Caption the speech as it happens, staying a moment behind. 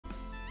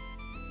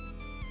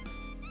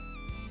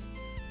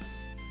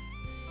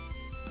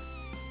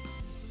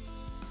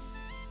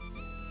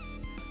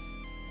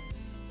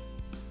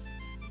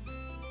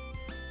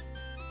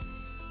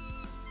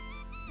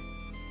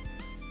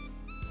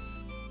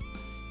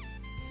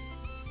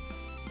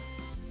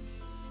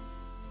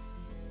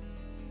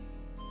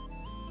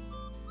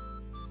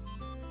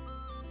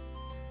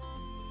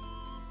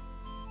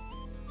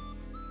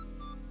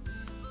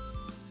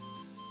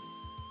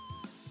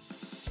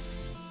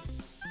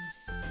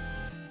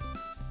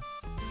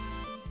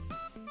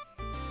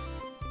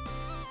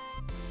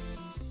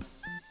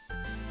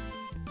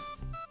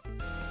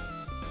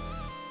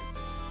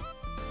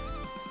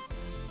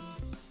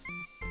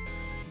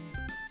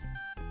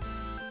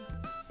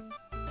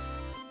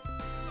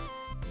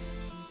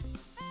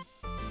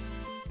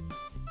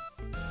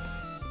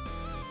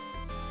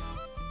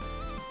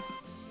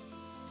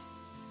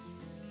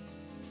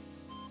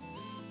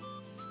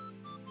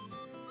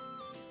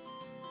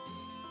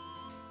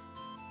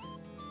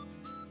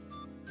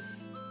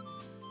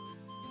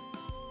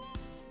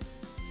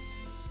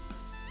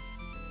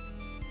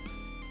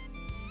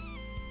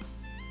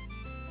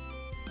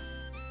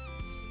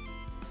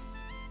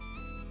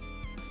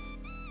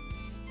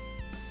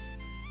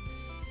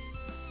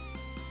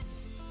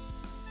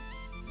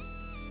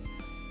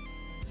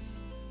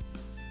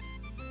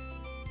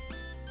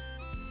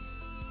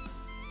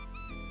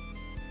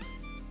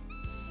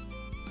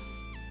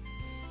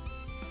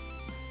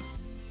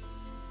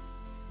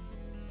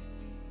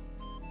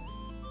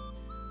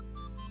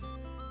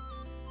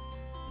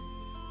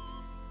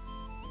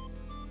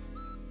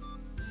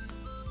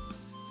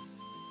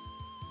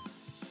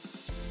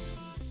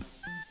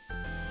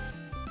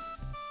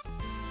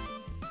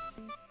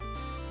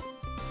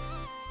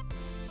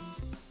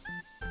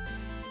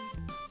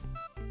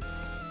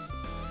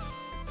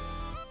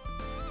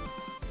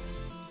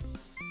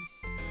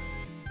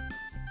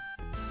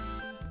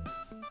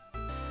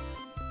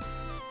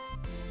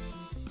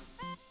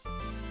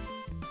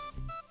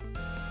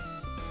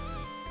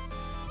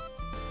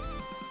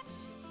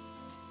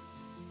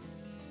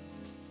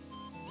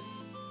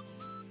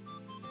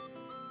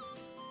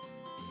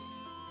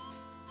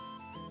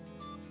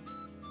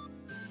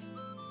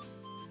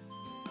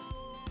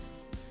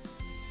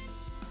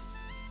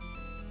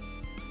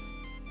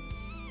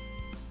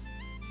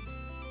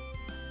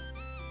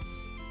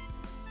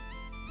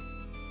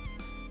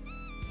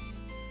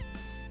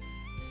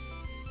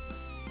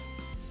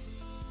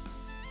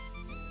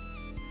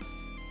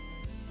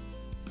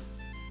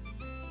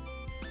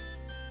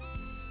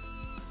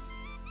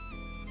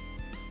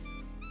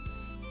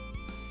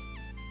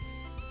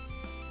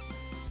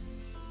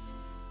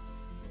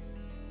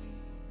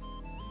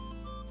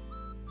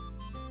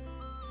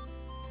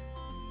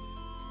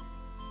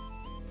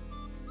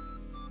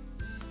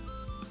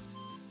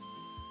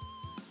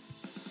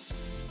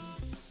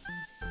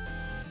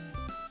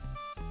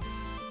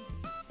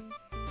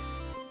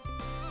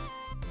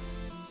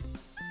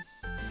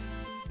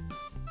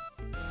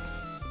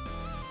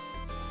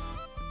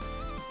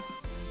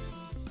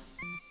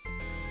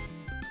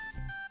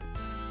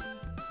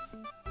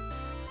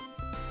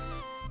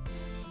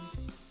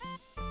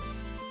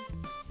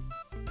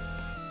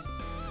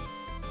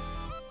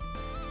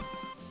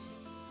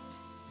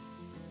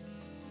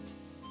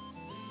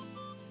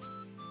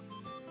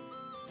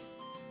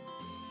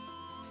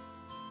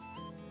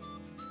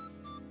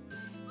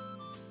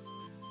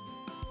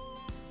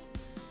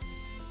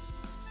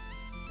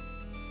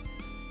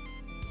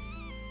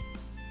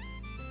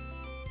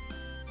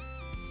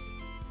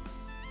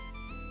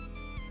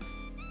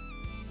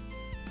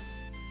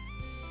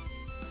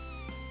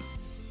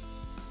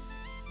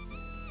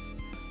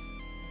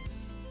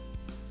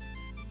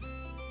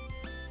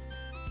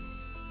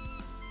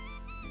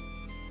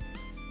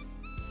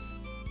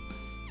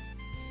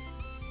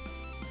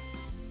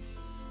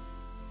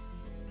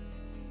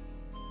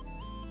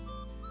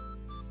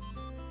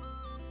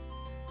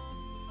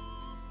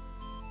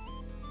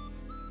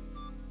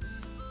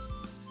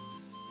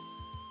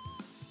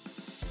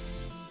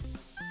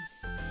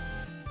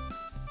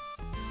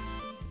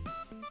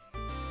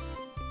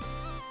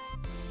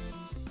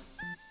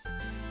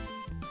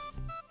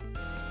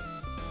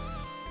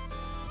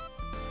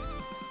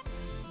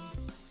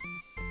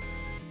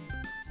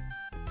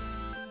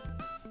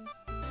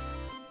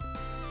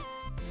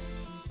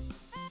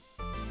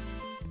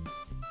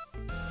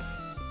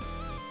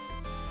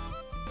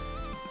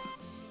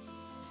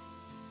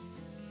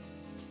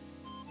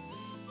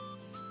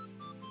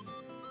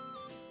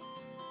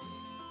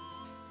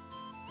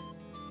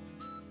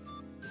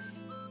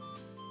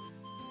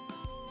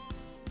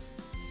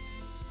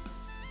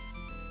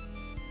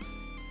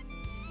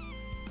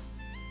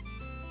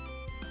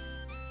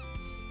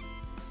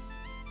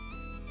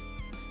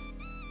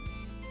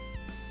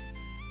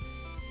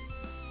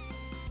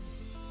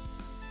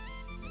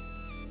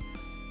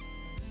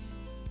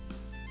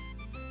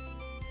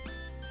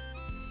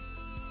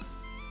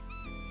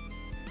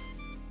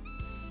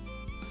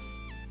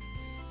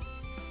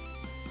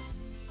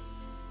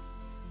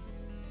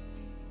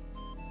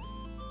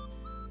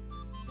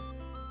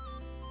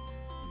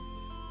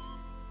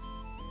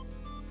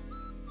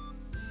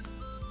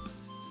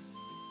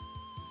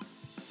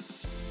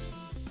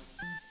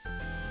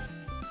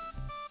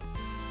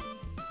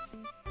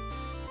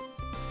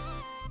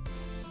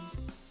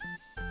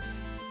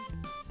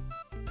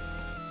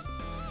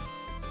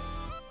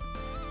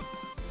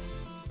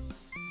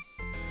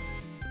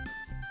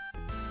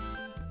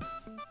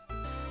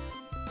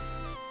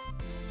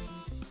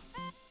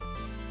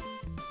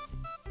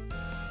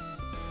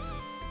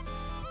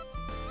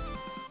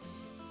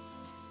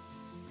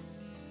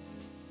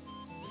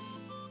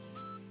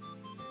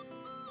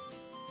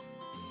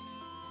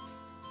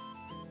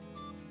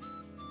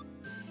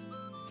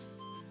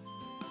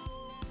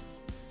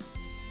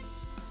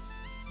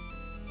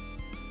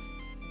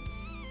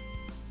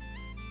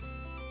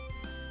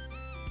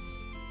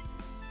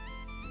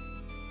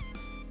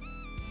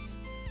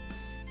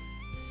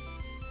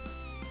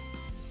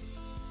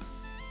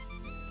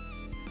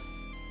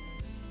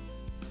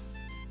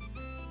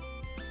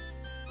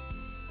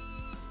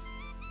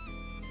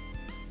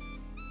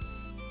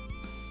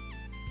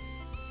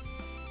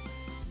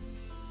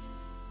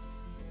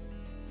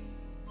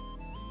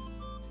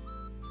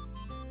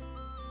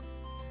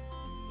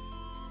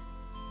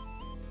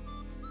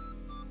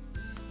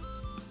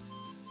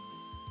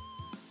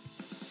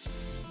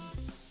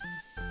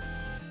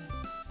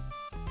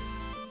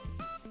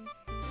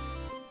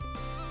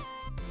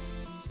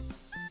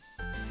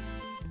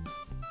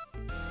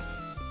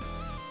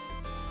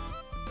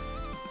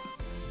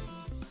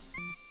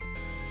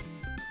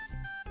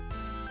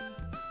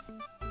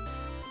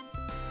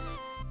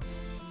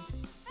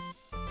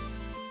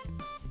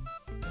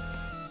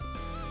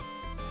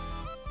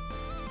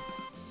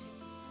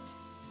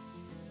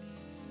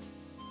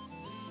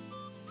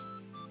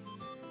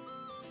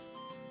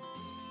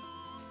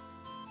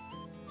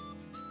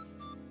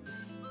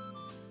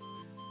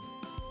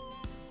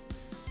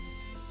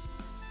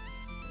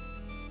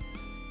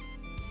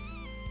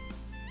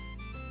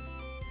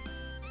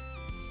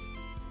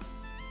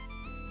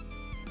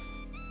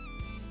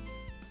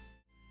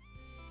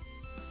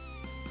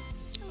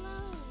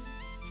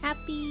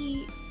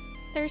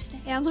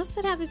Thursday. I almost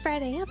said happy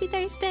Friday. Happy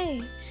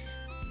Thursday.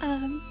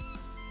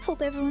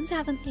 Hope everyone's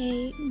having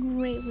a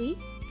great week.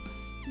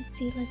 Let's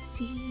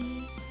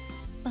see.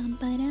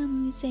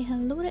 We say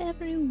hello to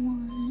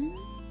everyone.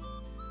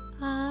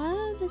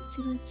 Let's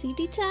see.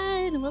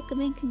 D10, welcome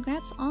in.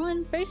 Congrats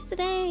on first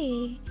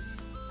today.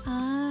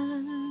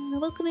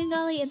 Welcome in,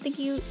 Golly, and thank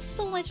you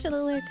so much for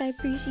the lurk. I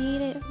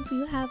appreciate it. Hope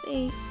you have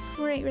a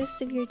great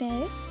rest of your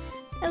day.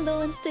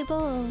 Hello,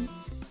 Unstable.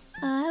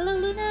 Hello,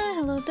 Luna.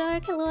 Hello,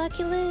 Dark. Hello,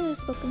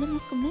 Oculus. Welcome in,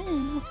 welcome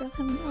in. Hope you're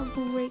having a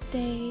great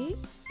day.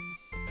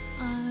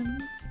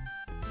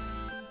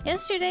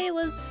 Yesterday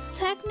was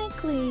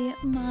technically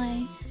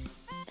my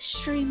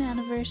stream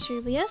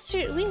anniversary, but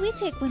yesterday we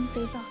take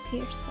Wednesdays off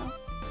here, so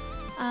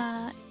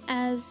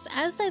as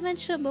I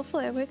mentioned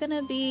before, we're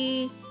gonna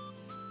be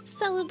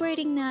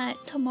celebrating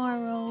that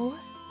tomorrow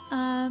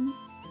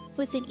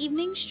with an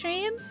evening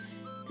stream.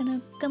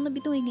 Gonna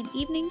be doing an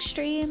evening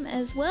stream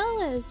as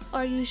well as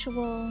our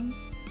usual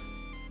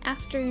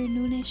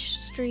afternoonish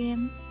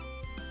stream,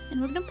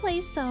 and we're gonna play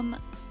some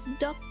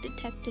Duck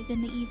Detective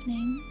in the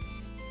evening.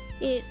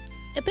 It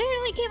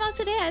apparently came out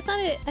today. I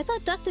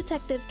thought Duck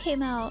Detective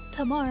came out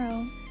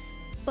tomorrow,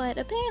 but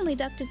apparently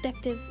Duck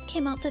Detective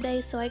came out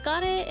today, so I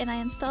got it and I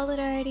installed it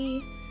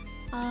already.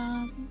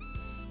 Yeah,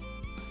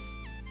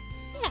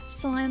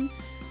 so I'm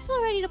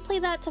all ready to play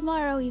that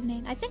tomorrow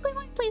evening. I think we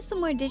might play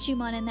some more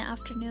Digimon in the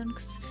afternoon,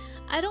 because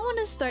I don't want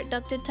to start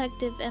Duck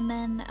Detective and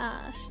then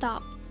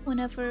stop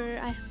whenever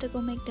I have to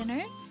go make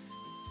dinner.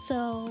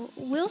 So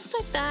we'll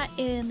start that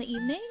in the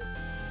evening,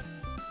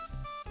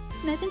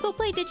 and I think we'll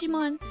play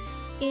Digimon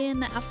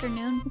in the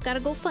afternoon. We gotta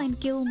go find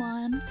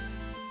Gilmon.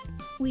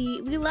 We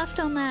left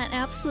on that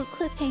absolute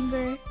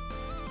cliffhanger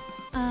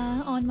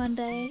on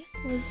Monday.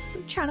 Was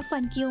trying to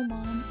find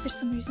Gilmon for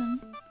some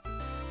reason.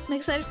 I'm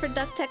excited for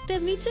Duck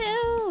Detective. Me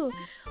too!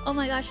 Oh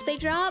my gosh, they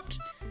dropped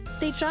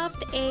a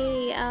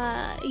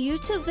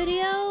YouTube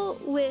video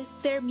with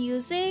their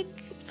music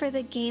for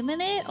the game in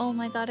it. Oh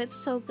my god, it's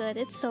so good.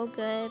 It's so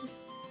good.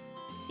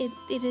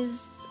 It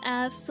is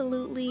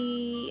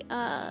absolutely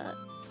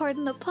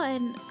pardon the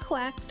pun,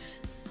 quacked.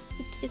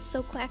 It's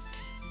so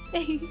quacked.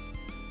 Let me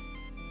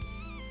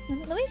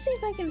see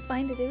if I can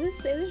find it. It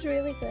was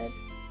really good.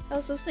 I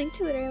was listening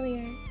to it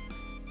earlier.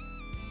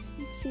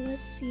 Let's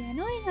see. I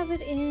know I have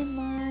it in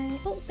my...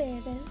 Oh, there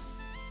it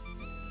is.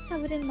 I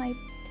have it in my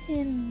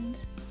pinned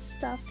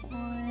stuff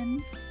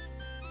on...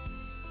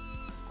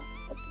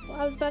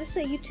 I was about to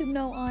say YouTube,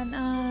 no, on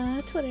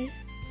Twitter.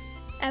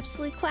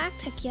 Absolutely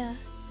quacked, heck yeah.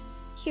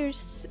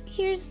 Here's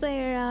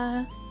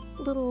their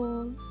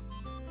little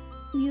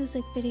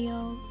music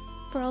video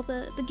for all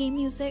the game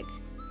music.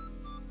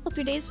 Hope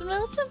your day's been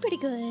well. It's been pretty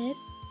good.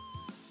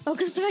 Oh,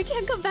 Griffin, I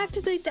can't come back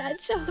to the dad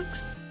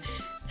jokes.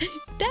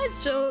 Dad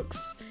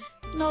jokes.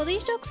 No,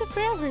 these jokes are for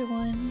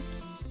everyone.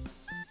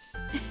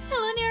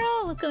 Hello,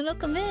 Nero.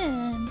 Welcome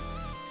in.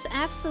 It's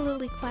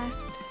absolutely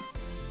quacked.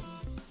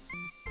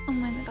 Oh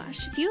my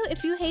gosh.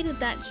 If you hated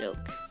that joke,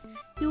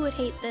 you would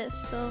hate this.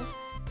 So,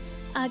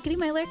 getting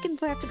my lurk in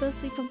before I have to go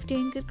sleep. Hope you're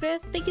doing good,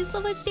 Griff. Thank you so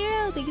much,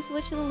 Nero. Thank you so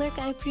much for the lurk.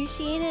 I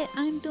appreciate it.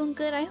 I'm doing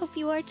good. I hope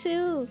you are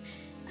too.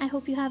 I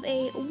hope you have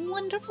a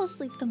wonderful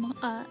sleep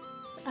tomorrow.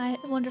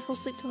 Wonderful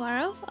sleep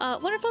tomorrow.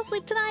 Wonderful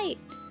sleep tonight.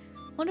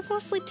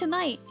 Wonderful sleep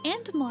tonight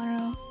and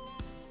tomorrow.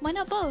 Why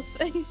not both?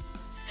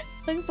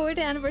 Looking forward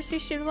to anniversary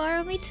stream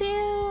tomorrow. Me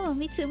too.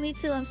 Me too. Me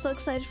too. I'm so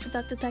excited for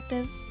Duck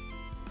Detective.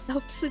 I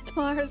hope sleep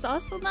tomorrow is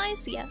also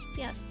nice. Yes,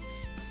 yes.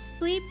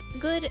 Sleep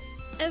good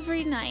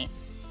every night.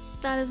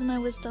 That is my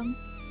wisdom.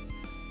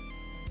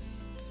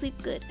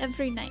 Sleep good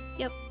every night.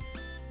 Yep.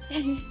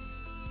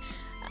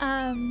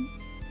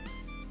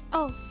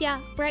 Oh,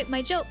 yeah, right,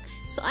 my joke.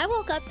 So I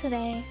woke up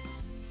today,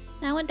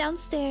 and I went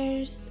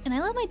downstairs, and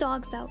I let my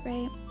dogs out,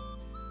 right?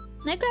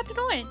 And I grabbed an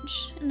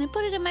orange, and I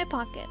put it in my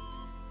pocket,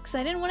 because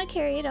I didn't want to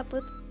carry it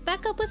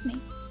back up with me.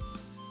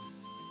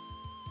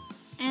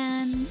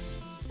 And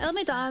I let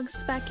my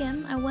dogs back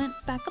in. I went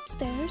back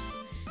upstairs,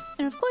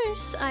 and of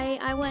course,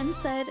 I went and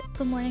said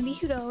good morning to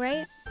Hudo,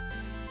 right?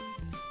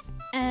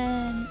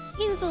 And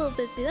he was a little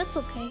busy, that's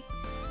okay.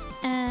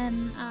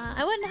 And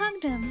I went and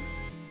hugged him.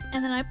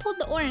 And then I pulled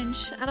the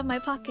orange out of my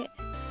pocket.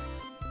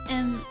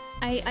 And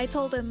I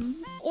told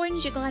him,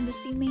 "Orange, you're glad to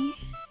see me."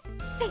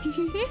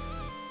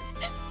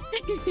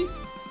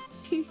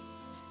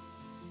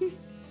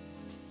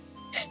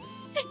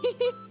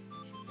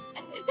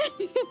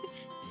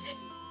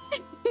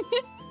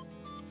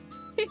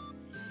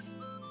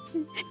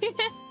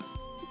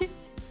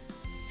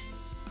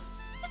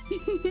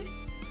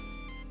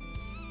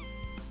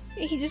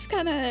 He just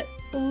kind of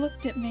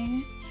looked at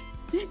me.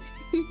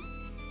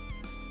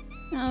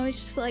 I was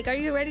just like, "Are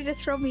you ready to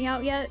throw me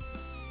out yet?"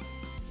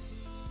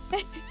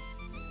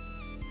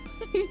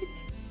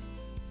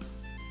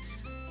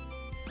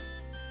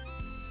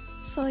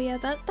 So yeah,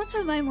 that's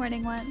how my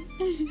morning went.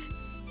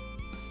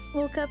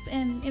 Woke up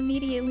and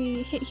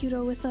immediately hit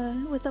Hudo with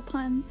a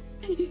pun.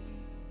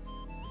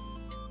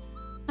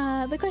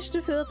 The question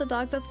of who let the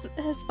dogs out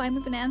has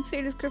finally been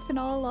answered. Is Griffin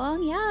all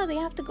along? Yeah, they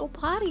have to go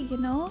potty, you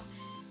know?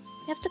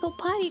 You have to go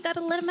potty, you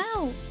gotta let him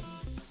out.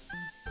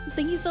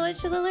 Thank you so much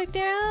for the lurk,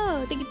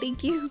 Darrow. Thank you,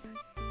 thank you.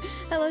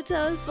 Hello,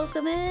 Toast.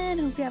 Welcome in.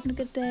 Hope you're having a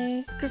good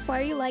day.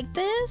 Griffin, you like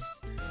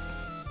this?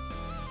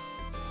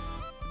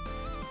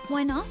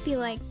 Why not be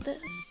like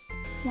this?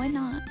 Why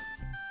not?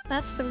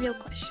 That's the real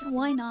question.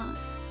 Why not?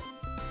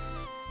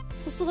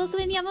 Also,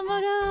 welcome in,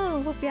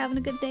 Yamamoto. Hope you're having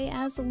a good day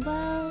as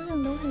well.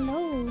 Hello,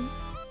 hello.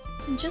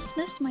 I just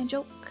missed my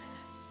joke.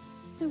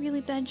 A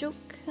really bad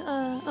joke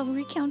of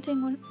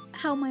recounting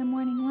how my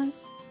morning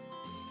was.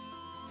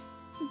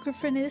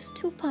 Griffin is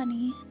too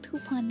punny. Too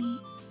punny.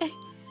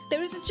 There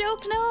was a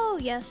joke? No!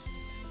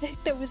 Yes.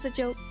 There was a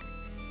joke.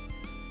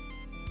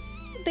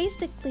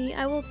 Basically,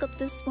 I woke up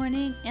this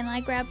morning and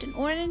I grabbed an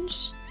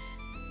orange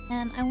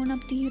and I went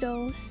up to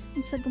Yudo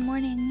and said, "Good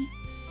morning.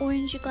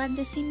 Orange, you glad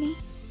to see me?"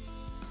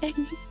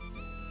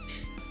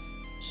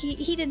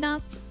 he did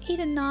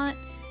not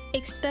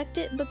expect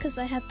it because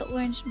I had the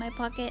orange in my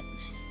pocket.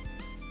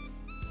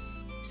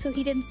 So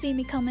he didn't see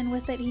me come in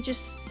with it. He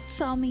just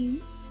saw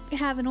me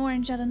have an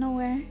orange out of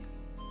nowhere.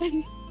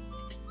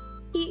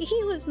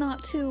 He was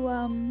not too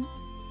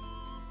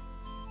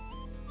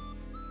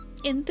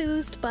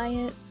enthused by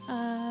it,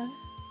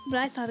 but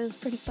I thought it was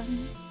pretty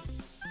funny.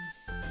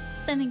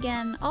 Then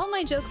again, all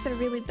my jokes are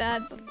really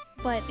bad,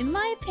 but in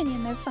my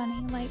opinion, they're funny.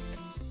 Like,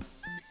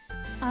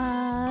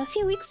 a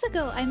few weeks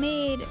ago, I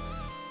made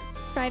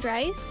fried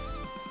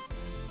rice,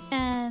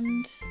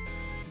 and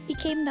he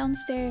came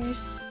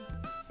downstairs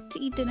to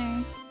eat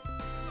dinner,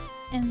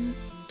 and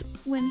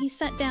when he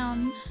sat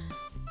down,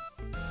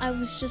 I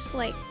was just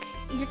like,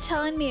 "You're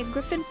telling me a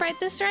Griffin fried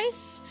this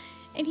rice?"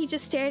 And he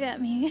just stared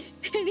at me,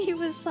 and he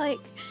was like,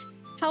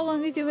 "How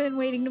long have you been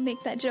waiting to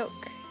make that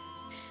joke?"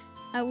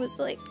 I was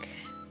like,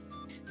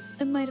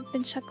 I might have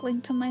been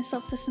chuckling to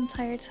myself this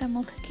entire time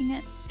while cooking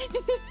it.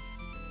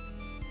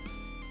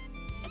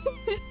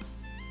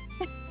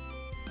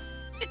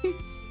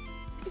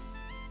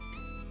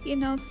 You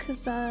know,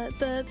 cause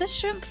the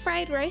shrimp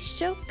fried rice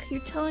joke,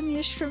 you're telling me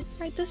a shrimp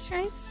fried this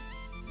rice?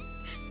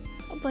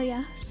 But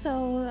yeah,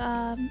 so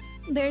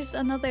there's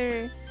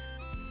another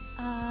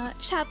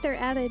chapter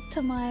added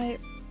to my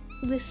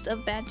list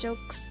of bad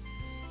jokes.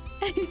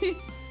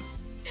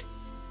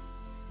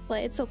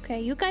 But it's okay.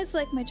 You guys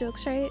like my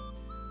jokes, right?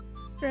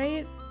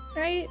 Right?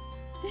 Right?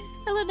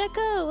 Hello,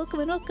 Neko!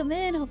 Welcome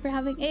in. Hope you're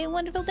having a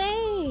wonderful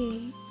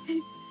day!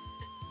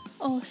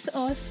 Oh,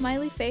 a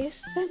smiley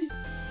face.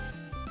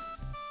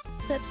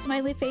 That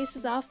smiley face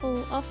is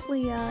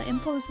awfully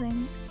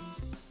imposing.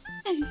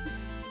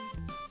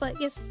 But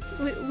yes,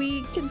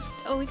 we can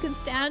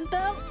stand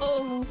them?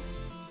 Oh,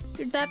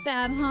 you're that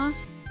bad, huh?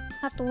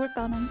 Have to work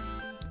on them.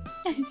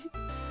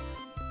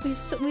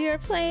 We are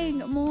playing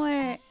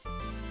more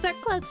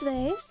Dark Cloud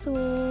today, so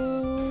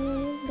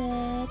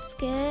let's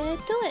get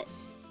to it.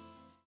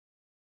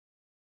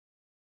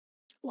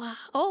 Wow.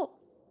 Oh!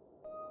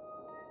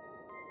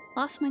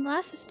 Lost my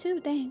glasses too,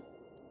 dang.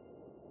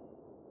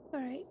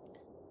 Alright.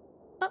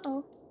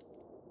 Uh-oh.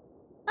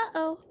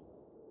 Uh-oh.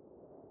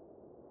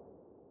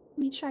 Let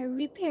me try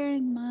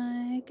repairing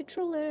my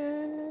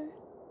controller.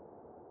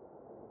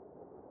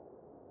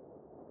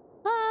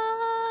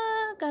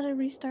 Ah! Gotta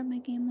restart my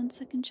game. 1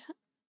 second, chat.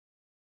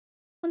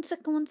 1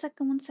 second, 1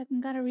 second, 1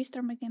 second. Gotta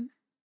restart my game.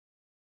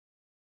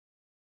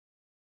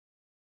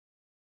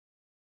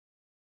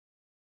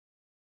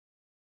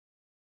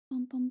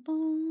 Bum bum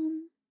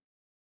bum.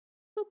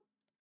 Boop.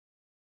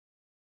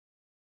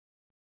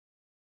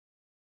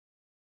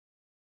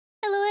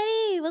 Hello,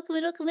 Eddie!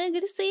 Welcome in,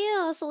 good to see you!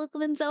 Also,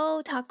 welcome in,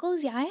 Zoe.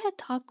 Tacos? Yeah, I had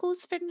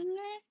tacos for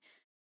dinner.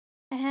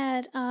 I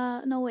had,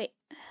 no wait.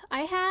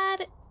 I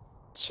had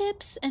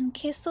chips and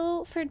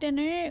queso for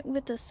dinner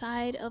with a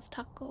side of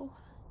taco.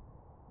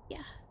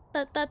 Yeah,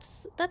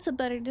 that's a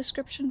better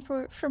description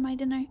for my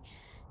dinner.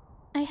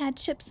 I had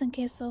chips and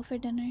queso for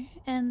dinner,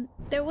 and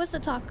there was a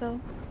taco.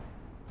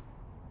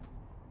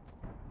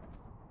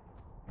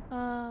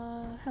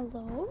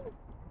 Hello?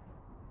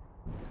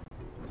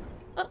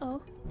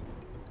 Uh-oh.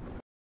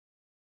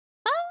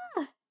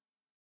 Ah!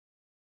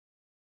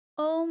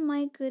 Oh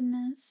my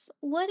goodness.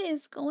 What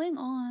is going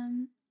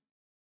on?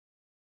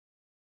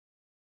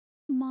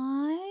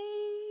 My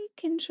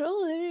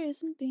controller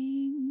isn't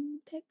being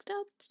picked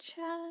up,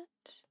 chat.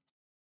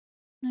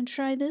 I'm gonna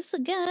try this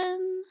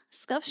again.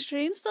 Scuff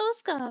stream, so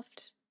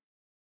scuffed.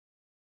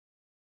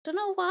 Don't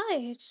know why,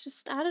 it's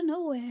just out of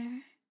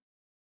nowhere.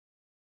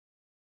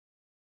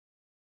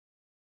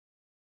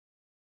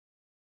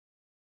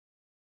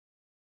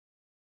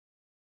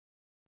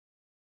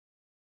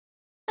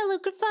 Hello,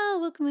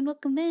 Griffin.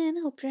 Welcome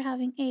in. Hope you're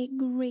having a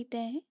great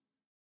day.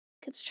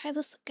 Let's try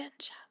this again,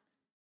 chat.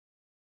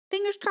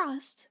 Fingers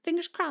crossed.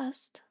 Fingers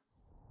crossed.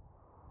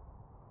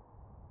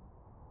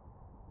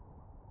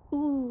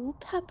 Ooh,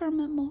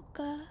 peppermint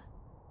mocha.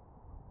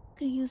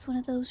 Could use one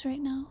of those right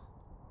now.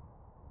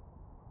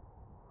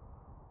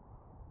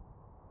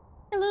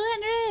 Hello,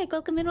 Henrik.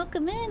 Welcome in.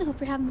 Hope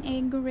you're having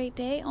a great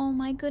day. Oh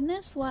my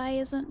goodness, why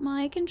isn't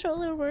my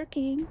controller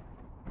working?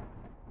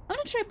 I'm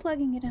gonna try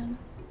plugging it in.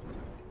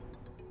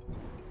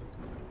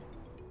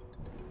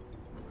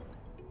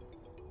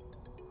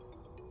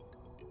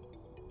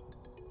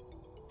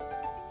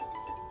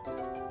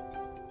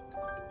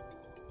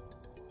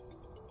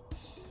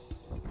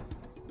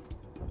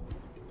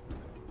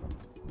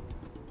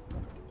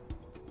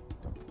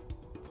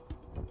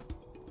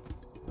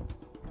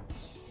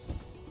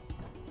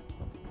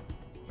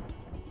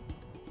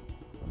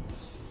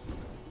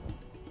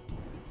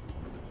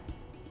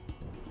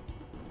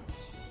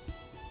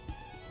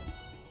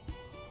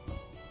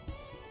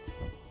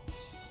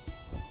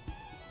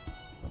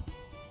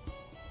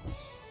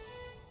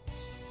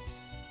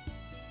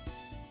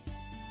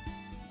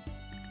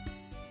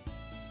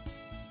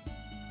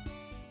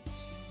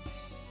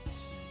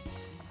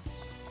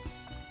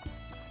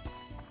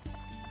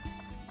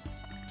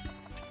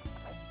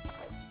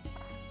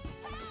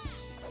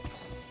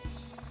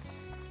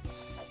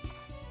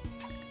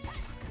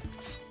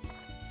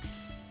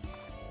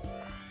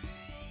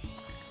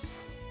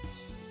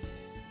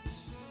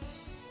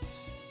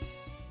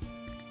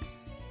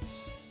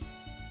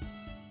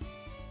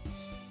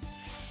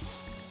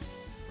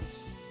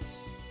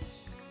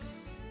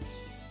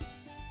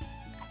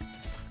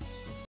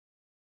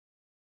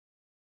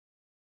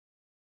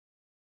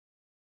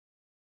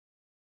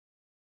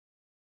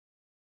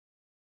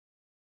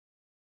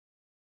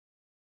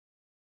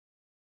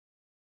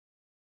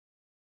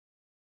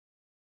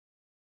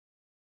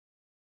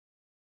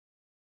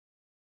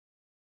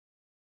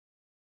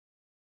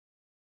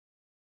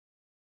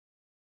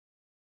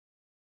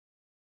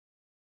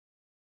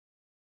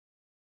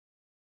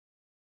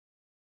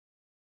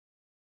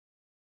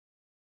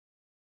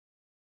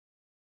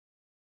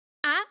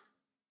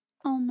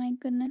 Oh my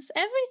goodness.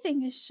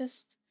 Everything is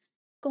just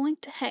going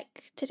to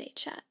heck today,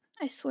 chat.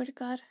 I swear to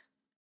God.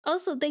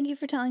 Also, thank you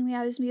for telling me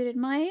I was muted.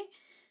 We might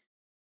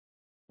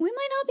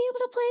not be able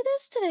to play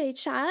this today,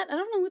 chat. I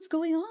don't know what's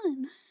going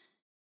on.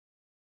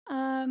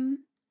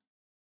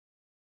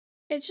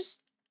 It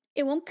just,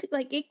 it won't,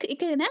 like, it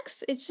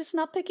connects. It's just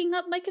not picking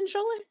up my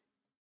controller.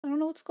 I don't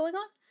know what's going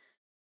on.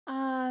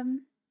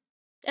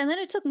 And then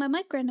it took my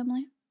mic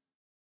randomly.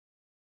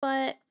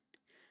 But,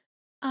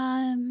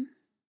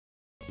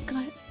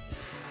 God.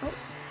 Oh.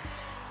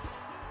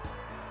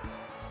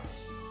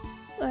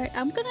 Alright,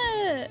 I'm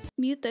gonna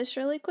mute this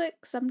really quick,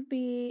 because I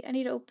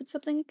need to open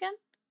something again.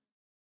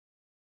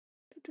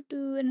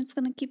 And it's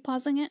gonna keep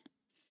pausing it.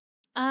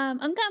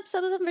 Uncap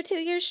sub with them for 2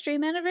 years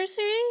stream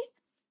anniversary?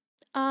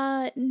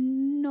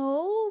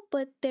 No,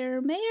 but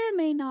there may or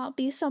may not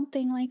be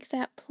something like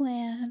that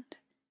planned.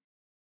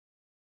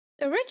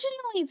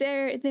 Originally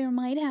there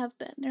might have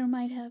been,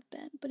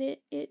 but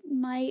it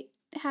might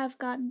have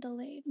gotten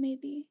delayed,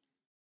 maybe.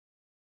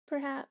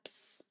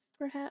 Perhaps.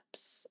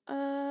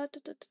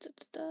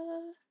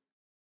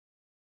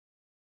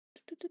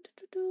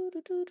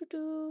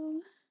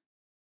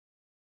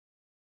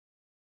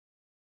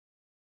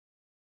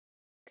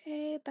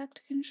 Okay, back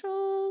to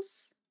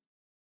controls.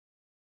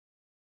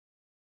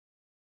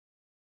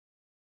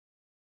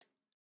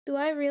 Do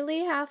I really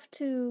have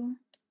to?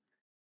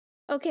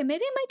 Okay,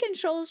 maybe my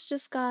controls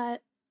just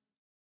got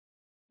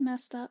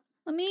messed up.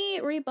 Let me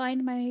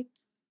rebind my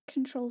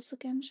controls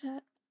again,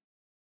 chat.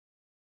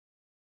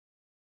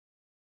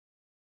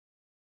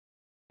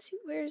 Let's see,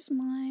 where's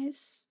my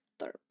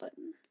start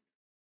button?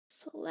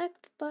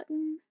 Select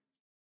button.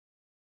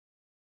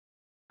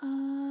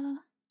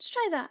 Let's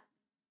try that.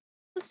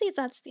 Let's see if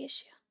that's the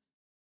issue.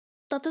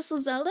 Thought this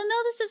was Zelda?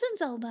 No, this isn't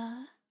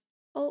Zelda.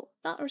 Oh,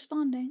 not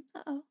responding.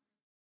 Uh-oh.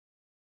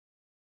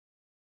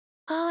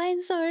 I'm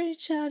sorry,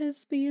 chat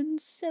is being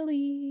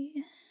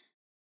silly.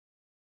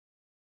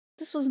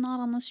 This was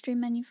not on the stream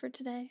menu for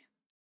today.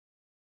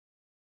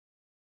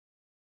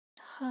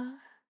 I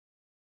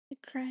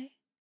cry.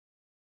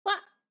 What?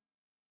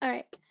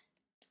 Alright.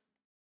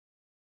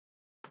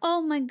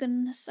 Oh my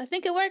goodness. I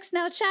think it works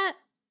now, chat.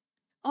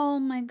 Oh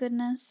my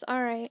goodness.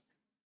 Alright.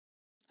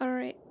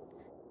 Alright.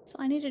 So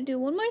I need to do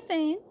one more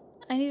thing.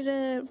 I need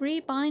to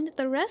rebind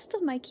the rest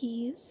of my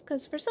keys,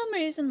 because for some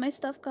reason my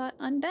stuff got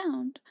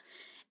unbound.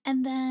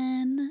 And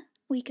then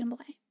we can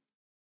play.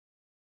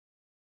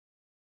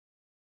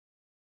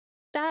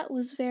 That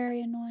was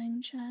very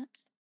annoying, chat.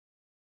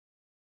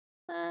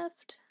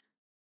 Left.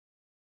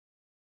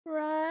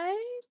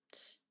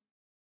 Right.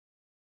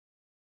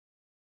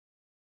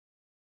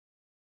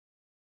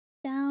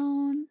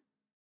 Down.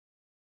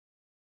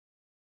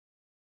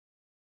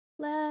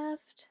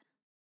 Left.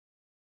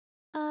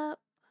 Up.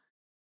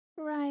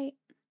 Right.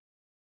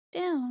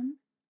 Down.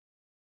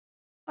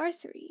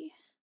 R3.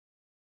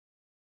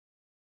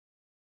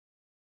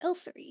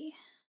 L3.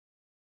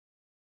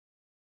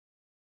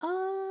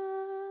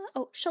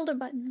 Oh, shoulder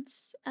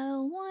buttons.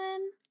 L1,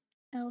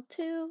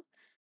 L2,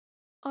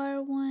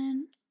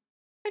 R1,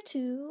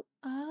 R2,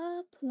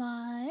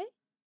 apply.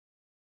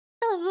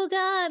 Hello,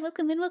 God!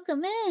 Welcome in,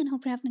 welcome in!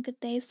 Hope you're having a good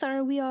day.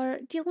 Sorry, we are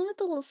dealing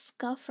with a little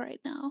scuff right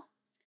now.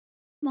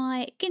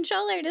 My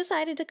controller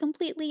decided to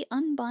completely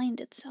unbind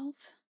itself.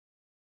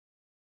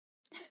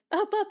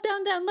 Up, up,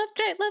 down, down,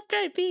 left,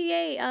 right,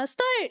 BA,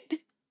 start!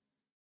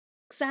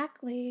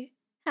 Exactly.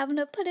 Having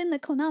to put in the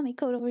Konami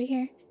code over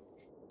here.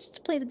 Just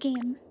to play the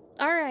game.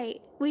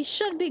 Alright, we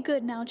should be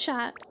good now,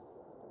 chat.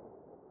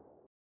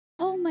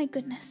 Oh my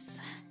goodness.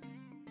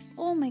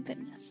 Oh my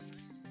goodness.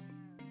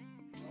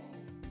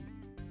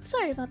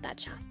 Sorry about that,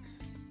 chat.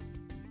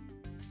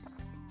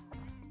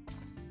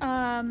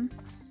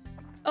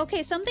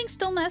 Okay, something's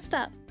still messed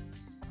up.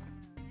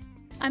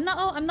 I'm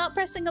not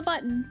pressing a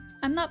button.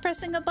 I'm not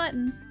pressing a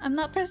button.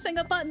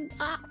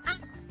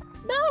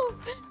 No!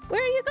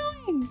 Where are you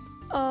going?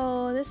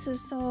 Oh, this is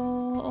so...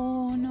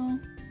 Oh, no.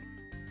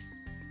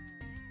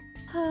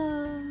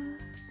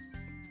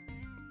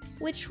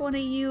 Which one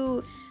of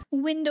you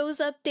Windows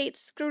updates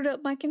screwed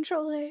up my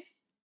controller?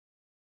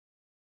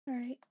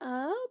 Alright,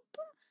 up.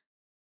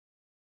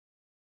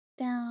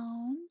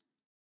 Down.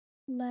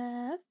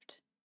 Left.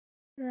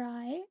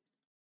 Right.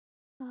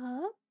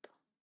 Up.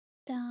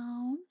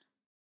 Down.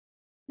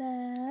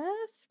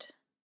 Left.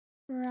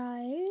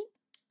 Right.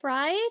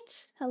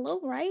 Right? Hello,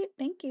 right?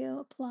 Thank you.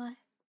 Apply.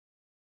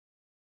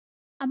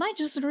 I might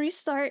just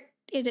restart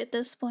it at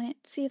this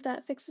point. See if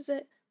that fixes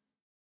it.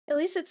 At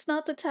least it's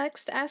not the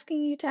text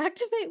asking you to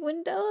activate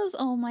Windows.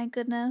 Oh my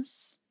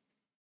goodness.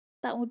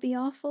 That would be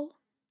awful.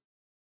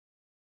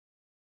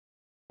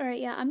 Alright,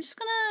 yeah, I'm just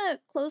gonna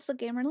close the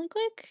game really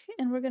quick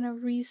and we're gonna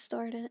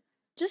restart it.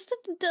 Just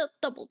to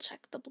double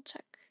check.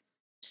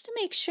 Just to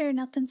make sure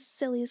nothing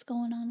silly is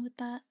going on with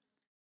that.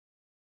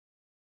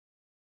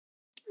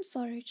 I'm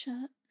sorry,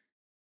 chat.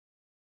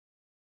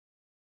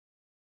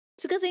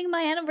 It's a good thing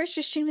my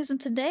anniversary stream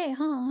isn't today,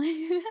 huh?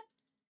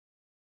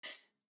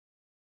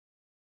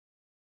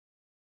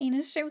 Ain't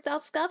a straight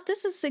without scuff.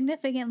 This is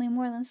significantly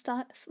more than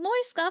more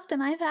scuff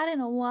than I've had in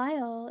a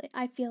while,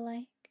 I feel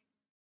like.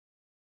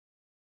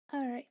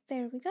 Alright,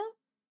 there we go.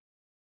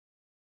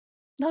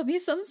 Love me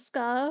some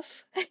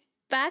scuff.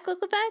 Back,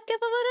 welcome back,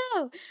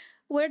 Kepamoto.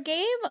 We're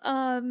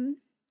game,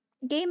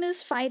 game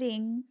is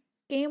fighting.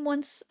 Game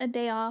wants a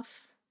day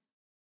off.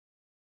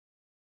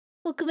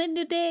 Welcome in,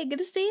 new day. Good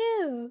to see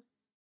you.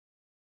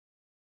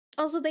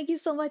 Also, thank you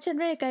so much,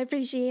 Henrik. I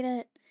appreciate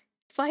it.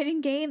 Fighting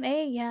game,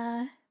 eh?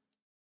 Yeah.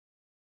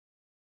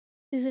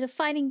 Is it a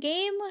fighting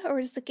game or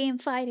is the game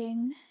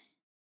fighting?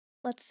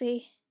 Let's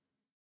see.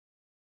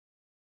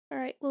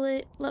 Alright, will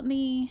it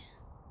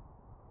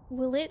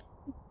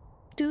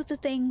do the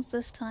things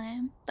this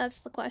time?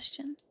 That's the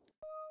question.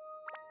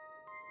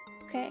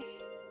 Okay,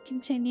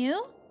 continue.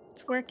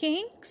 It's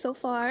working so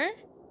far.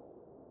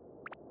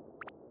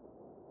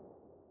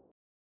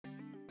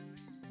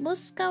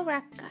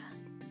 Muskaraka.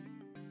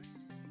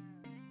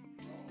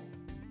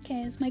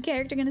 Okay, is my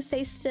character gonna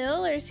stay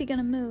still or is he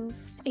gonna move?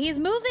 He's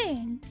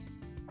moving!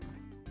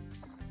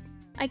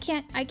 I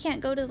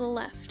can't go to the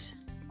left.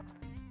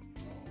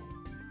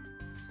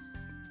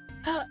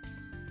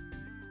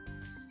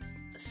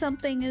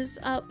 Something is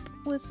up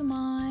with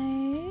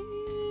my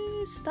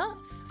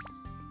stuff.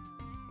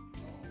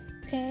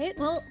 Okay,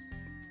 well.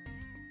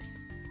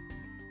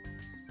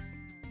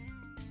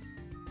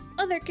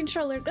 Other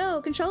controller,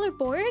 go. Controller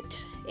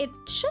borked? It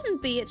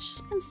shouldn't be. It's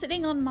just been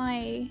sitting on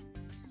my...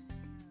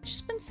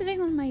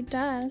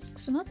 desk,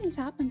 so nothing's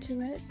happened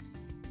to it.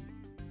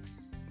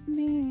 Let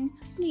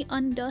me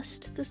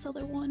undust this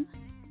other one.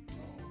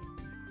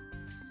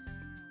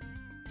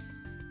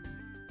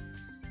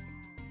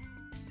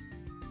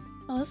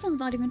 Oh, this one's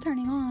not even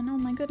turning on. Oh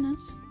my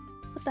goodness.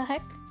 What the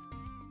heck?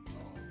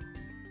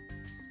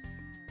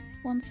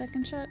 1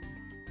 second, chat.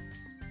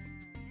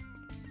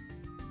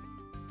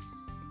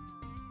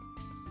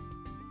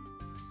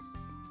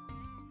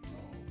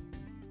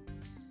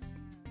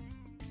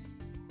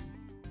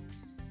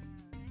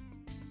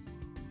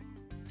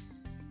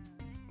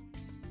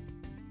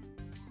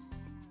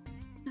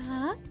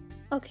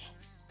 Okay.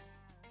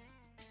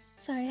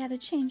 Sorry, I had to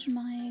change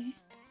my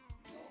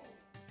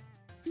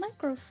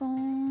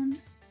microphone.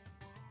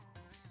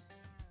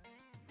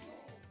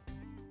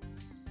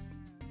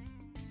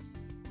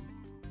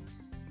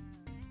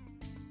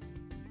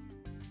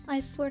 I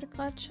swear to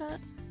God,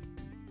 chat.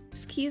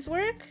 Does keys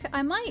work?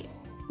 I might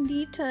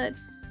need to...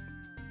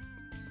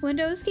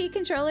 Windows key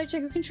controller,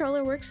 check if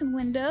controller works in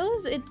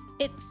Windows. It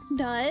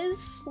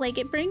does. Like,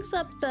 it brings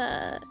up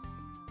the...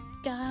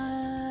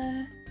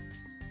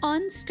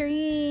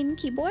 on-screen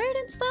keyboard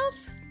and stuff.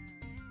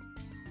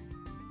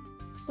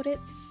 But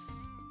it's...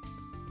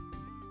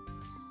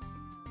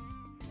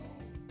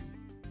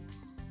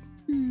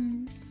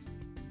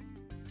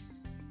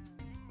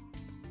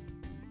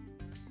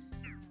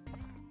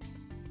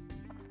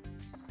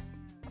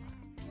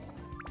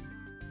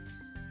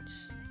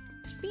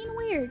 It's being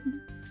weird.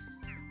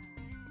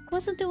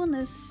 Wasn't doing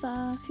this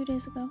a few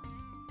days ago.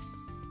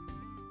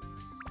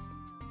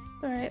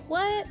 Alright,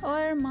 what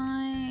are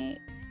my...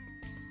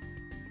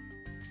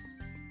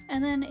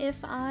 And then if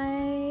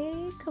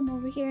I come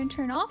over here and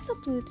turn off the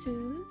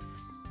Bluetooth...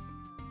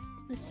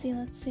 Let's see.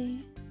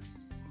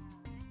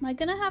 Am I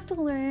gonna have to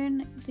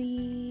learn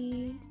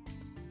the...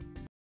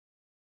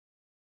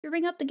 You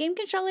bring up the game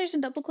controllers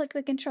and double click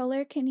the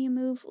controller. Can you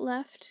move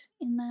left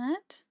in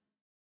that?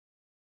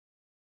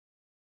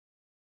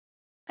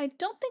 I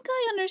don't think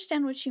I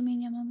understand what you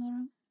mean,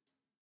 Yamamoto.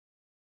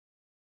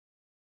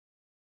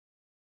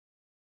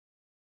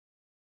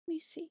 Let me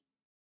see.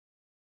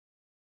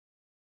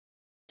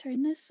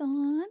 Turn this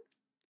on.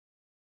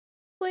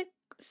 Quick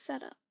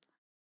setup.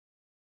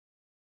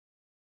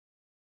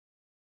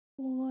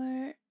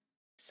 Or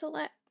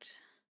select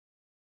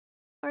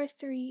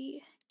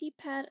R3.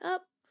 D-pad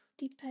up,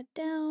 D-pad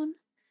down,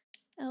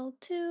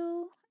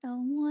 L2,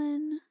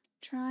 L1,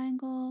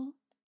 triangle,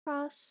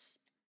 cross,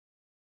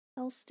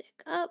 L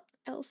stick up,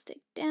 L stick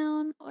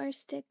down, R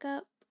stick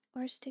up,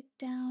 R stick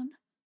down.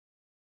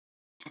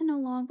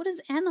 Analog. What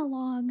is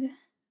analog?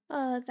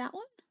 That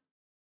one?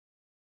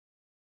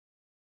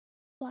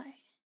 Fly.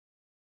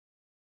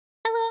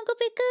 Hello, Uncle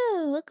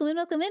Piku!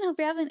 Welcome in. Hope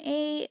you're having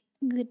a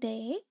good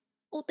day.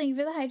 Well, thank you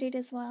for the hydrate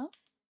as well.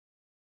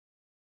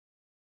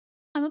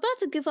 I'm about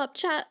to give up,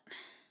 chat.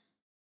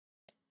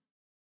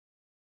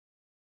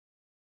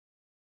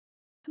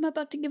 I'm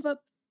about to give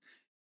up.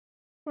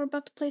 We're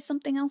about to play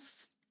something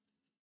else.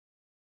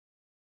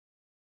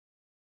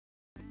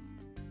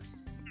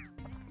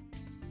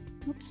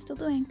 Nope, still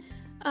doing.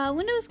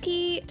 Windows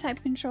key,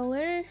 type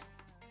controller.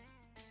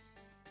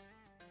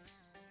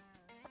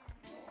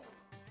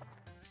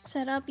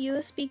 Set up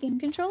USB game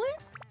controller.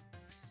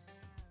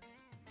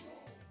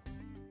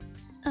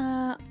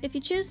 If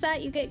you choose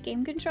that, you get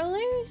game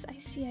controllers. I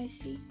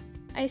see.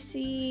 I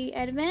see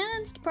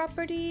advanced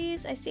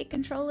properties. I see a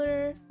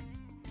controller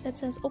that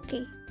says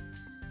okay.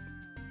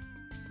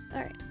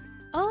 Alright.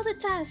 Oh, the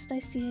test. I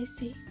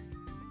see.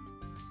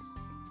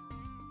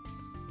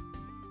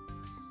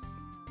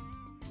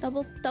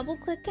 Double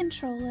click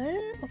controller.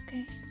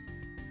 Okay.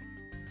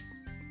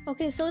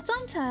 Okay, so it's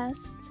on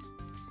test.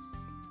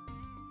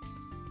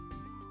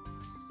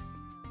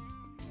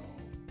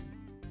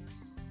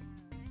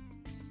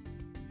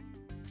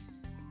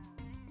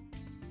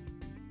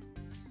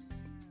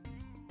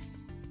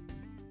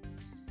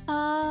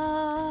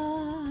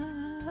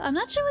 I'm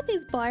not sure what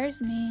these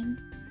bars mean.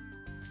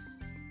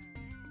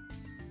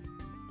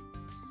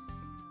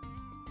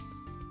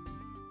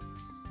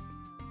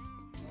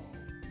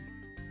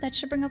 That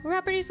should bring up a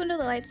properties window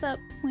that lights up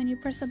when you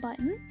press a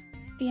button.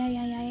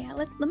 Yeah.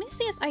 Let me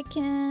see if I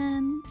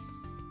can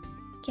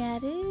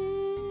get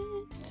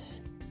it.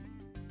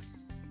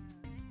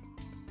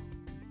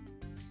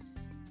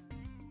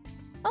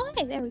 Oh,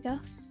 hey, there we go.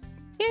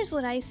 Here's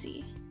what I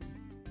see.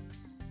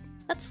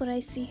 That's what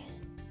I see.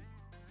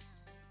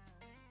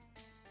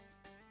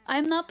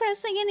 I'm not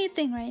pressing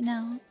anything right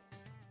now.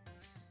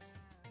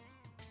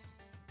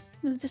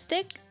 Move the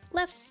stick,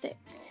 left stick.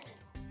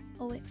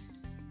 Oh wait.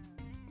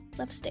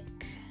 Left stick.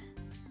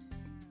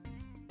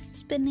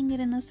 Spinning it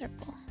in a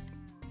circle.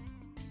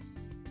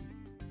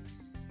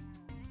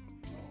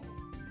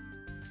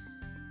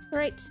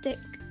 Right stick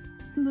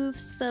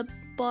moves the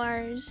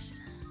bars.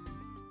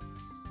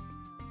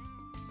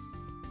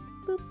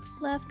 Boop,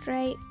 left,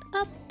 right,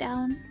 up,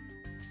 down.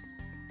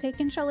 Okay,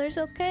 controller's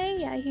okay.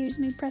 Yeah, here's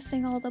me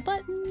pressing all the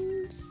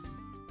buttons.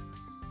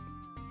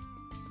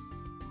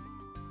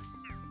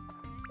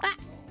 Ah!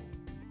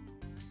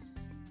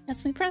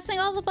 That's me pressing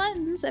all the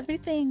buttons.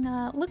 Everything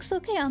looks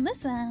okay on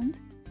this end.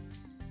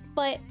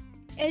 But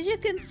as you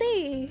can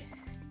see,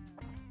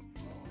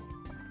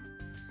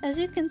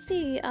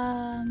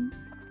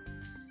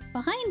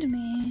 behind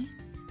me,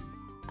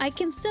 I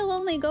can still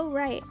only go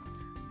right.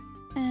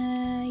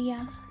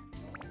 Yeah.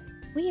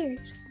 Weird.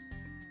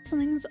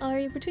 Something's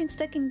already between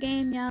stick and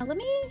game. Yeah, let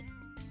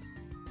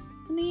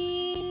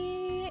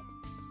me...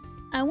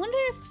 I wonder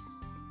if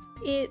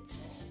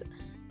it's...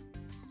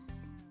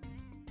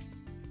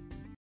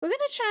 We're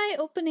gonna try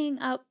opening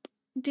up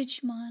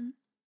Digimon.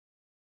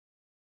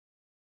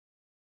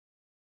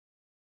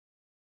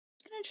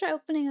 Try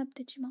opening up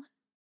Digimon.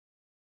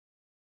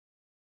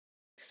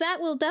 Because that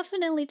will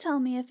definitely tell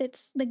me if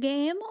it's the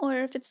game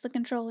or if it's the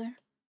controller.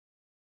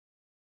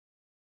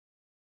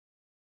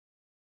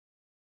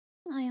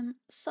 I am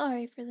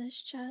sorry for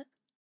this, chat.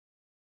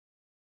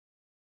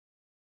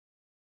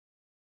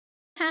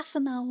 Half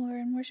an hour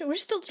and we're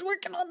still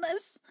working on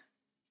this.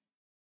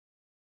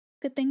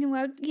 Good thing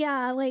about,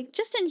 yeah, like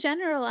just in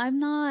general, I'm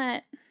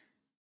not...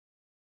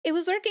 It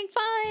was working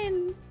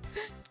fine!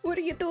 What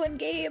are you doing,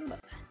 game?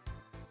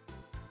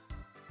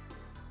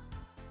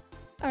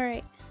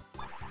 Alright.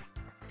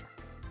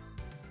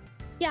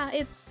 Yeah,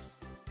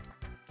 it's...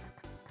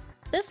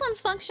 This one's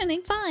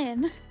functioning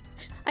fine.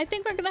 I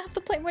think we're gonna have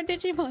to play more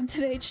Digimon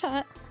today,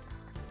 chat.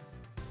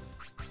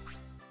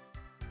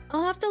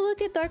 I'll have to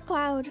look at Dark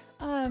Cloud.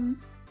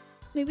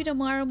 Maybe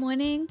tomorrow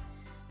morning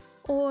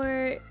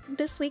or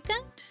this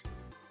weekend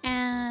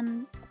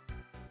and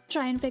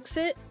try and fix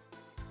it.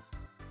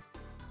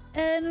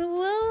 And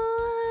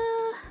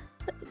we'll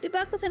be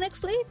back with it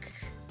next week.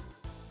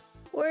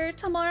 Or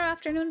tomorrow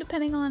afternoon,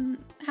 depending on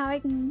how I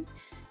can...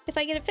 If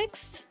I get it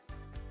fixed.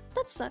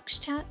 That sucks,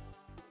 chat.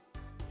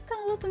 I was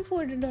kind of looking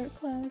forward to Dark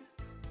Cloud.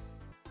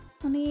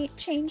 Let me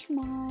change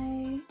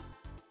my...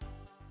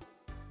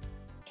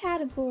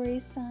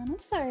 categories then. I'm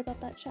sorry about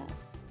that, chat.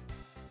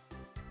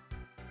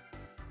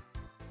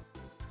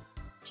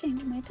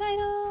 Change my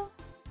title.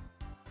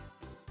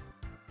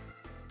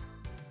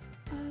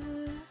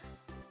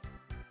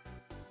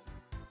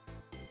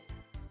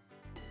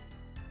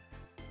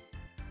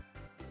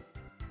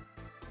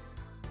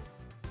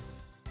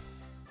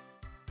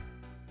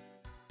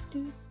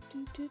 Do.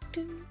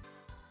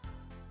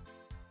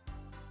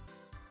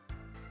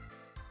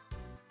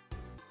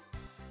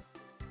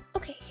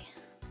 Okay.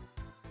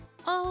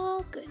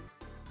 All good.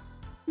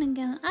 And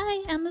again,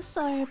 I am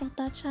sorry about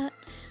that, chat.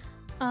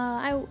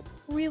 I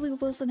really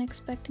wasn't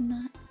expecting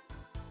that.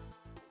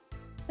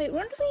 Wait,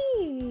 when did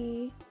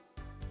we...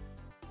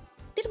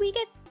 Did we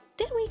get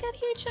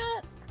here,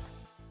 chat?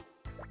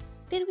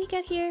 Did we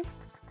get here?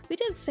 We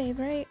did save,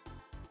 right?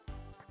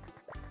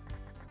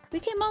 We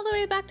came all the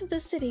way back to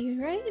the city,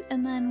 right?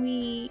 And then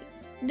we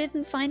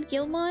didn't find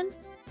Gilmon.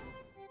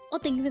 Oh,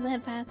 thank you for the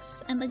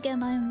headpats. And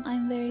again,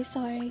 I'm very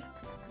sorry.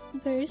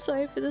 I'm very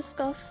sorry for the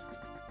scuff.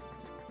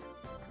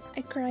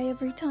 I cry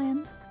every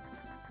time.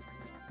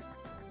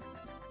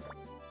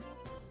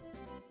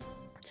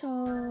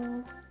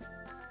 So...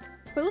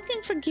 We're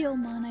looking for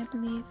Gilmon, I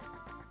believe.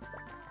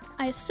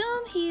 I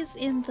assume he's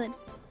in the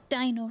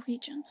Dino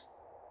region.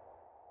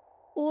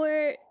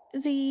 Or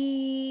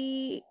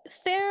the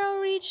Pharaoh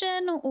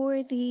region,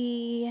 or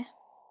the...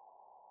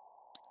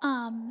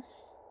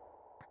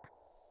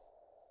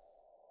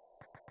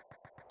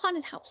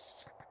 Haunted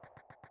house.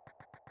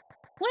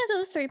 One of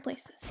those three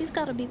places. He's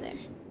gotta be there.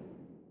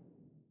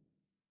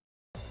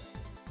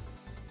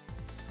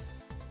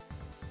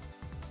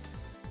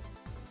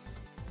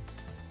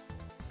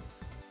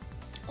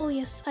 Oh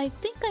yes, I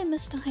think I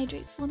missed a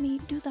hydrate, so let me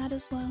do that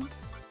as well.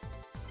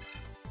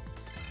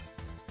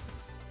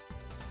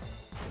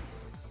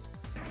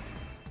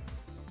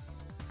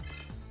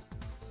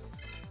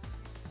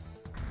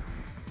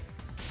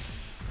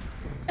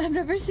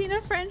 I've never seen a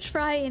French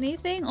fry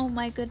anything. Oh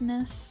my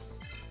goodness.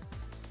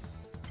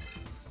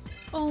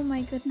 Oh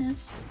my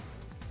goodness.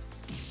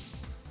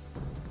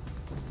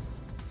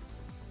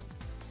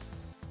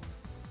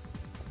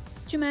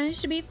 Did you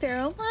manage to beat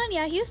Pheromon?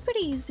 Yeah, he was pretty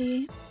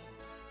easy.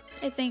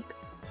 I think.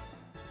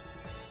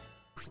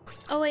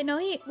 Oh wait, no,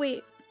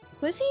 wait.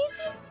 Was he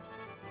easy?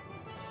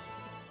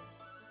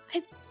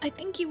 I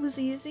think he was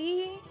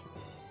easy.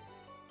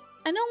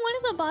 I know one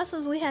of the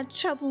bosses we had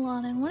trouble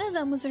on, and one of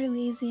them was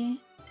really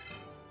easy.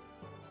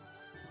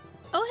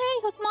 Oh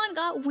hey, Hookmon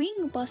got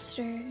Wing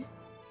Buster.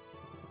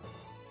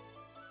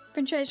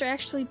 French fries are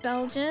actually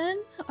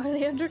Belgian? Are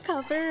they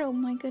undercover? Oh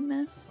my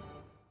goodness.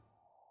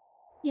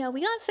 Yeah,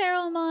 we got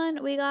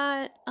Pheromon, we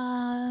got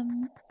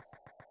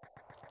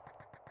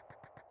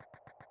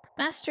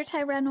Master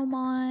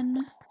Tyrannomon.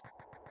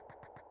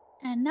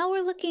 And now we're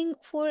looking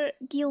for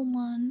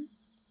Guilmon.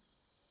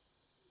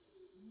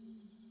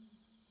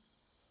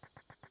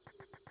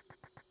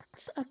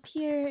 It's up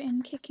here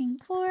in Kicking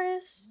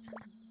Forest.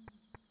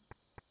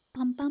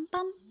 Bum bum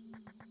bum.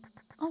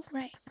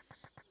 Alright.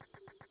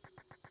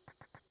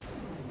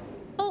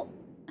 Oh,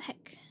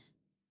 heck.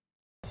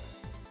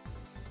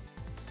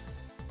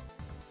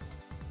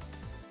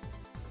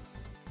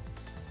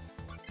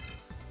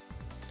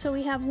 So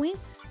we have Wing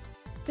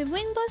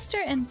Buster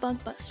and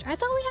Bug Buster. I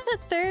thought we had a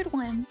third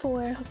one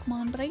for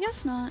Hookmon, but I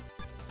guess not.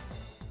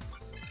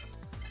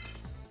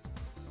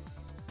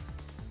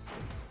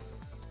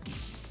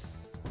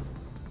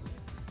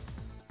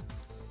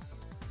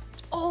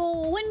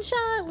 Oh, one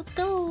shot! Let's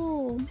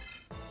go!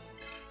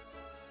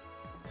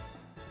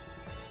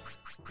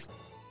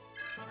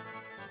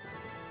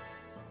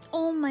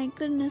 Oh my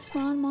goodness,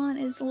 Mon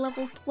is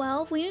level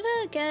 12. We need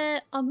to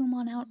get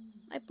Agumon out,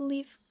 I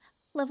believe.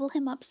 Level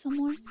him up some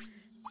more. So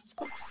let's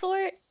go to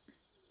sort.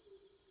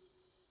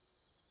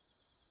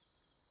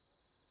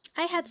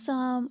 I had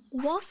some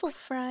waffle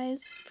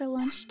fries for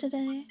lunch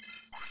today.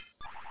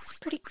 It's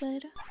pretty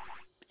good.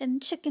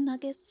 And chicken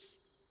nuggets.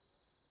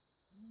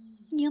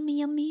 Yummy,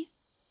 yummy.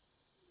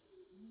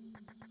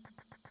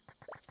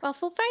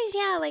 Waffle fries,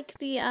 yeah, like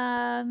the,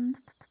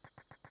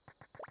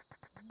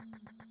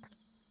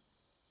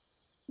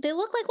 they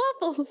look like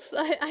waffles.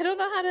 I don't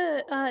know how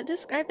to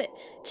describe it.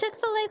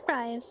 Chick-fil-A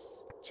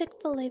fries.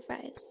 Chick-fil-A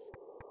fries.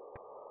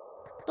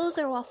 Those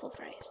are waffle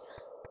fries.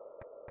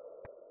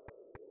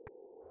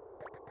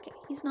 Okay,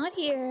 he's not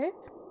here.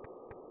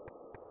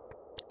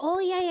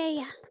 Oh,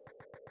 yeah.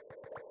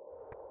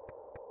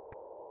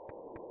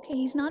 Okay,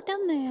 he's not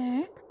down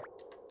there.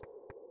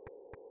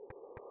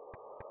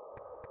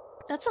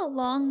 That's a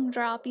long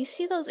drop. You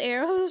see those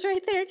arrows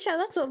right there, Chad?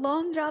 That's a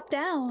long drop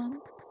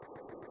down.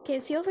 Okay,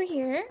 is he over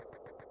here?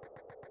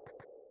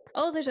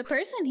 Oh, there's a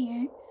person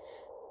here.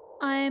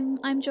 I'm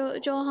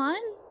Johan.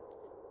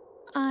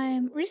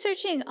 I'm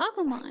researching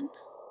Agumon.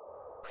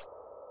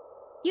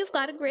 You've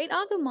got a great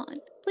Agumon.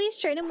 Please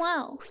train him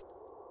well.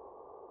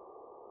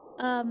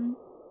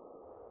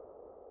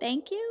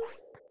 Thank you?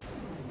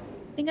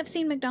 I think I've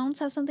seen McDonald's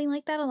have something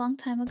like that a long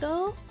time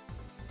ago.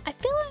 I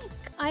feel like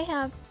I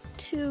have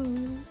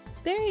two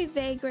very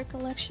vague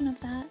recollection of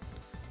that.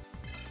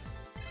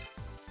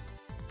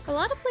 A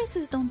lot of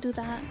places don't do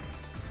that.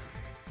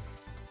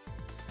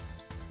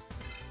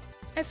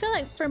 I feel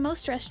like for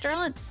most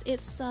restaurants,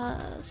 it's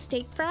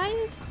steak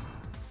fries.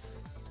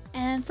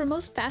 And for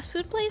most fast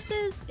food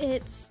places,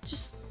 it's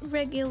just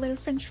regular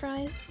French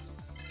fries.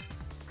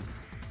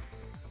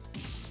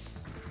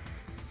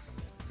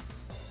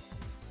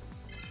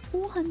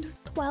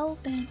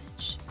 $212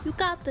 damage. You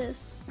got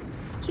this.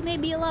 He may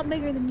be a lot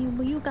bigger than you,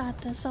 but you got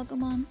this,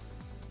 Agumon.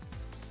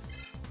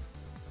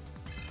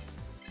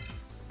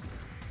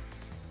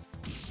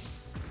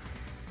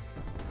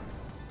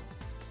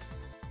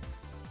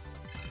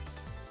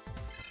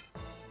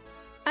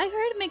 I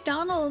heard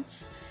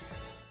McDonald's,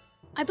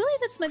 I believe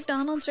it's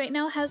McDonald's right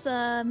now, has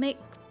a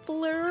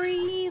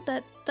McFlurry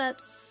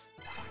that's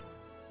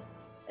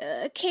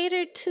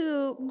catered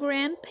to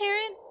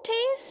grandparent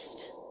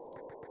taste.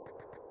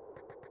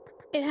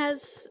 It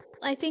has,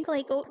 I think,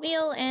 like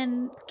oatmeal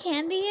and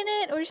candy in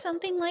it or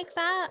something like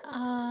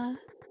that.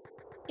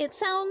 It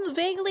sounds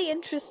vaguely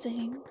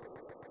interesting.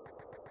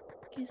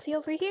 Okay, is he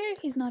over here?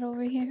 He's not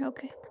over here.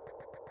 Okay.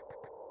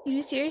 You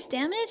do serious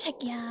damage?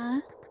 Heck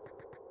yeah.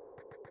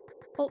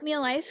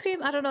 Oatmeal ice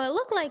cream? I don't know. It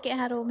looked like it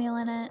had oatmeal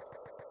in it.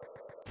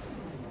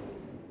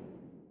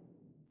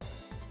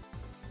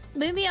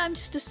 Maybe I'm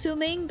just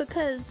assuming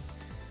because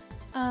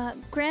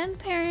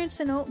grandparents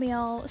and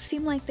oatmeal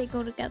seem like they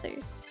go together.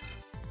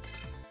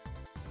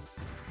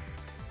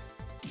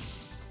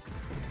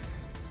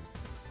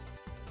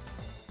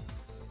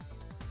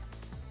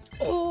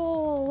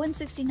 Oh,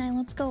 169,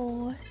 let's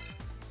go.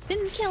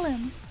 Didn't kill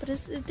him, but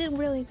it did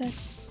really good.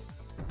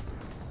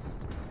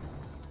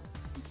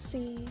 Let's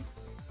see.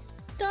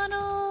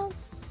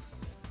 McDonald's.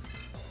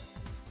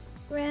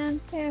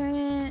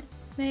 Grandparent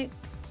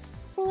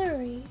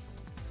McFlurry.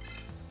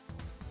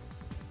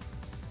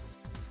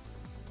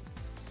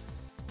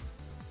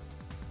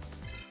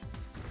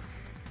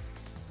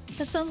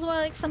 That sounds more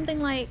like something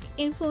like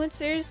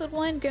influencers would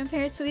want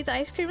grandparents to eat the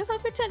ice cream without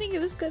pretending it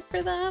was good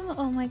for them.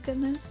 Oh my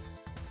goodness.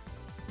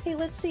 Okay,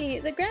 let's see.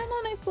 The Grandma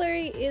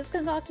McFlurry is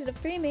concocted of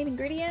 3 main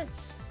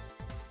ingredients: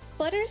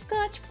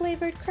 butterscotch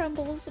flavored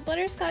crumbles,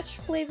 butterscotch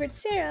flavored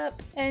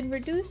syrup, and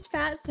reduced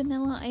fat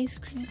vanilla ice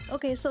cream.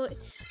 Okay, so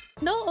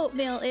no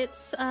oatmeal,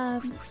 it's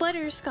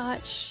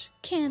butterscotch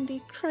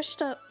candy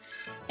crushed up,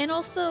 and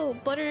also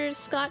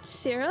butterscotch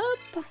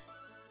syrup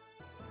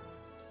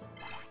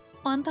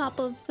on top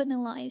of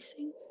vanilla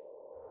icing.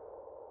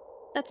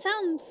 That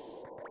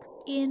sounds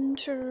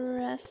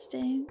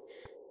interesting.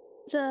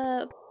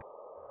 The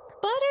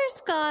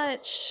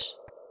butterscotch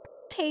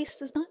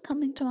taste is not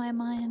coming to my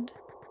mind.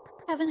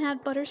 Haven't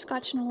had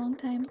butterscotch in a long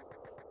time.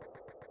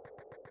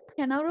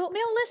 Yeah, now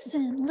oatmeal,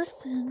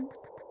 listen.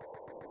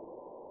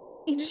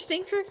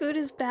 Interesting for food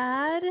is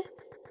bad.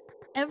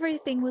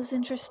 Everything was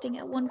interesting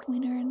at one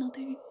point or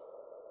another.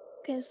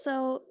 Okay,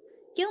 so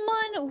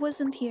Gilmon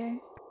wasn't here.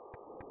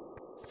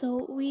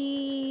 So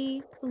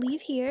we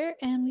leave here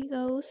and we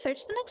go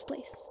search the next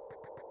place.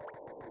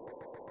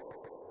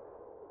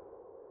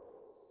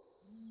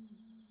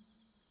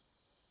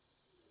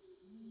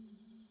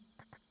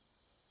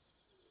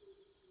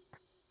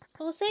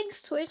 Well,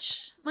 thanks,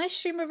 Twitch. My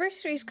stream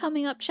anniversary is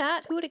coming up,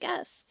 chat. Who would have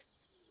guessed?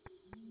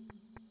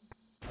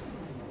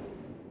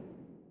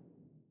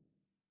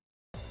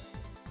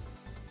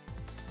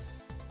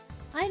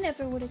 I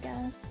never would have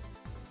guessed.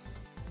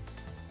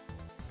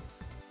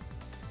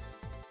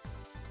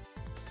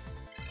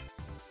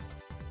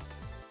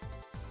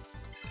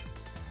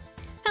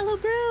 Hello,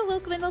 bro.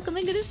 Welcome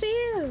in. Good to see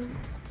you.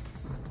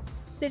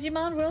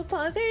 Digimon World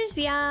Poggers?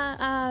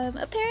 Yeah,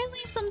 apparently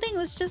something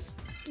was just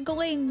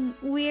going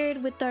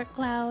weird with Dark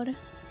Cloud.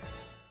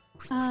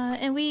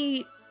 And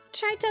we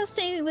tried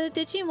testing with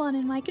Digimon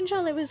and my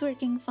controller was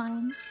working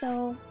fine,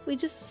 so we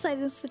just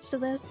decided to switch to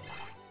this.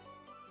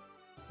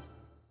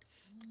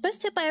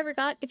 Best tip I ever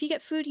got: if you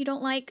get food you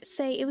don't like,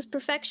 say it was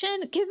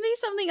perfection, give me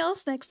something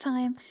else next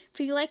time. If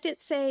you liked it,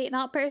 say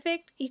not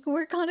perfect, you can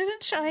work on it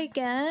and try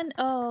again.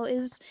 Oh,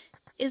 is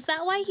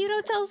that why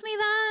Hiro tells me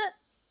that?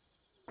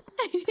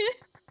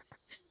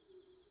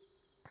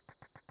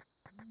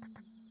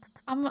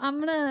 I'm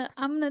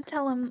gonna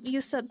tell him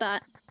you said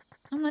that.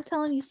 I'm gonna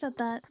tell him you said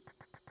that.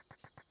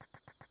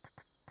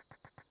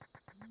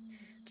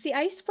 See,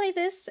 I used to play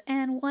this,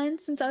 and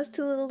once, since I was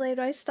too little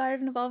later, I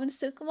started evolving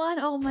Sukumon.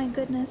 Oh my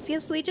goodness.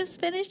 Yes, we just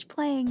finished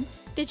playing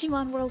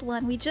Digimon World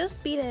 1. We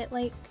just beat it,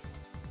 like,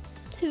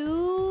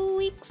 2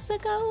 weeks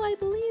ago, I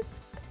believe.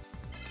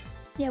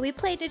 Yeah, we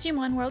played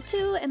Digimon World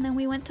 2, and then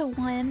we went to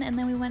 1, and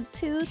then we went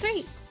to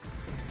 3.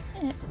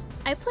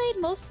 I played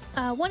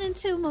 1 and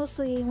 2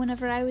 mostly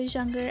whenever I was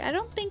younger. I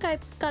don't think I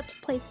got to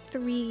play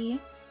 3.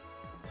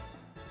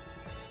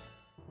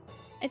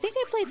 I think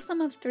I played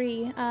some of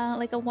 3,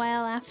 like a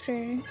while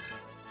after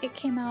it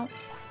came out.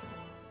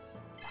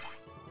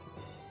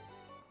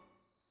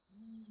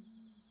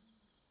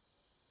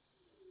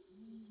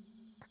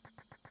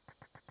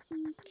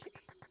 Okay,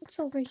 what's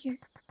over here?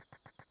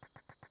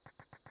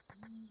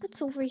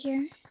 What's over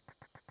here?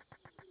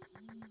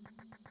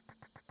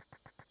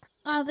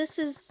 Oh, this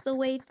is the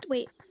way.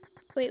 Wait.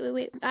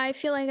 I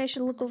feel like I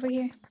should look over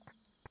here.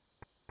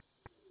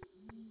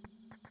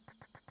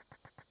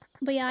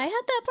 But yeah, I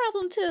had that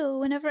problem too.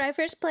 Whenever I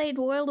first played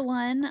World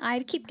 1,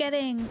 I'd keep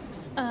getting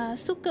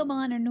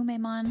Sukamon or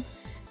Numemon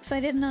because I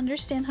didn't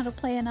understand how to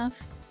play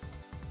enough.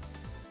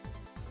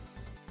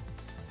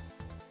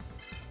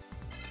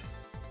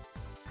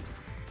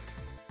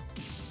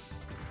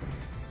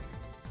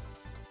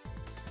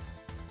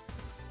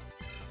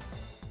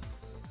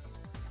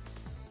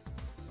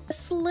 A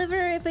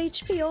sliver of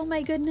HP, oh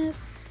my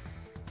goodness.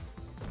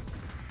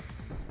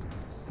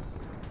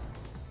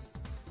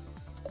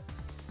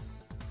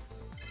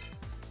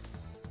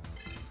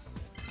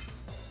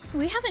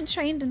 We haven't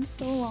trained in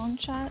so long,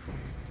 chat.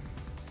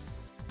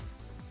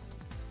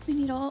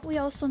 We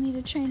also need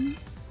to train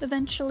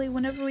eventually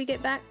whenever we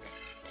get back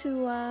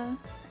to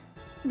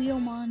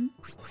Leomon.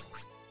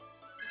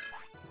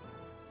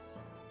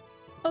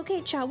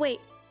 Okay, chat, wait.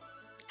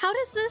 How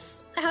does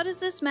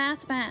this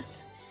math?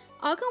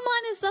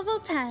 Agumon is level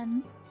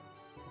 10.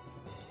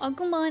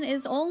 Agumon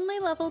is only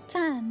level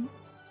 10.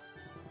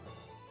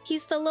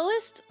 He's the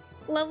lowest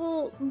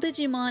level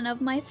Digimon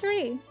of my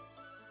 3.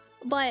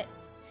 But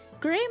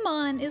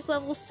Greymon is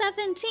level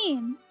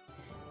 17,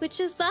 which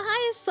is the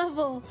highest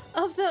level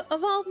of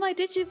all my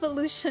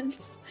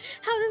Digivolutions.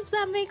 How does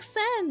that make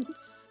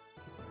sense?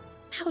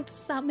 How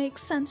does that make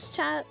sense,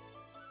 chat?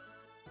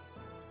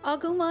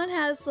 Agumon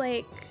has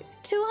like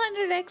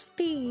 200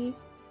 XP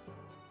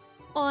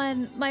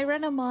on my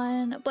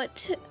Renamon,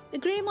 but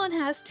Greymon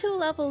has 2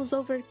 levels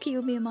over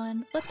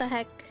Kyubimon. What the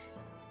heck?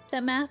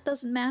 That math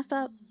doesn't math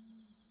up.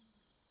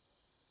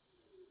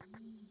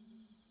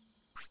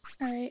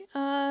 Alright,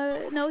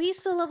 no, he's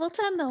still level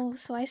 10 though,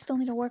 so I still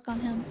need to work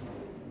on him.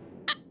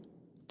 Ah,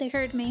 they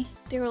heard me.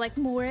 They were like,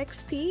 more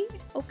XP?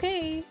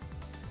 Okay.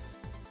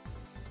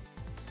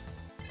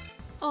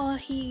 Oh,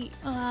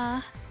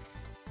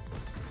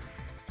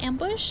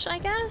 ambush, I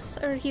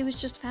guess? Or he was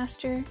just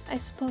faster, I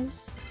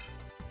suppose.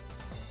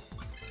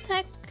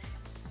 Tech.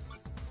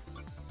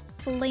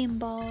 Flame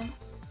ball.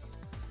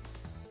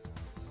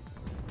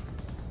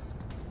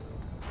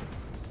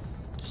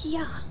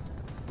 Yeah.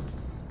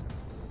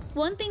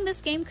 One thing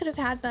this game could have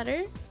had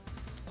better,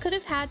 could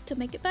have had to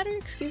make it better,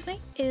 excuse me,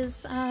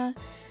 is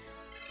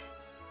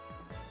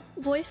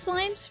voice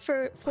lines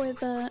for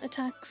the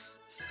attacks.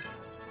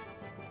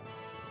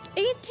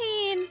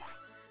 18!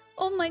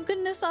 Oh my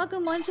goodness,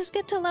 Agumon, just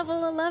get to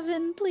level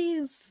 11,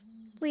 please.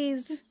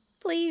 Please.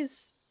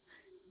 Please.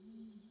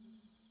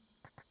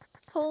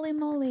 Holy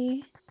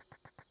moly.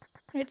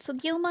 Alright, so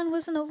Gilmon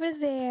wasn't over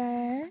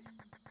there.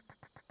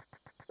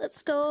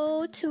 Let's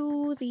go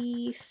to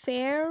the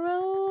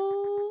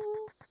Pharaoh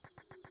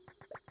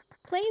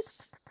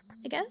place,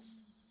 I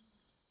guess?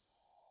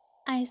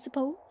 I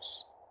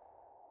suppose.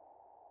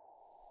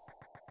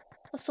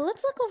 Oh, so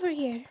let's look over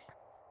here.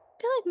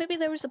 I feel like maybe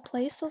there was a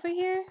place over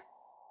here.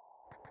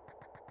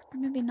 Or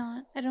maybe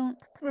not. I don't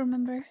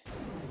remember.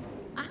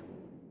 Ah.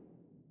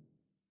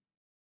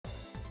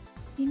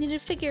 You need to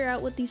figure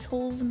out what these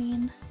holes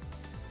mean.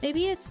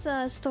 Maybe it's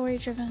story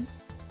driven.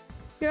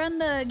 You're on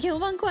the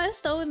Gilmon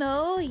quest? Oh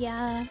no,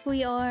 yeah,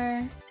 we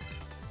are.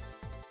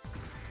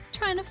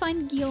 Trying to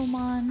find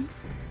Gilmon.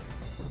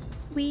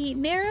 We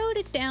narrowed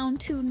it down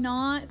to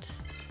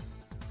not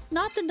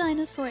the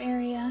dinosaur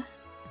area.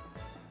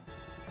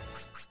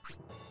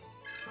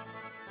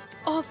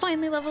 Oh,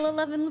 finally level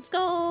 11, let's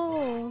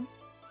go!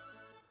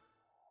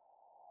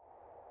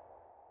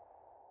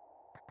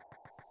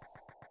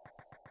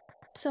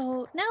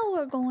 So now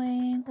we're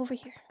going over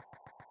here.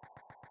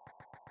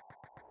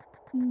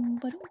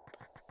 We'll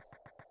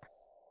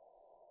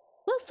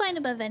find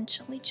him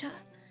eventually, chat.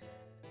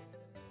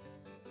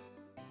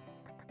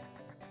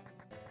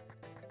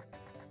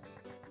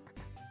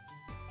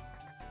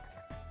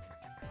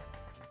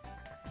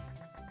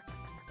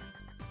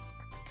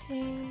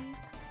 Okay.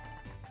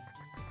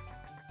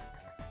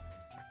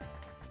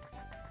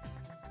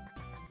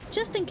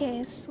 Just in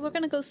case, we're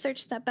gonna go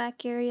search that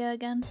back area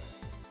again.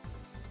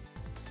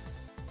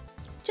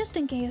 Just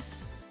in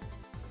case.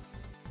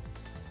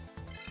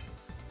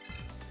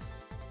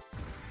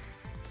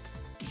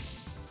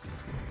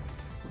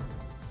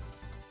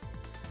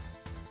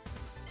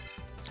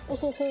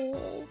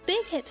 Oh,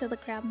 big hit to the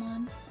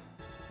Crabmon.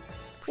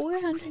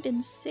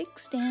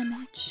 406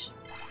 damage.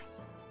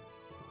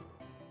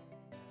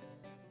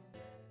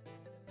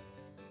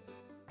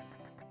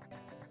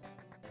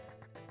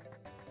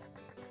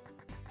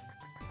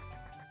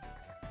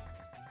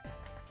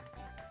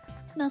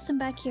 Nothing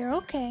back here,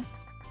 okay.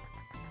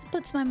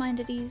 Puts my mind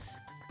at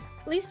ease.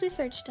 At least we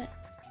searched it.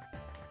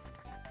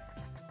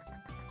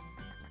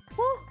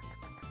 Woo!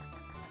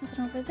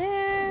 Nothing over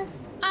there.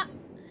 Ah!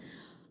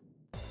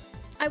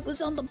 I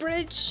was on the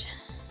bridge.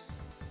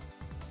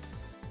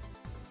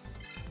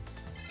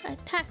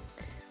 Attack.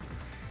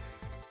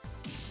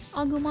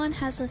 Agumon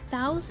has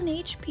 1000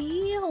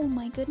 HP. Oh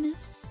my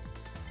goodness.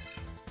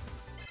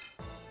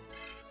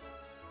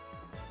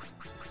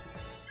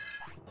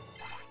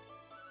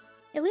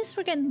 At least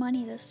we're getting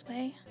money this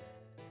way.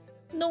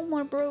 No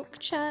more broke,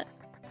 chat.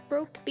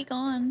 Broke be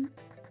gone.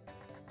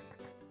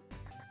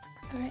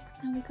 Alright,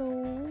 now we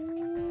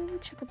go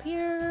check up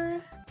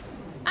here.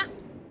 Ah!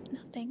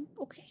 Nothing.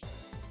 Okay.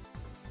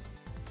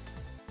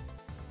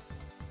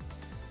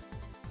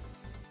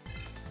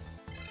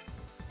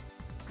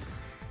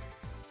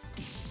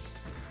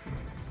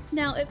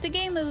 Now, if the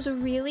game was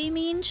really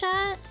mean,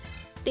 chat,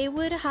 they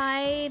would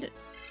hide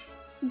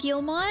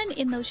Gilmon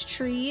in those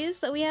trees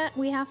that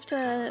we have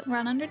to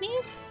run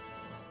underneath.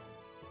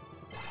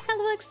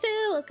 Hello,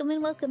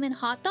 X2! Welcome in.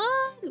 Hot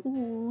dog?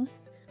 Ooh.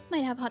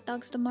 Might have hot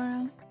dogs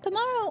tomorrow.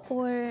 Tomorrow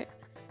or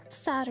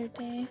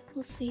Saturday.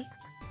 We'll see.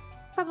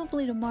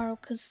 Probably tomorrow,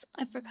 because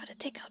I forgot to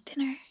take out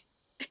dinner.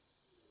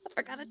 I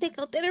forgot to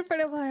take out dinner for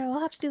tomorrow. I'll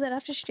have to do that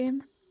after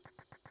stream.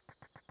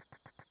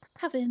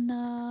 Having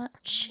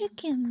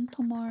chicken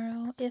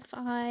tomorrow if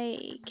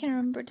I can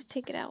remember to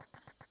take it out.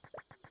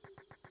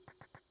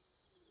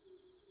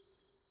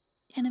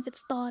 And if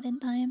it's thawed in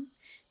time.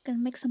 Gonna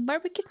make some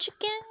barbecue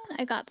chicken.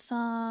 I got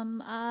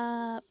some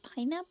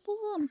pineapple.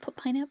 I'm gonna put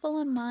pineapple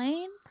on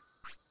mine.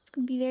 It's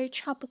gonna be very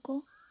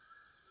tropical.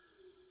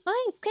 Oh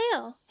hey, it's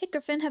Kale. Hey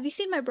Griffin, have you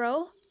seen my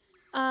bro?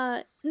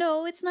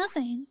 No, it's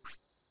nothing.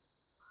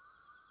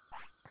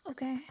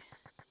 Okay.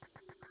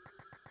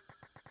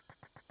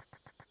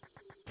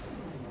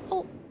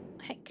 Oh,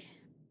 heck.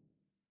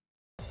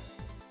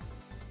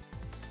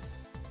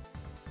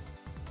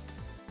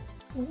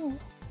 Ooh.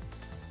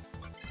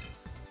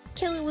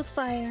 Kill it with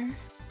fire.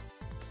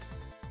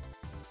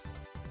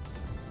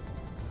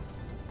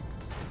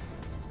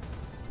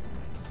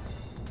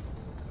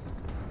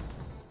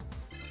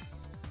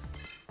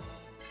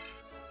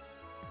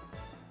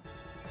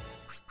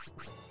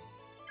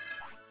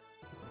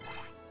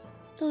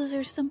 Those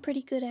are some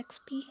pretty good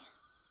XP.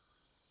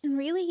 And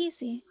really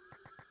easy.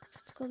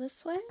 Let's go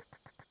this way.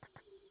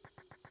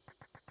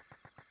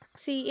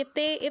 See, if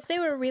they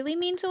were really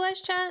mean to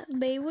us, chat,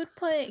 they would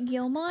put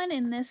Gilmon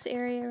in this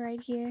area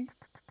right here.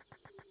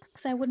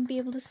 because I wouldn't be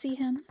able to see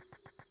him.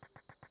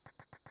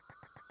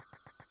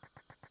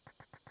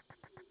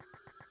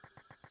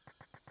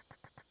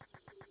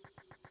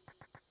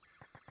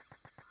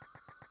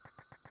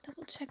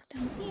 Double check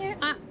down here.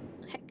 Ah,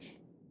 heck.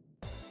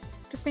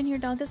 Griffin, your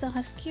dog is a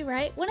husky,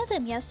 right? One of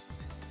them,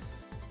 yes.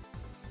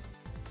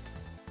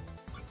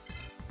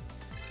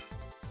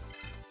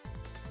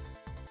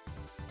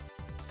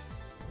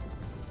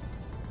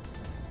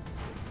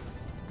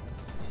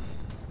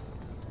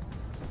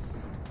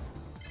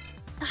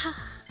 Aha.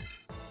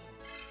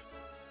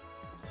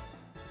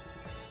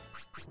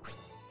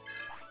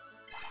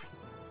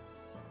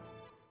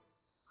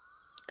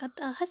 Got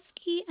a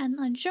husky and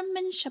a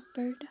German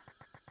shepherd.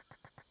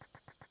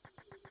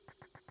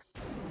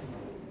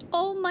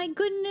 Oh my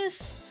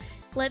goodness!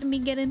 Let me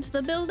get into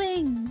the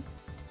building!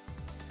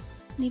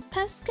 Need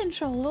pest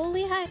control,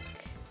 holy heck!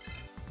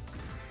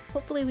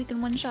 Hopefully we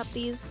can one-shot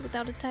these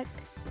without a tech.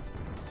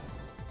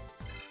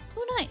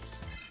 Oh,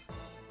 nice!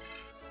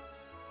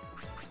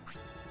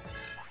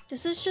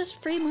 This is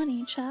just free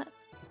money, chat.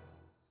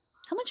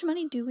 How much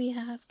money do we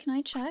have? Can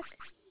I check?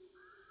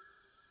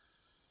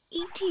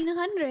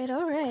 1,800,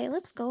 alright,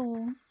 let's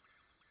go.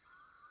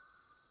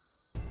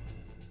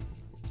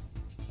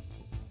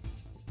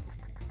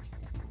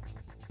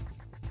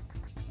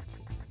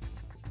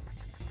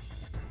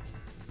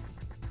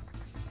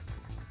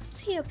 Is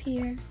he up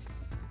here?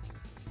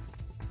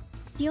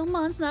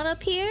 Gilmon's not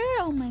up here?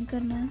 Oh my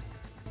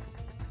goodness.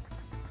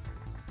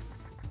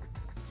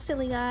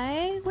 Silly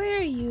guy, where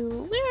are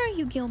you? Where are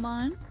you,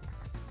 Gilmon?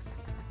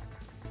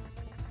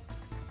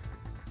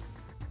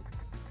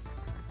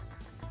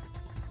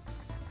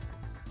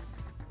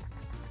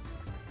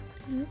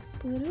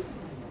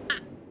 Ah.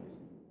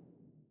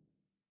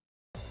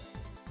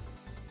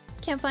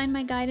 Can't find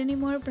my guide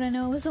anymore, but I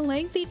know it was a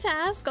lengthy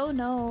task. Oh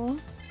no.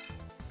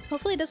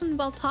 Hopefully it doesn't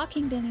involve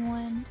talking to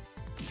anyone.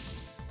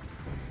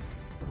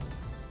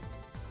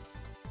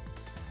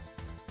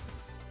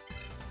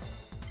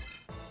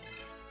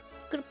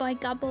 Goodbye,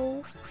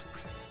 Gabo.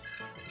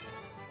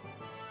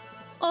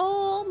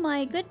 Oh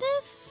my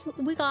goodness!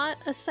 We got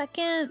a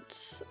second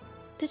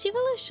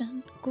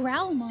Digivolution.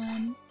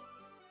 Growlmon.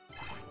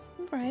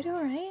 Alright,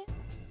 alright.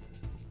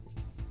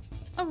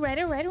 Alright,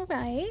 alright,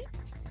 alright.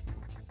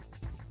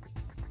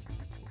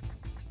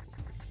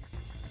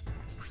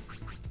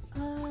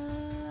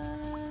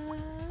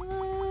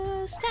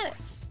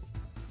 Status.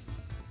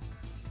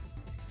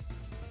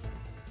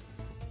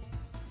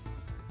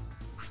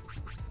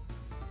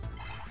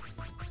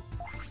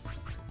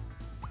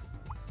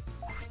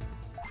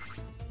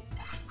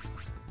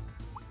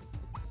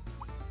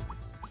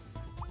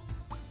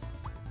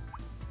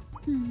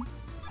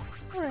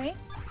 Alright.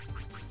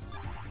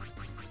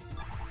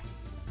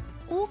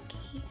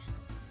 Okay.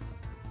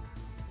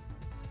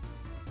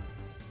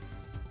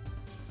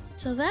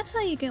 So that's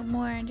how you get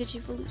more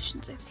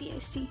Digivolutions. I see, I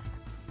see.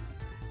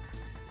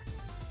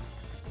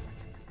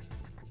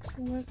 So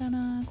we're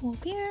gonna go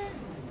up here.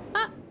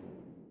 Ah!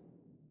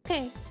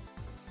 Okay.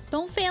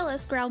 Don't fail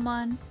us,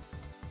 Growlmon.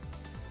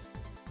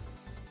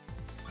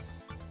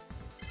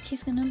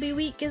 He's gonna be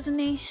weak, isn't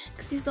he?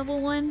 Because he's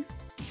level 1.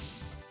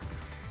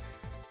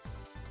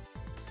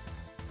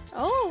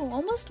 Oh,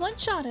 almost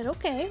one-shotted.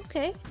 Okay,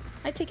 okay.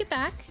 I take it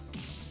back.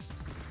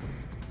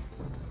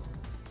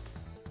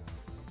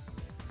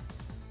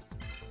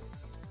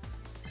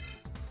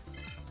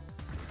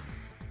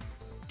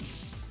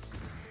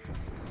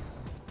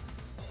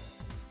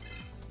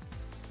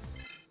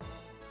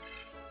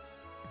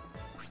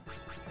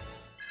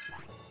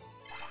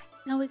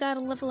 Now we gotta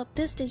level up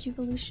this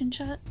Digivolution,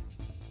 chat.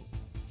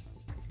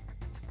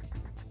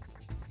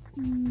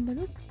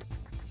 Badoop.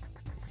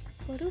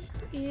 Badoop.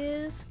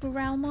 Is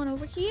Growlmon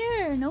over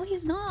here? No,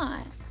 he's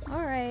not.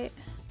 Alright.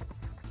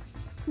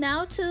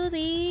 Now to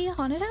the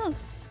haunted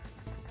house.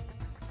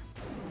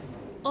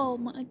 Oh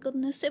my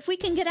goodness. If we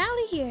can get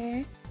out of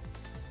here.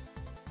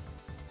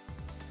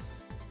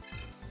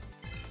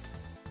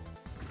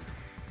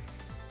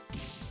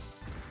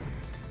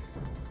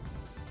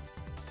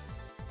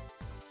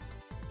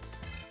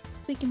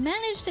 We can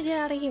manage to get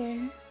out of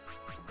here.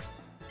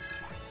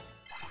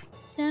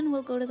 Then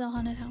we'll go to the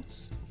haunted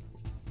house.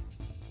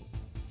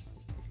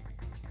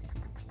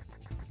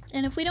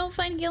 And if we don't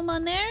find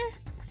Gilmon there,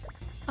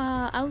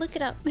 I'll look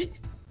it up.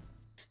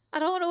 I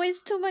don't want to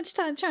waste too much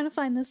time trying to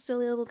find this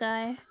silly little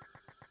guy.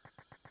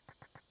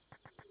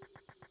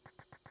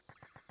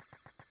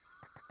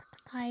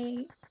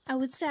 I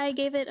would say I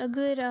gave it a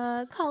good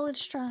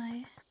college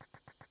try.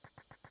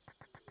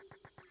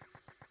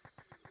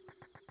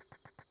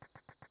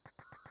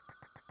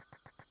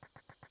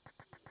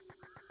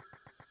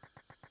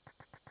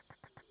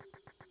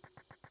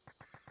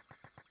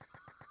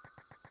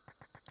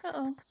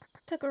 Uh-oh.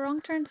 Took a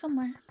wrong turn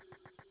somewhere.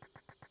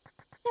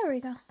 There we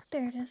go.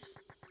 There it is.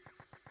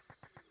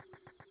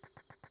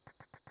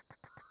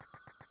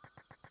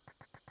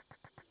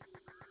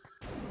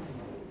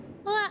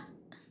 Ah!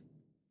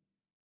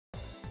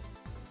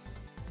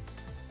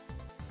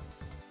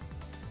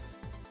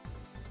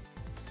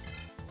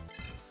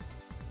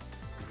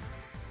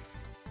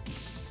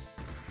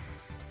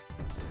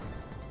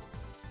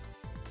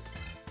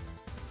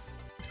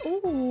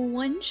 Ooh,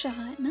 one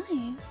shot.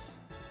 Nice.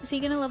 Is he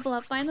gonna level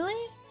up finally?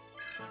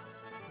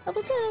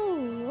 Level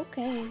 2!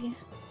 Okay.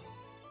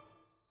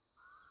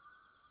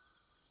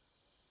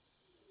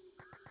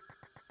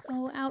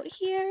 Go out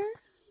here.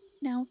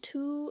 Now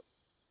to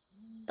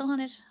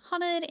the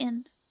haunted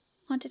inn.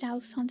 Haunted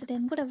house, haunted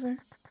inn, whatever.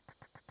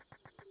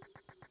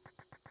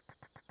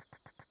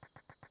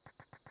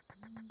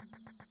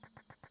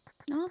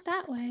 Not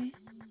that way.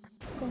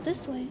 Go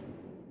this way.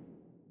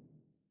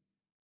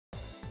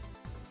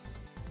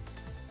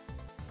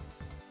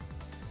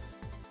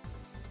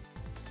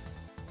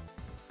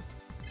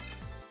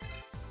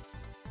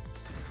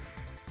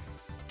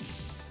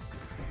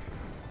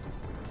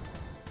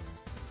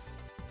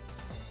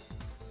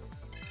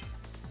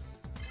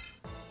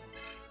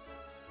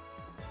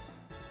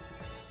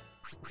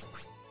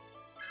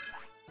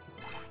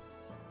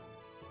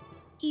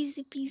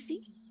 Easy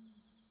peasy.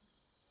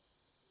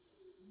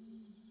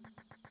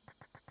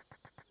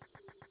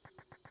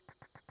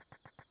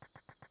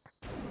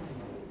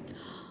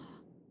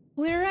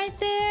 We're right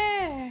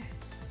there!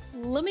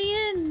 Let me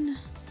in!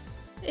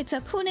 It's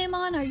a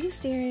Kunemon, are you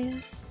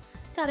serious?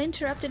 Got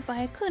interrupted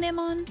by a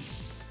Kunemon.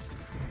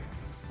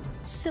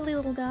 Silly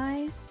little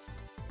guy.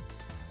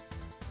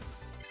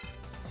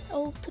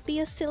 Oh, to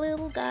be a silly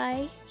little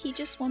guy. He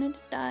just wanted to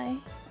die.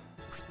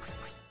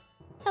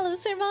 Hello,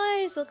 Sir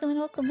Mars! Welcome in,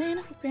 welcome in.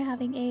 Hope you're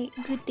having a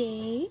good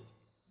day.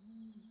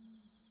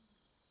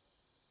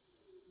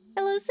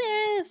 Hello,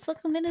 Serifs!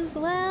 Welcome in as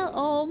well.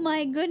 Oh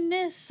my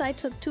goodness, I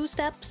took 2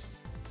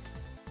 steps.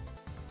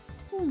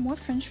 Ooh, more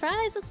french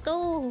fries, let's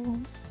go!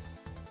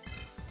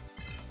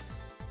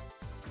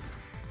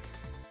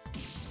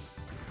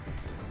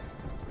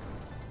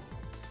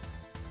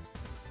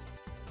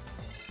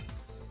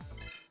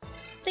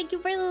 Thank you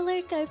for the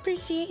lurk, I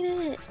appreciate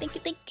it. Thank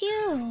you, thank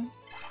you.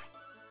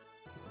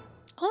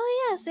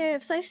 Oh yeah,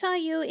 Serifs, I saw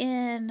you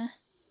in...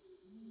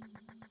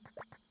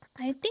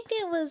 I think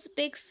it was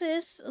Big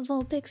Sis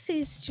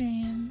Volpixie's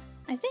stream.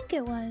 I think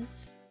it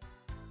was.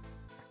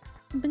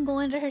 I've been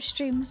going to her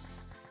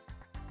streams.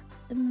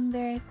 They've been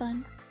very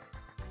fun.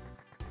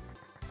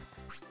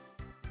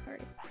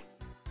 Alright.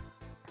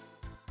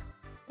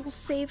 We'll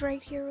save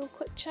right here real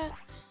quick, chat.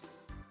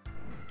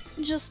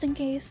 Just in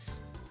case.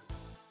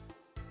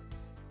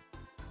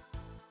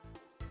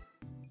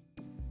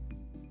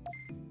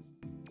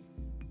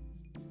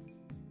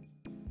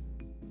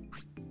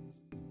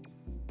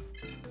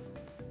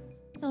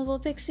 Oh,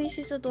 Pixie,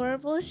 she's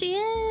adorable. She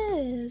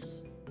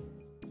is!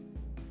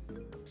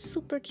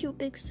 Super cute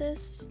big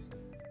sis.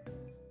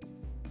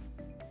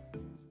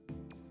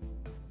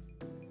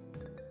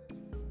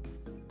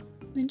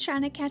 Been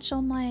trying to catch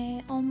all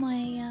my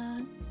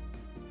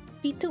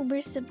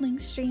VTuber sibling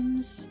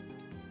streams.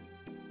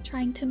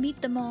 Trying to meet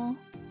them all.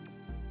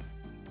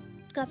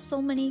 Got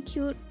so many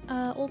cute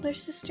older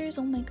sisters,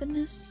 oh my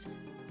goodness.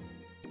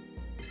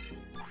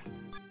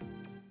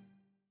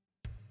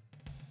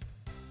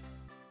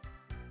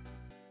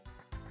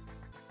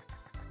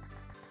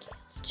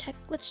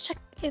 Let's check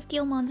if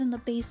Gilmon's in the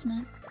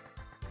basement.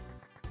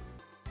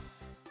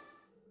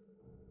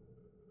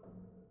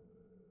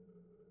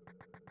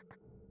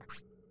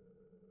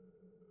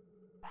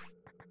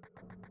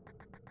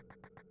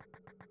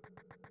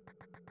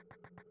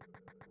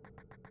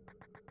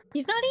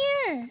 He's not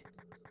here!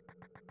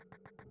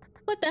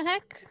 What the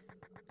heck?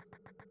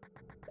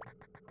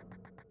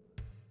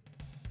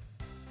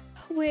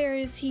 Where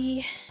is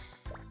he?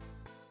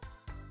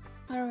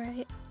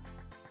 Alright.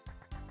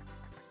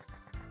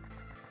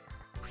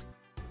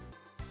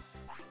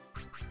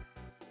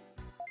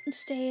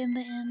 Stay in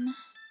the inn.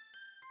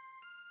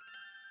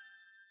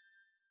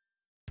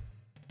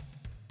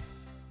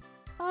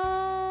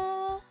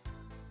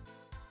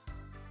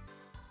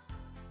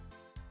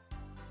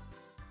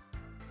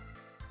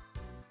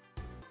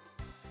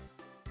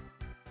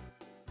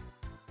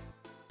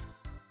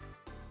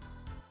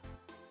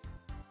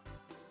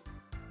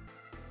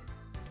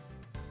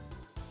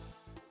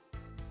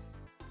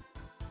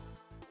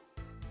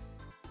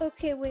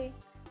 Okay, wait.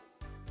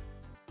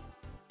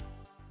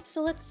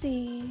 So let's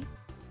see.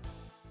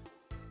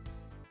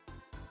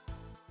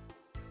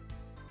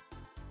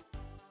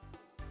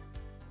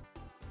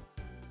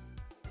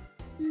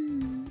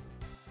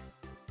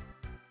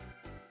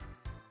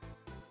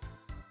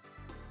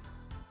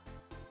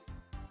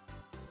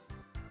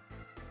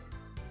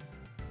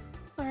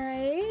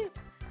 Alright.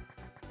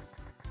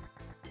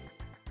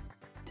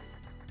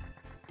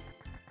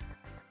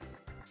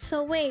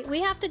 So wait, we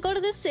have to go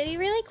to the city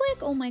really quick?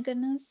 Oh my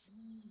goodness.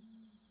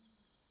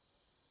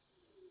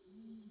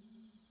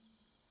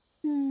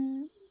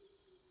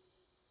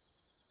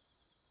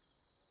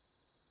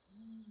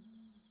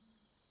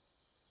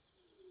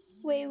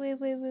 Wait.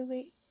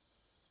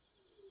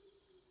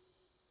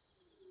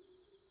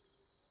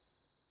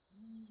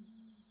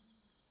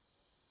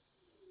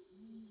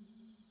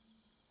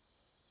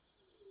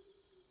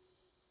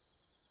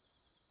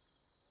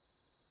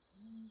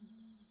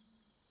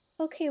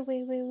 Okay,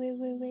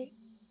 wait.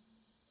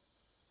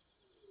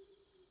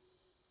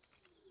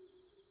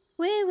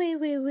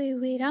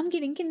 Wait. I'm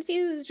getting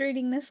confused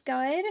reading this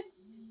guide.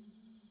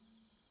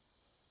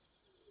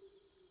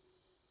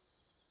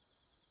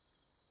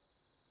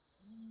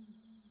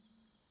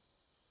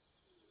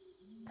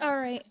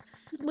 Alright.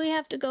 We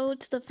have to go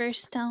to the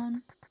first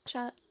town.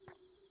 Chat.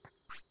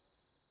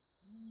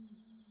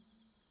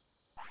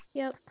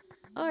 Yep.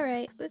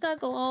 Alright. We gotta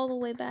go all the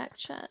way back,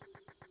 chat.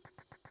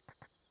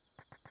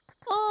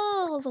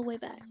 All the way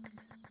back.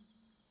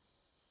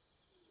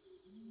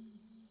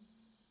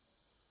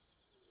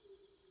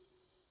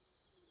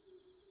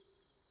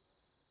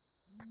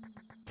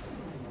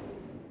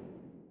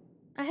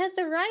 I had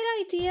the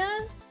right idea,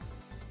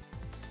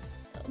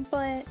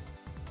 but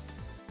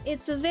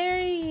it's a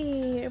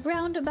very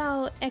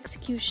roundabout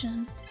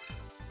execution.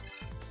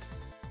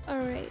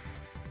 Alright.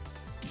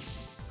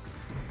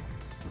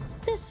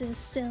 This is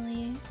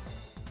silly.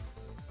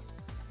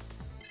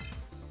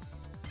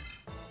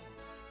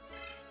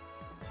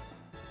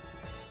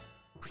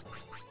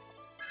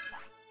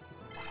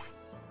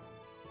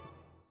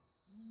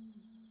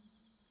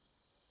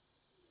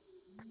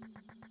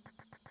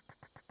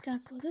 Gotta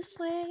go this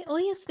way. Oh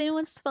yes, if anyone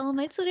wants to follow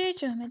my Twitter,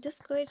 join my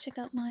Discord, check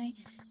out my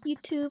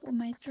YouTube or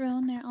my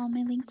Throne. There are all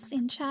my links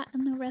in chat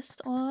and the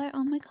rest are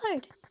on my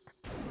card.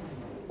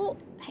 Oh,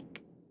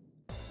 heck.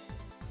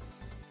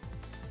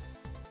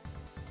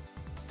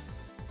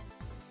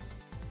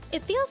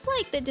 It feels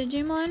like the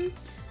Digimon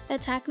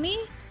attack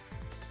me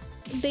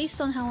based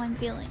on how I'm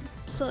feeling.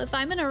 So if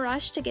I'm in a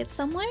rush to get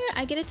somewhere,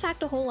 I get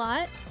attacked a whole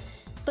lot.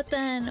 But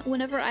then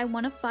whenever I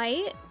want to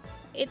fight,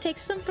 it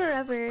takes them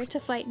forever to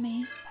fight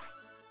me.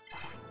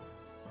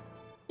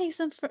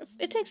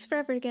 It takes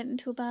forever to get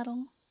into a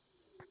battle.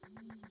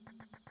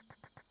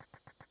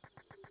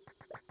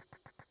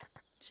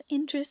 It's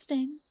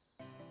interesting.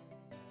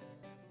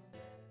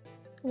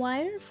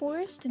 Wider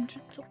forest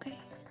entrance, okay.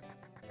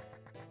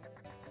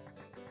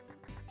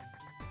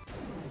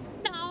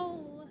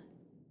 No!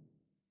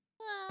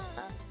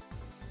 Ah.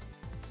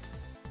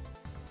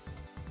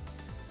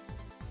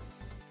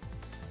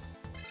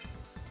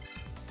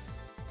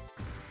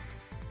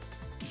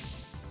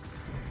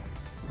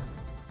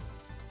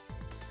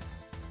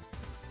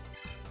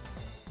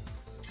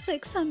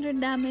 $600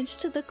 damage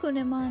to the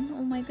Kunemon.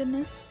 Oh my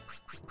goodness.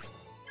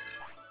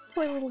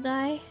 Poor little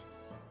guy.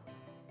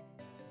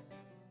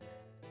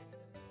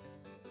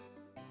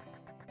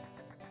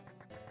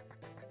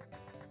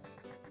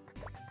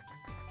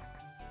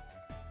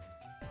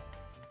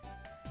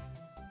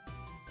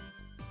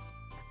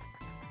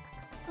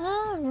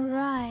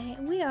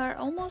 Alright, we are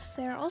almost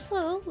there.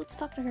 Also, let's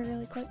talk to her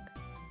really quick.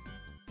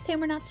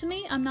 Tamer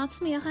Natsumi, I'm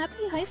Natsumi, a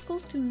happy high school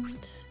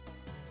student.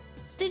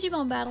 It's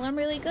Digimon battle, I'm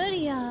really good.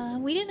 Yeah,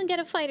 we didn't get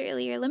a fight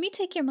earlier. Let me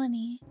take your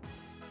money.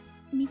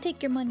 Let me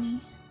take your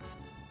money.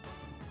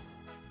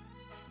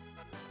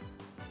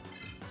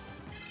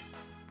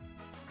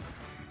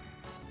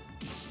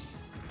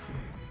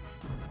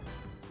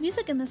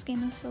 Music in this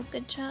game is so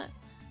good, chat.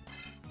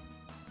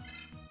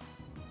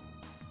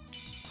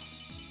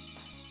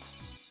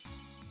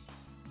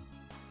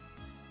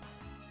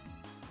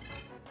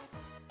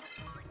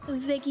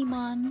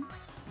 Vegimon.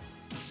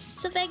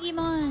 It's a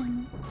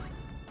Vegimon.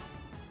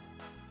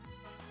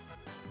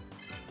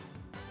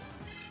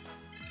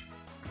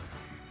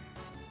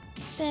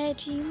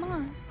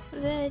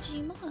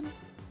 Vegimon.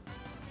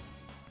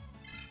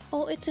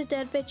 Oh, it's a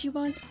dead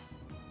Vegimon.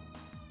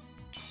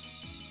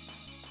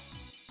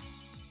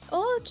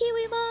 Oh,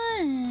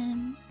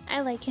 Kiwimon!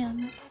 I like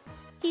him.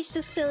 He's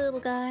just a little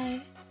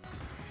guy.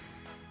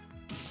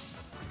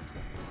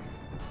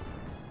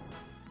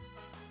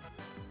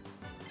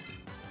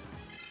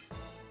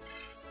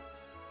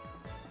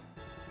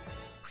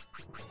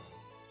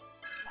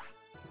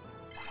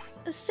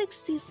 A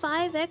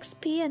 65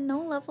 XP and no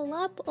level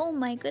up? Oh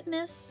my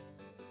goodness.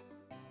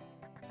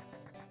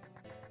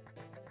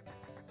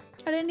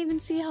 I didn't even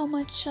see how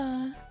much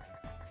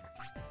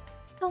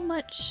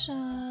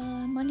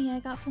money I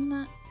got from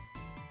that.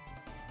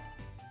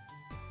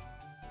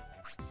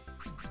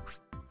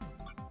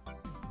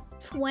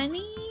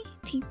 $20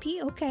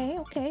 TP? Okay.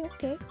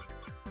 Okay.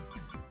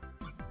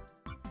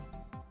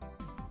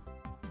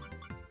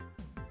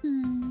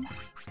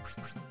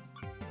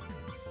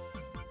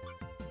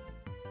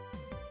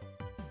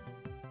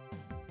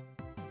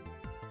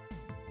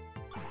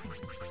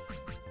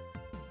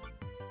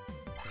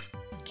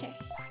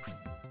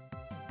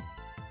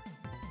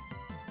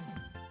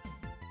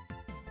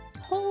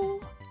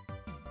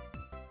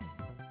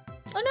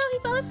 Oh no, he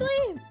fell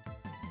asleep!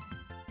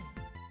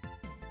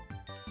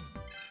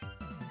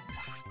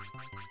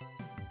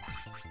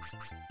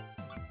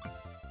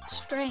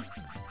 Strength.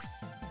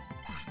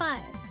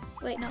 5.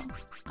 Wait, no.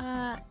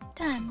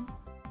 10.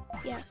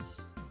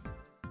 Yes.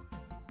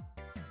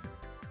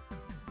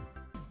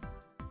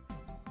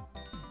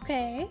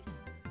 Okay.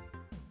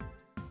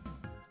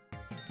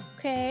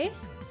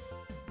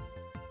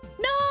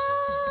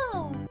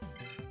 No!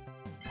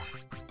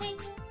 Dang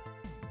it.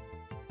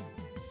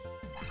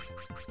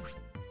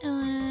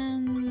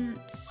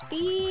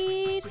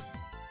 Speed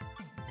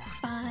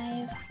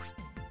 5.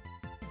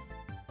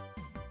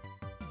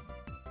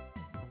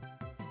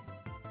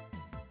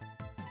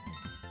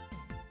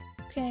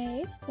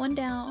 One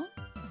down.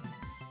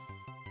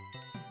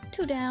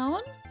 Two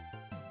down.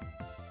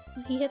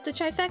 He hit the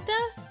trifecta?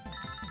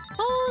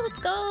 Oh, let's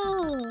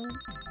go!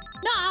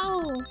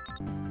 No!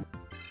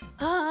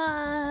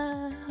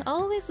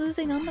 Always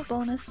losing on the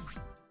bonus.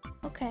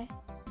 Okay.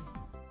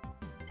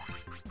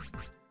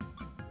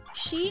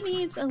 She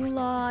needs a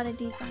lot of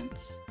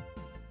defense.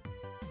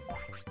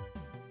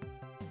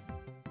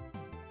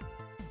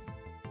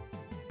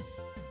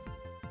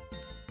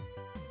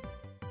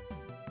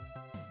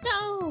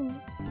 No!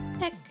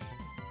 Heck.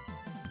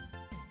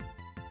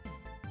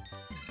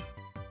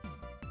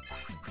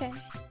 Okay.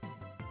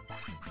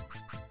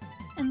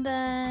 And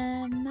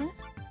then...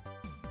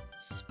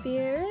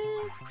 Spirit?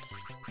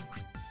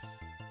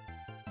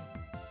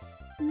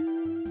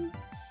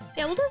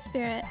 Yeah, we'll do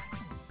Spirit.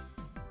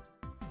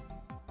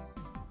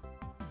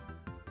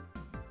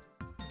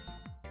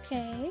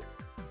 Okay.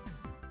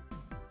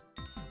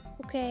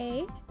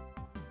 Okay.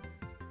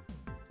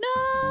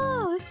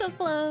 No! So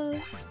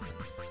close!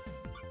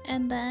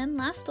 And then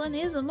last one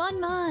is a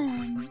Mon.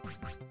 I'm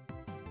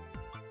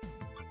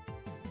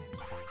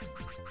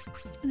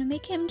gonna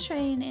make him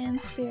train in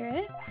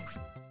Spirit.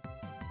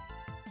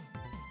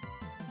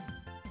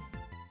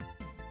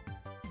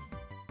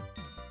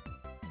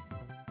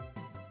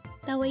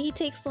 That way he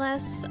takes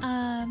less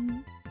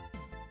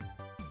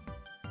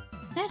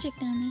magic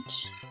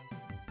damage.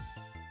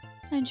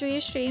 I enjoy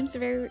your streams, they're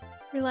very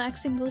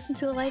relaxing to listen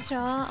to a light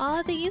draw.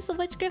 Aw, thank you so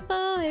much,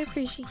 Griffo. I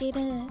appreciate it.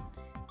 Okay,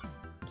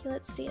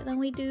 let's see. Then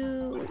we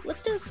do...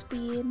 Let's do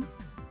speed.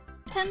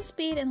 10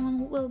 speed and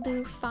then we'll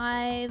do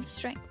 5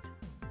 strength.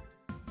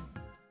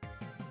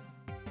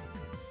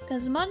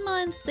 Because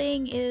Mon's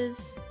thing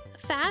is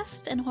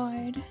fast and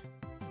hard.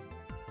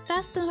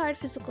 Fast and hard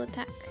physical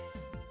attack.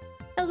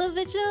 Hello,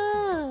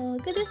 Vigil!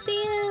 Good to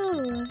see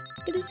you!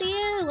 Good to see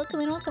you!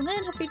 Welcome in, welcome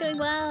in! Hope you're doing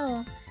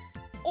well!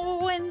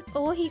 Oh, and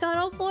oh, he got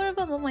all 4 of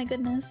them! Oh my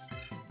goodness.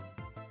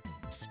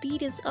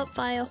 Speed is up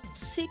by a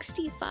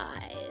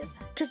 65.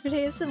 Griffin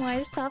ASMR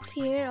is top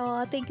tier.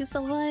 Oh, thank you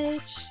so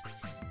much.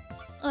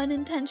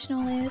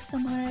 Unintentional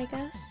ASMR, I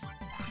guess.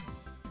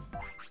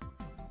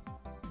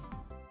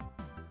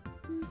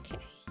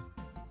 Okay.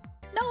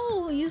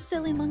 No, you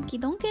silly monkey!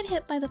 Don't get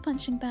hit by the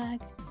punching bag.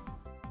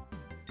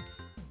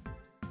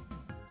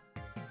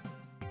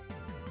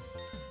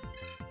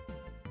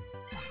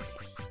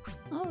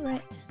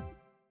 Alright.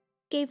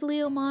 Gave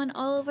Leomon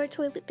all of our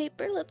toilet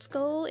paper. Let's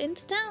go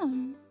into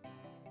town.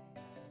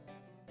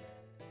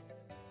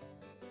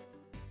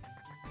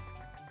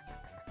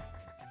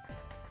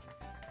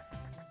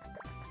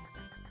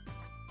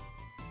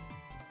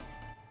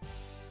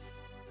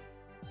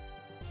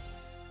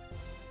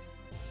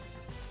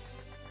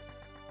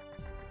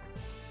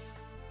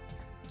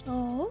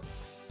 Oh.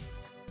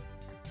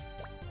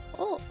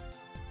 Oh.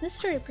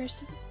 Mystery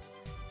person.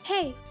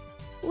 Hey,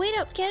 wait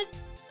up, kid.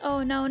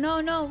 Oh no,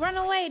 no, no, run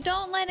away!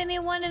 Don't let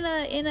anyone in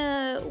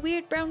a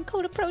weird brown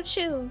coat approach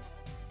you!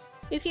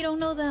 If you don't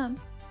know them.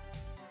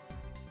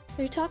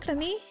 Are you talking to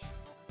me?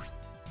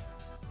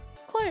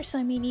 Of course,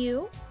 I mean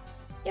you.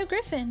 You're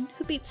Griffin,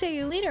 who beat Say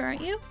your leader,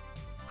 aren't you?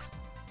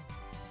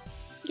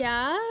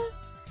 Yeah?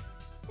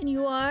 And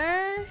you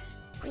are?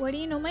 Where do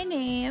you know my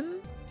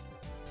name?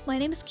 My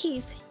name is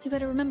Keith. You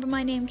better remember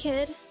my name,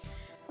 kid.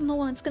 I'm the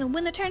one that's gonna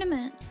win the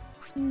tournament.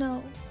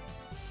 No.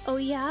 Oh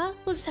yeah?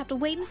 We'll just have to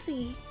wait and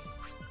see.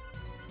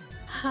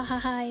 Ha ha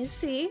ha, I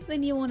see.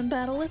 Then you want to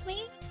battle with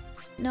me?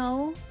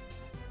 No.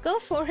 Go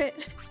for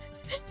it.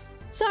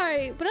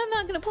 Sorry, but I'm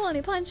not gonna pull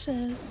any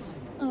punches.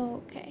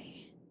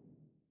 Okay.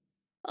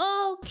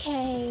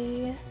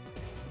 Okay.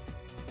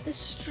 The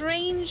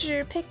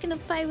stranger picking a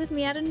fight with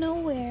me out of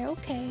nowhere.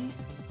 Okay.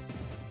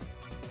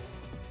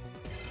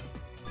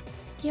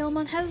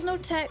 Guilmon has no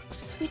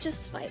techs. We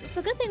just fight. It's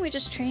a good thing we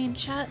just train,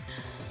 chat.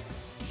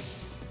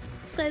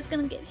 This guy's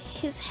gonna get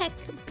his heck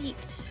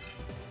beat.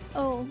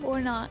 Oh, or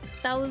not.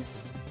 That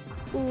was...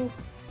 Ooh.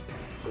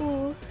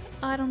 Ooh.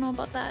 I don't know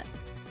about that.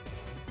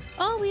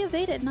 Oh, we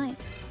evaded.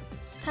 Nice.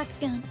 Let's attack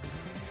again.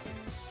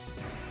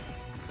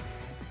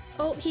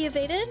 Oh, he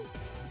evaded?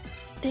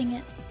 Dang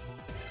it.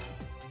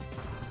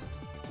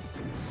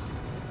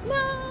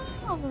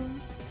 No!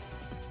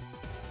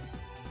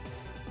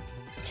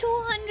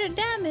 200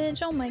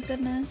 damage! Oh my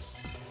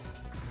goodness.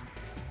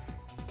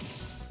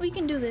 We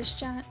can do this,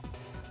 chat.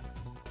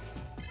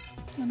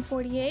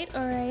 148,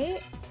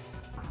 alright.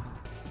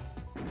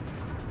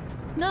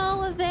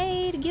 No,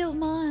 evade,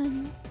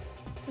 Guilmon.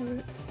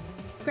 Or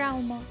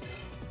Growlmon.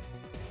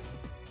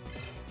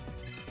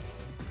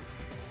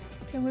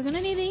 Okay, we're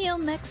gonna need a heal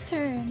next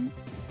turn.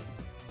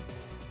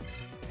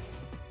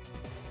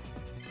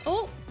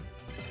 Oh!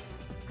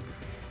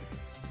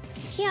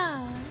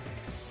 Yeah!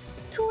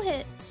 2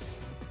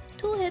 hits.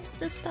 2 hits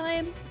this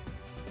time.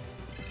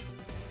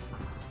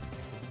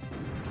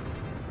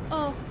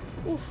 Oh,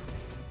 oof.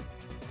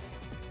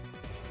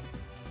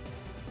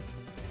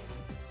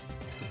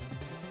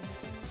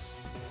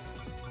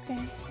 Okay.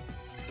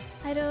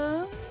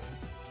 Item.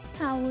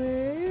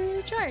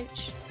 Power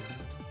charge.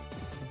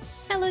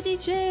 Hello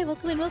DJ,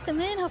 welcome in, welcome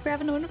in. Hope you're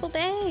having a wonderful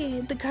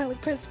day. The garlic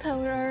bread's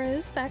power aura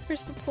is back for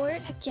support.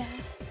 Heck yeah.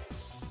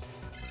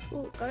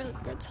 Ooh, garlic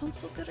bread sounds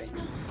so good right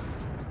now.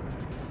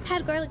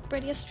 Had garlic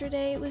bread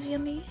yesterday, it was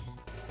yummy.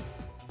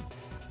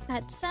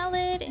 Had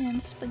salad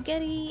and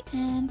spaghetti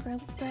and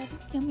garlic bread.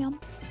 Yum yum.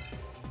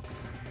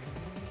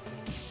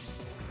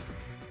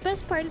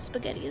 Best part of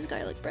spaghetti is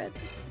garlic bread.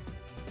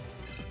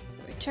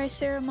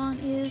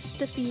 Triceramon is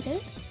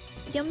defeated.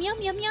 Yum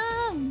yum yum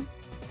yum!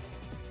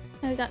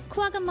 Now we got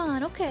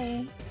Quagamon,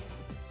 okay.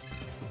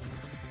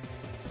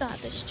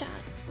 Got this chat.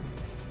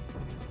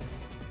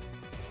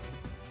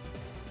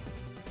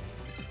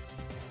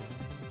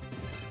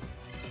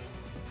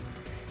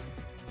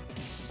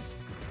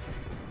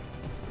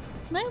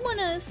 Might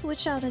wanna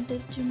switch out a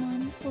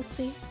Digimon, we'll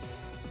see.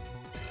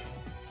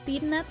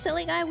 Beating that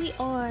silly guy, we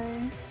are.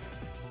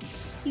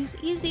 He's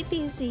easy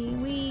peasy.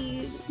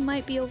 We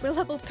might be over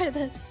leveled for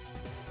this.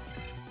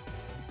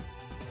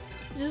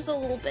 Just a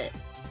little bit.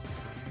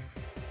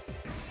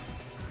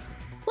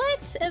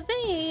 What?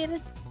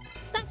 Evade?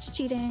 That's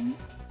cheating.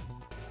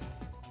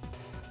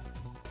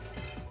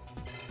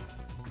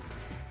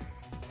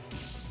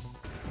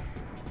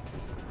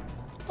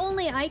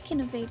 Only I can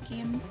evade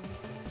game.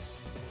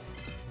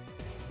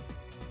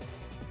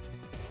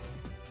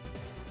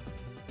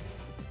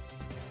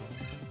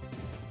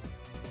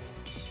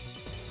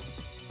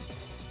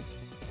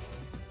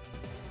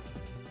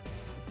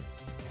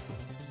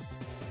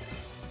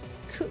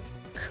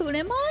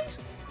 Kunemon?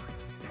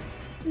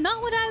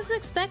 Not what I was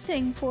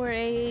expecting for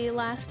a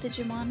last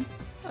Digimon.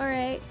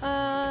 Alright,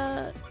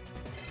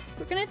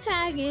 we're gonna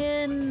tag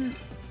in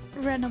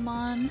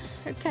Renamon,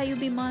 or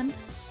Kyubimon.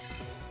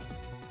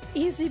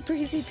 Easy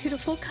breezy,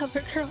 beautiful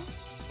cover girl.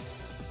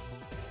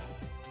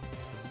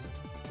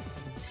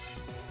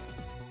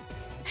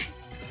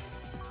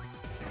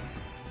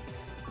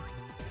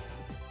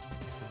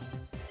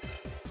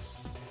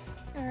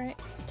 Alright,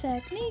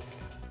 technique.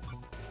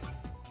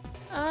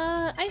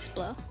 Ice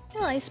blow.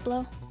 Well, ice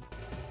blow.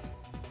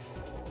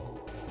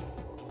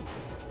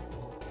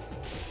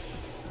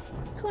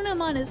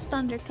 Kunamon is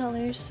thunder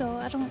colors, so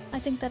I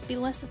think that'd be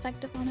less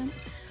effective on him.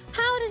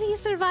 How did he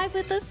survive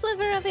with a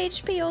sliver of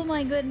HP? Oh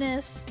my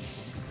goodness.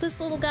 This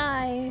little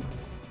guy.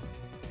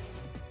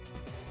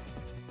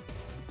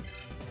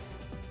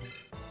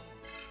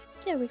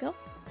 There we go.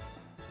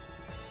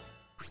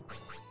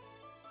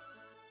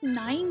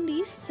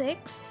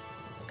 96?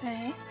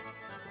 Okay.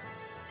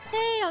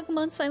 Hey,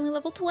 Agumon's finally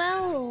level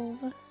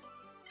 12!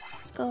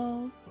 Let's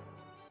go.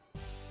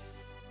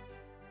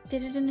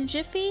 Did it in a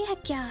jiffy?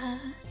 Heck yeah!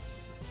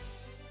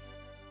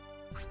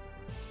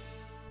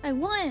 I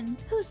won!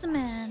 Who's the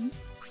man?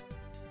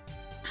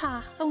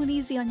 Ha! I went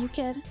easy on you,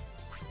 kid.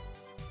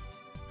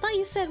 Thought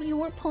you said you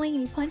weren't pulling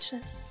any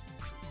punches.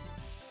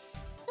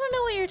 I don't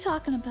know what you're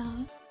talking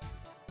about.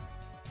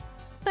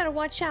 Better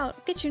watch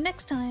out. Get you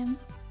next time.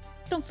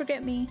 Don't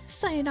forget me.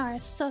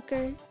 Sayonara,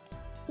 sucker.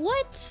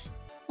 What?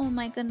 Oh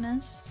my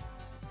goodness.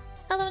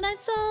 Hello,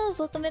 Night Souls!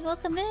 Welcome in,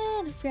 welcome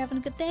in! Hope you're having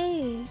a good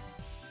day.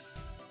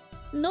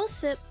 No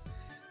sip.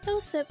 No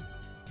sip.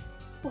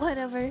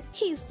 Whatever.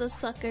 He's the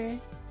sucker.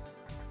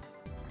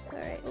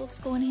 Alright, let's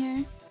go in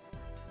here.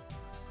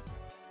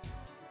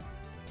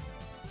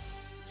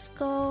 Let's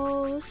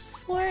go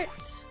sort.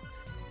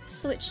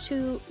 Switch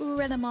to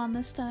Renamon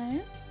this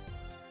time.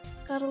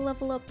 Gotta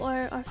level up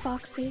our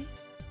Foxy.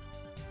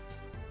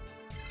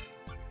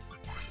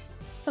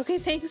 Okay,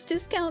 thanks,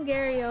 discount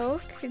Gary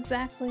Oak.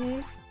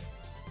 Exactly.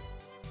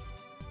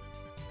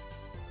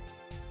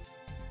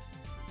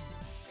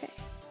 Okay.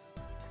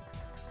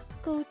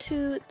 Go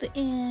to the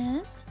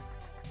inn.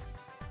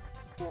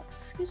 Oh,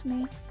 excuse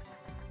me.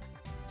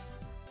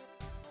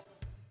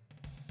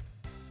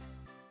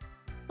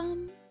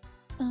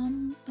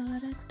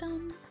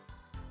 Ba-da-dum.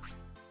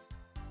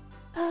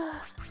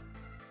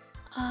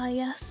 Ah,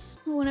 yes.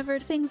 Whenever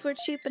things were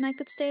cheap and I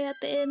could stay at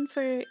the inn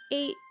for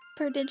 8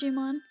 per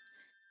Digimon.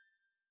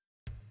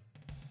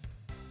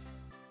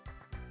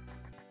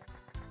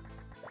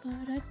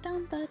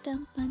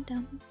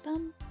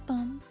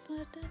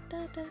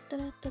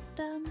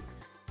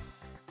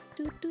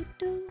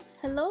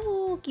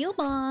 Hello,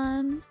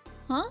 Gilbon.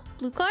 Huh?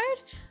 Blue card?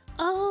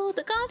 Oh,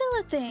 the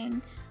gondola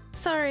thing.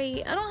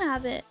 Sorry, I don't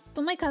have it,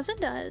 but my cousin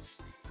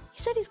does. He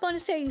said he's going to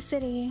Seiso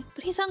City,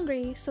 but he's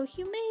hungry, so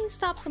he may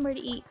stop somewhere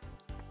to eat.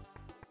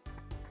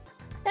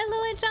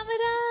 Hello,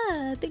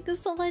 Andromeda! Thank you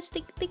so much.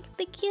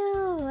 Thank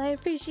you. I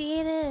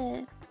appreciate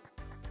it.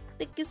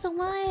 Thank you so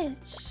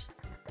much.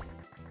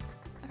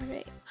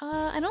 Alright,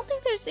 I don't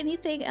think there's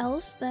anything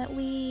else that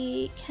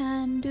we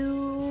can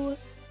do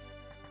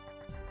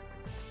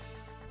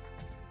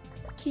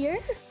here,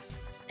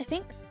 I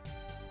think.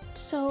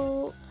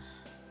 So,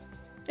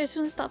 I just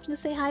want to stop and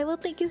say hi. Well,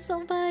 thank you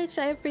so much.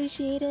 I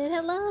appreciate it.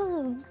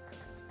 Hello!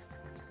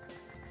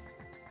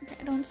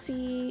 I don't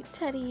see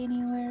Teddy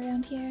anywhere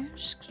around here.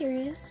 Just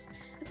curious.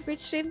 Have a great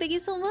stream. Thank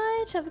you so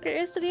much. Have a great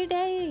rest of your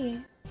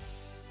day.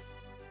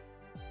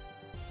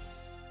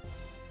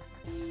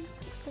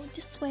 Keep going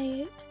this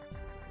way.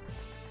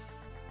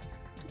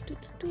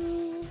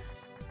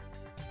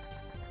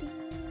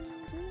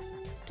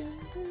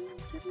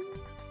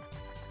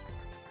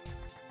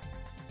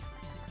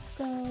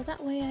 Go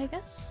that way, I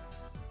guess.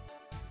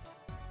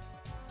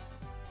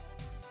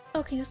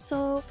 Okay,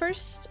 so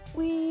first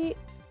we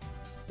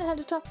had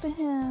to talk to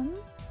him.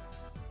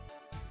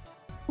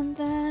 And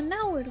then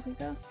now where do we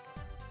go?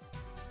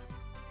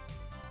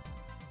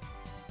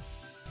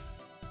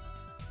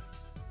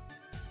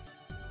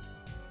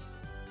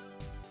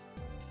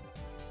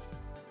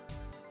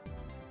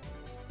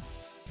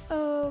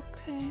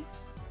 Okay.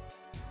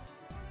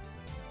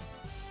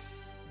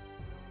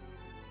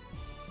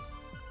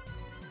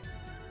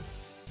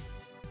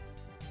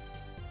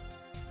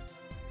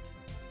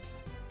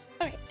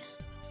 Alright.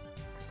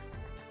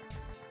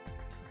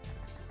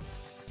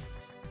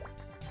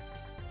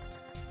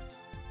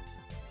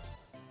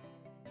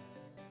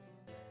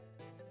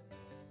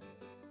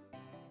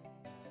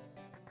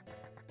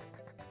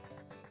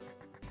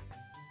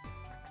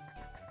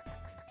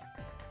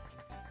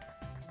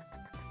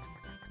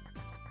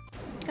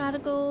 Gotta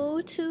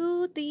go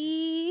to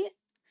the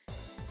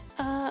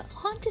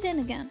Haunted Inn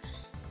again.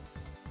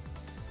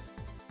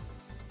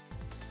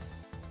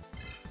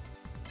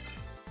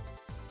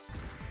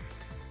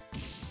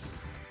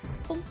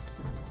 Oh.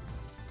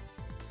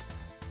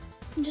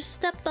 Just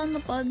stepped on the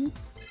bug.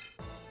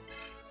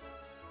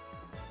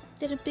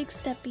 Did a big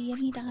steppy and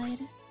he died.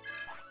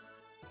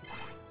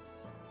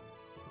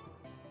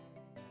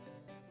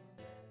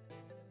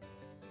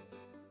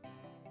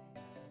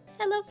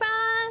 Hello,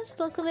 Frost!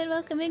 Welcome in,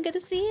 welcome in. Good to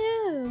see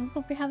you.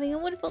 Hope you're having a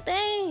wonderful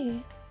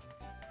day.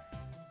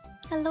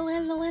 Hello,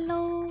 hello,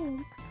 hello.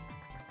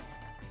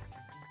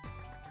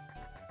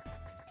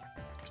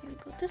 Okay, we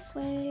go this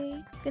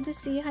way. Good to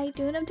see you. How you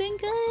doing? I'm doing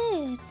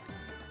good.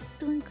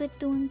 Doing good,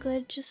 doing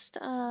good. Just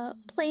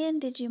playing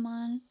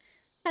Digimon.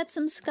 Had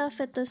some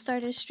scuff at the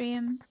start of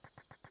stream,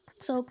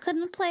 so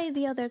couldn't play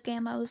the other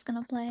game I was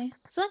gonna play.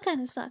 So that kind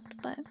of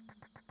sucked, but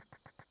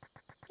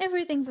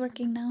everything's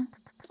working now.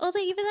 Oh,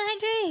 thank you for the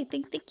hydrate!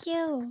 Thank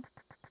you!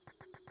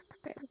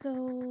 Right, we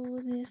go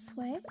this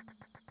way.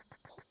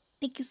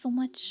 Thank you so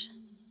much.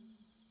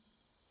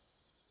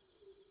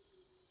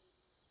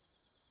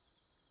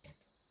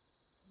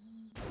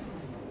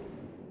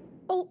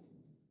 Oh!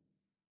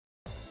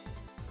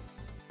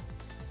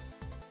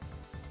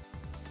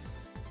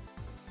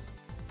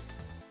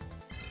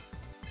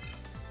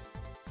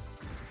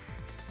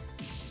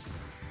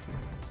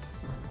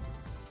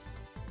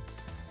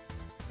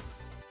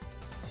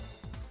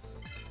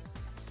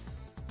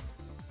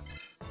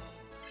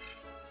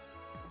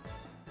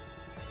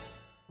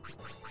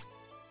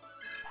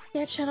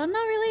 Yeah, Chad, I'm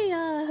not really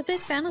a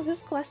big fan of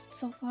this quest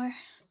so far.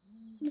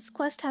 This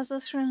quest has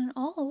us running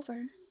all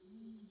over.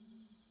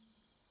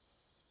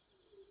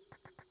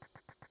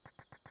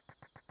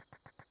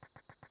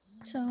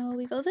 So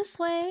we go this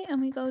way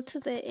and we go to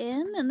the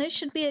inn, and there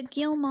should be a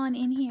Guilmon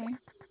in here.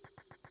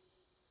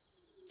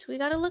 So we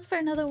gotta look for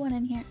another one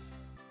in here.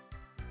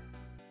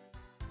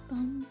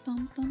 Bum,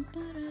 bum, bum,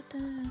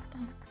 ba-da-da,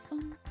 bum,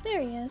 bum.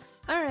 There he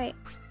is. Alright.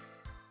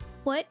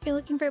 What? You're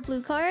looking for a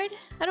blue card?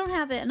 I don't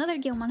have it. Another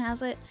Guilmon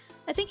has it.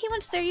 I think he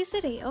went to Seiso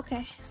City.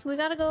 Okay, so we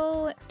gotta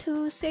go to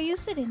Seiso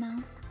City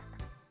now.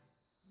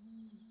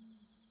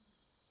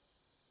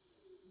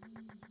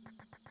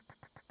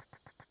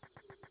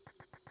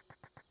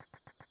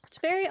 It's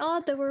very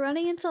odd that we're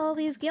running into all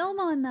these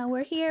Guilmon that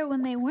were here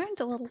when they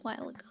weren't a little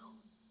while ago.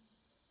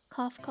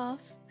 Cough,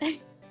 cough.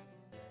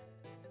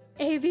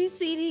 A, B,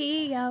 C, D,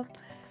 E, yup.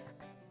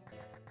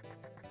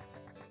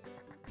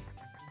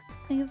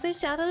 Think of the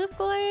shout out, of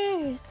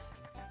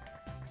course.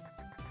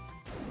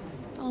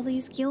 All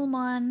these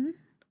Guilmon.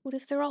 What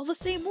if they're all the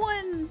same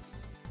one?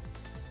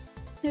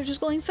 They're just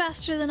going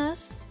faster than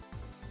us.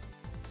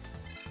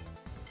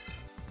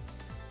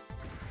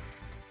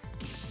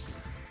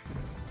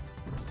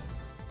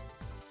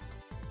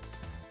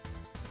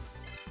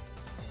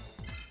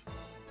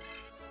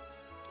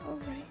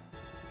 Alright.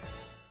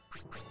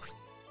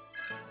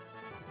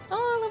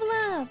 Oh,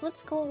 level up!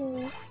 Let's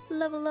go!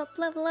 Level up,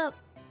 level up!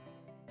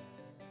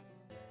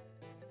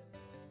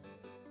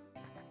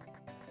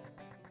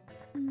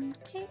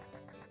 Okay.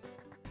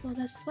 Go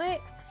this way.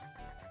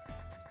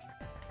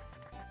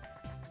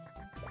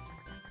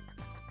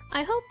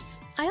 I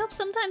hope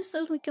sometime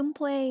soon we can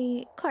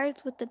play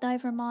cards with the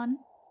Divermon.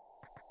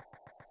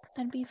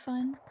 That'd be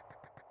fun.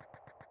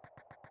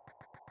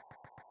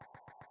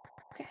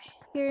 Okay,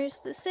 here's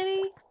the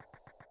city.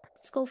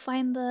 Let's go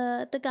find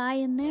the guy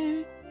in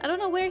there. I don't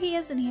know where he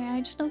is in here.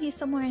 I just know he's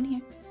somewhere in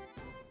here.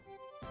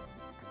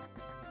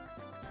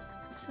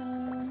 So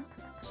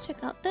let's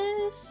check out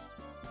this.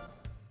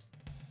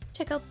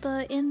 Check out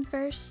the inn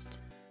first.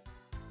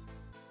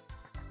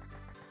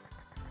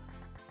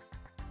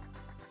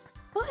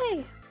 Oh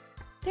hey!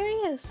 There he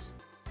is.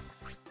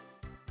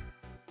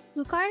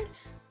 Blue card?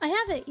 I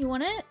have it. You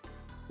want it?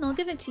 I'll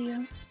give it to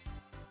you.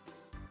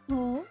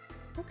 Oh,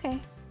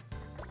 okay.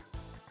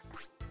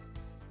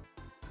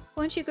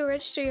 Why don't you go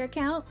register your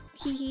account?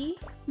 Hee hee.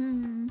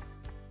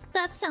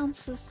 That sounds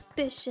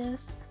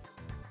suspicious.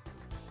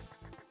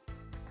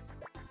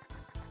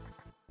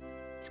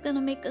 He's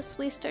gonna make us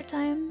waste our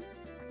time.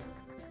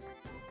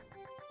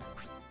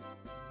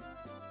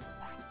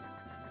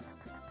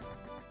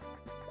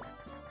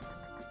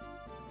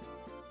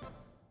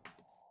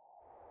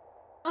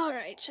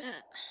 Alright,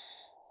 chat.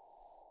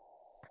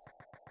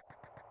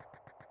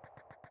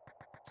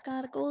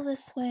 Gotta go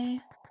this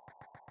way.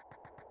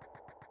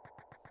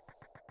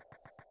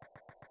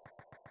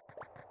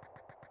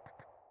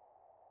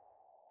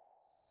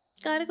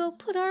 Gotta go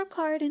put our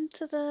card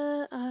into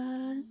the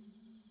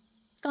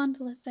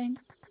gondola thing.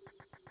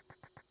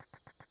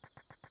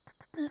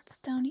 That's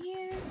down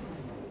here.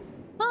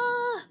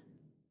 Ah!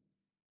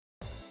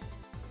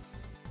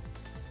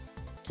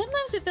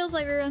 Sometimes it feels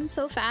like we run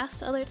so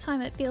fast, other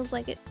time it feels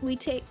like we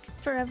take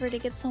forever to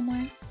get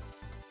somewhere.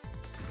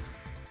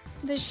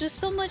 There's just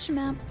so much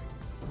map.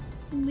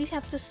 We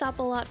have to stop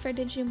a lot for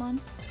Digimon.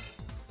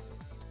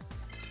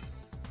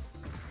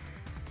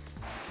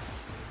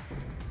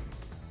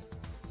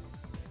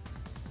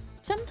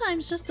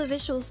 Sometimes just the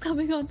visuals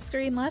coming on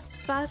screen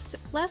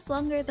lasts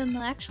longer than the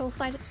actual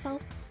fight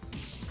itself.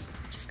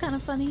 Just kind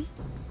of funny.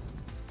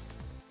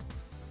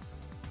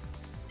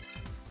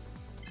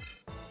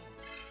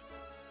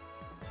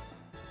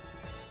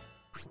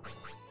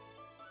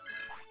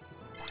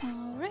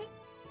 Alright.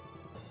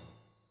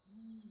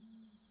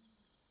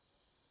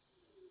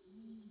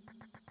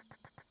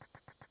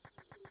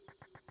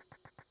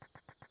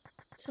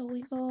 So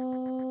we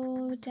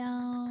go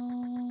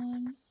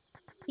down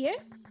here?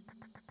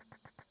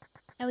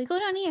 Yeah, we go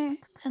down here,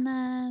 and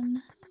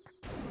then...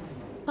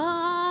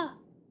 Ah!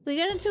 We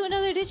get into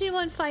another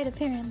Digimon fight,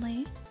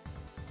 apparently.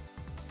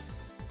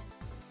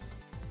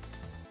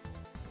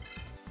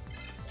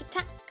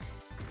 Attack!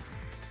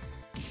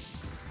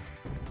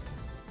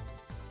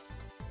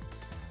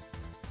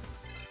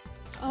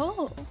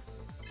 Oh!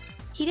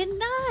 He didn't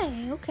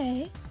die!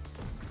 Okay.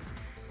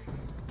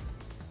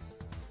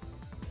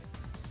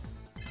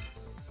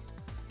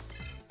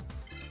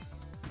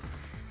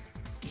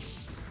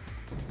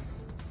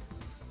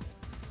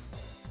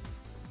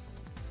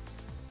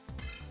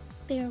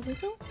 There we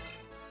go.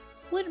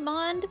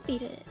 Woodmon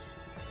defeated.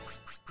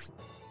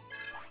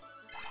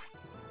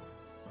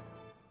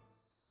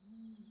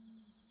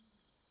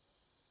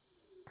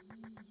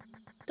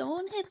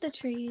 Don't hit the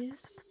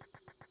trees.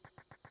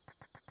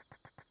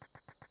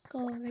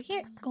 Go over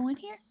here. Go in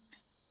here.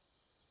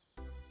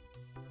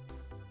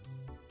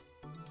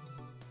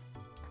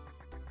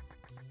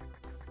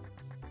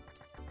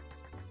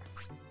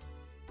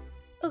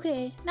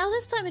 Okay, now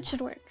this time it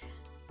should work.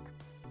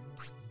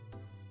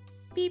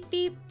 Beep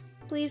beep.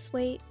 Please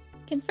wait.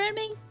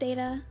 Confirming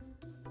data.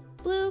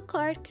 Blue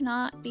card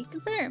cannot be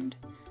confirmed.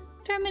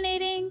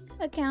 Terminating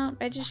account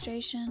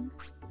registration.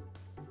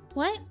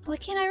 What? Why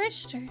can't I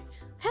register?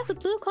 I have the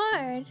blue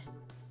card.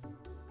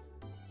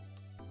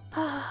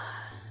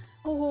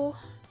 Oh.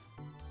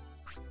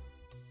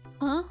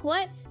 Huh?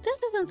 What?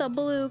 This isn't the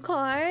blue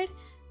card.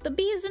 The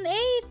B is an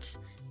 8.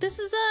 This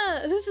is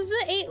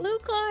an 8 blue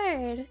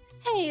card.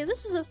 Hey,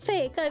 this is a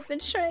fake. I've been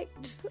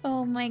tricked.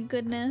 Oh my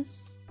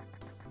goodness.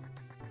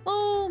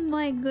 Oh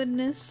my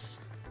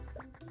goodness.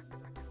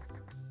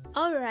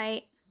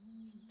 Alright.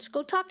 Let's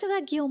go talk to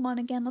that Guilmon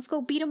again. Let's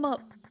go beat him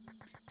up.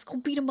 Let's go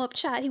beat him up,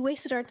 chat. He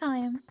wasted our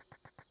time.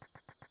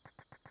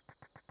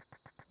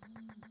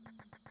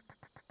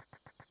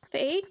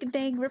 Fake?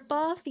 Dang,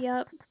 ripoff?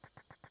 Yup.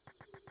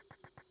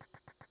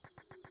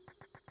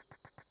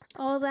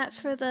 All that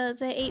for the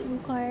 8 Lu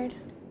card.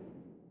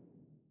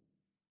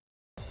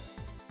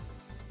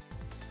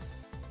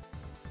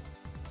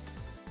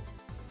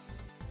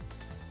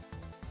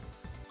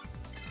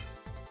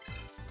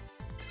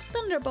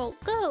 Thunderbolt,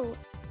 go!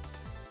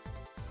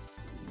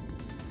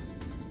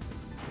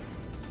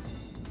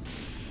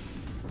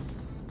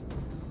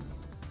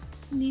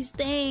 These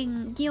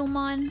dang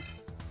Guilmon.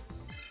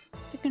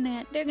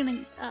 They're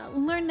gonna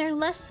learn their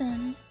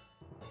lesson.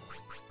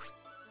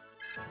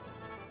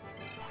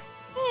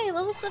 Hey,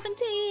 level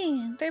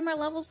 17! 3 more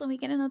levels and we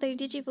get another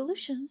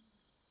Digivolution.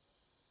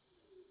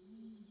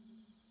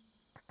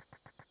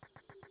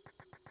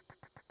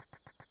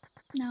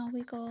 Now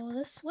we go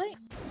this way.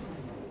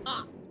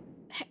 Ah,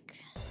 heck.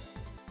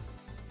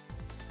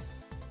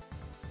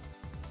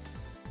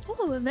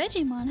 Oh, a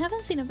Vegemon.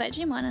 Haven't seen a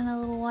Vegemon in a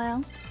little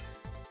while.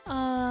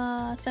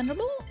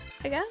 Thunderbolt,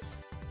 I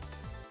guess?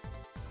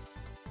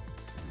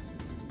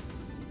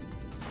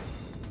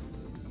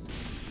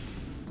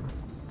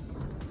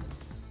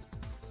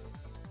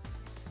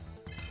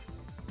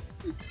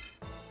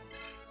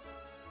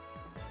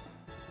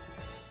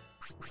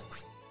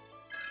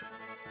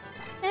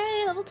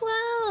 Hey, level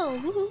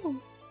 12!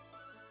 Woohoo!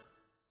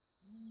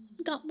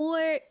 Got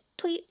more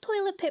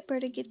toilet paper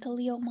to give to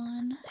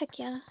Leomon. Heck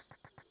yeah.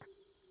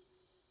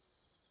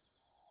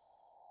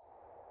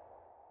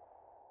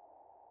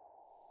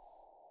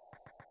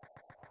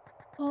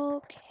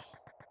 Okay.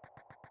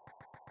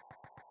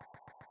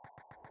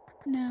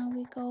 Now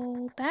we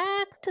go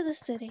back to the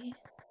city.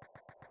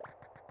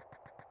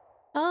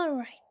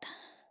 Alright.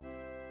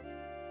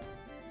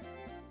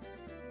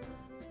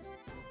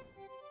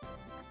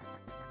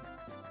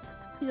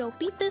 We go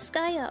beat this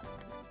guy up.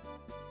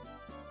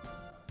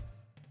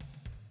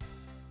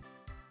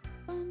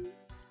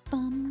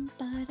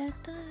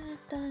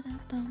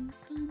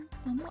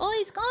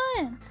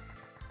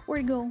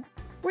 Where'd he go?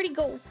 Where'd he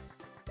go?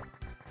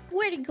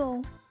 Where'd he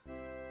go?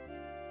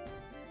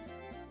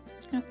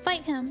 Gonna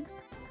fight him.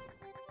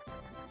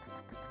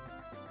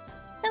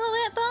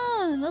 Hello,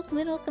 Antbone! Welcome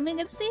in, welcome in.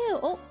 Good to see you.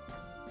 Oh.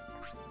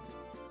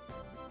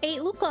 8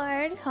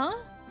 Lucard, huh?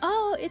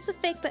 Oh, it's a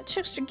fake that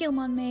Trickster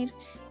Gilmon made.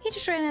 He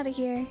just ran out of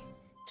here.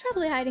 He's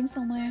probably hiding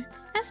somewhere.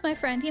 Ask my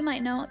friend, he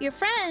might know. Your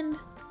friend?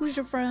 Who's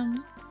your friend?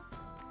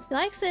 He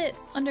likes it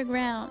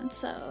underground,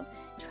 so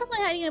he's probably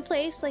hiding in a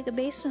place like a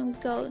basement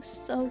with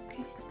ghosts.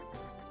 Okay.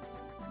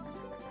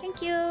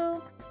 Thank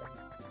you.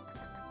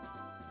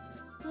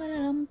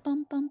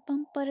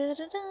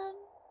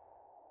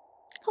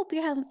 Hope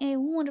you're having a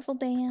wonderful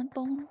day,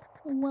 Antbone.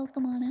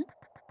 Welcome on it.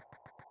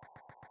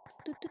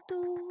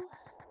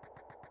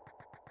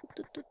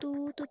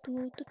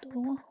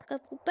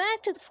 Gotta go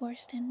back to the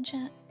forest and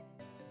chat.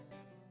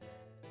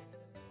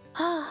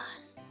 Ah.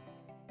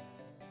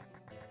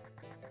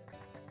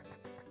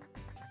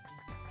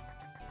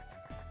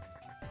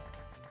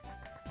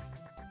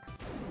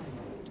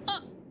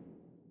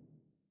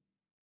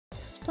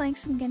 Just playing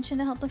some Genshin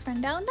to help a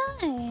friend out.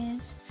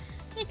 Nice.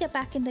 I need to get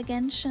back into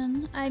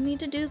Genshin. I need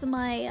to do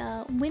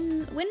my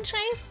wind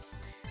trace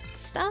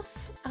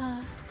stuff.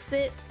 Cause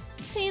it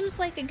seems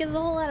like it gives a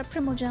whole lot of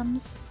primo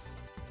gems.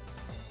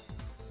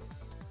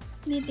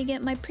 Need to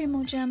get my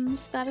primo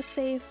gems. Gotta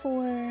save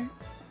for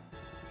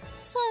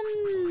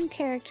some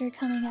character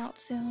coming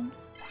out soon.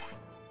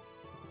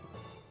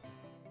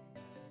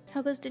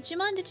 How goes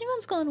Digimon?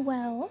 Digimon's going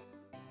well.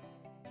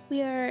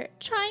 We are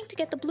trying to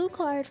get the blue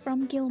card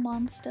from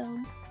Gilmon still.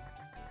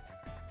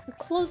 We're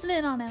closing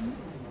in on him.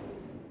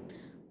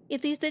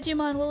 If these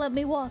Digimon will let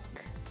me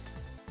walk.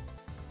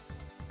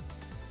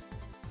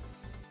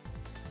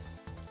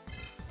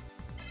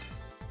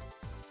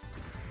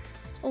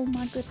 Oh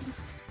my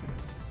goodness.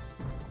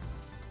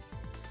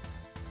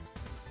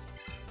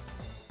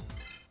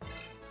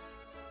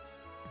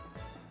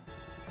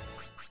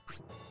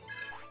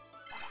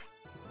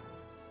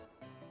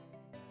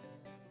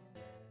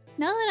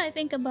 Now that I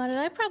think about it,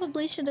 I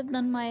probably should have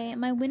done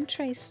my wind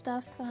trace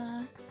stuff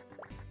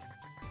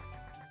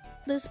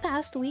this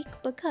past week,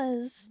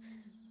 because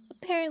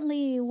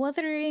apparently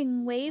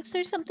Wuthering Waves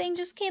or something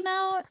just came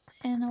out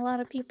and a lot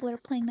of people are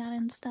playing that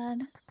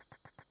instead.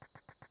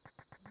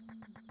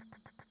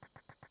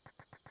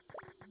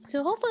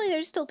 So hopefully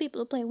there's still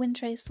people to play wind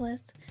trace with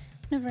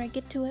whenever I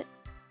get to it.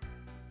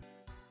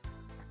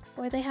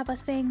 Or they have a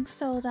thing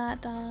so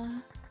that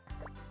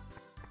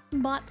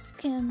bots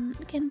can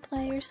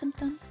play or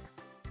something.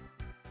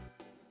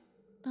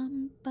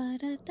 Bum ba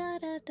da da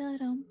da da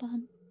dum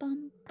bum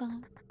bum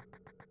bum.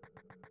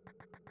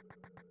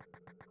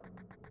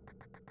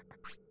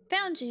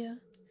 Found you.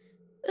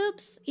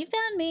 Oops, you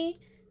found me.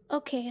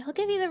 Okay, I'll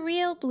give you the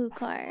real blue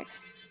card.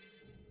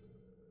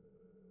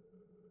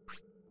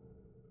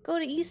 Go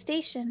to East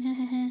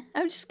Station.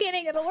 I'm just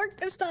kidding, it'll work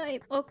this time.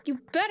 Oh, you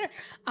better.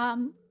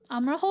 I'm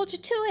gonna hold you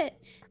to it.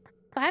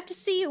 If I have to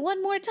see you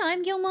one more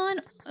time, Gilmon.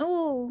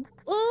 Ooh,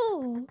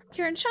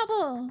 you're in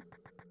trouble.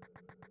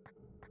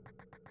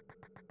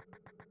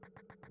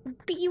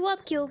 Beat you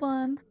up,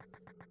 Gilmon.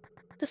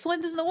 This one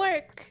doesn't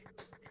work.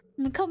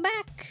 I'm gonna come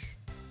back.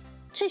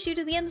 Chase you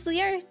to the ends of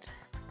the earth.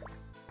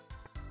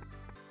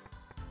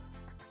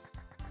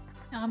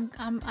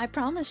 I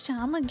promise, Chan.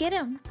 I'm gonna get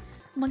him.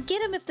 I'm gonna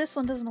get him if this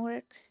one doesn't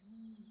work.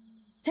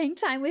 Tank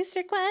time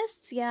waster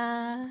quests?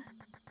 Yeah.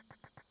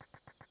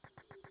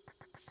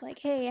 It's like,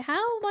 hey,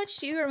 how much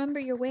do you remember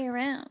your way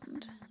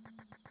around?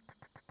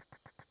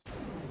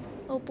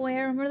 Oh boy, I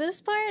remember this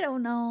part? Oh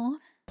no.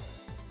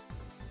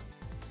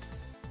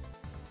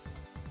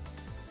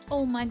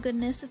 Oh my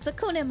goodness, it's a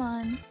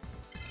Kunemon.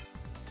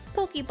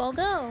 Pokeball,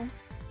 go!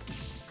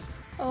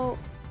 Oh.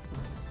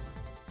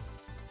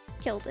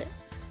 Killed it.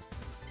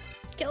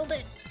 Killed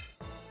it!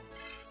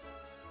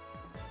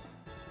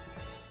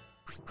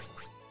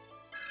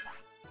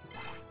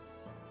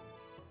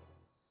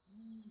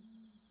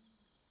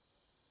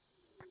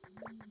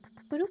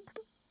 Boop.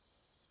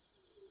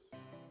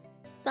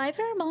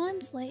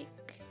 Divermon's like...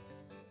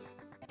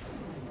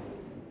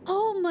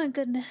 Oh my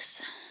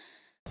goodness.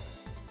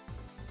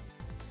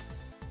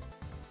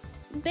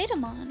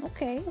 Betamon,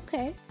 okay.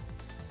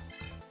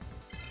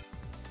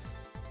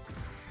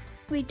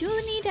 We do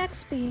need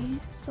XP,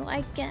 so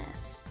I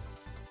guess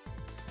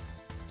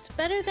it's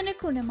better than a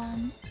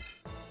Kunemon.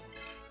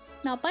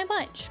 Not by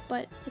much,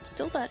 but it's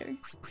still better.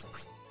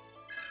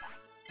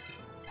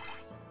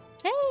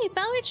 Hey,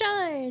 power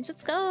charge!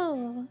 Let's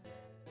go!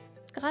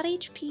 Got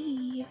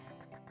HP.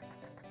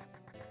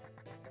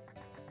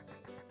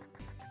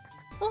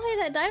 Oh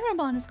hey, that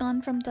Divermon is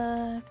gone from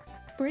the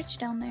bridge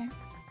down there.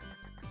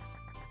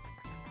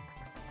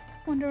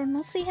 Wonder when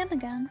we'll see him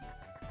again.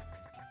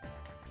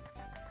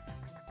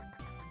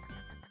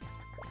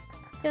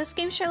 Yeah, this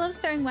game sure loves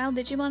throwing wild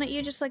Digimon at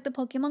you just like the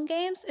Pokemon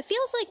games. It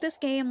feels like this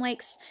game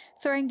likes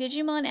throwing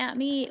Digimon at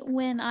me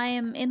when I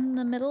am in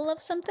the middle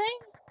of something.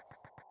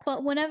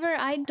 But whenever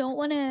I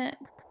want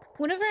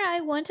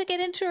to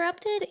get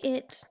interrupted,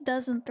 it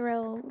doesn't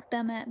throw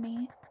them at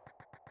me.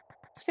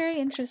 It's very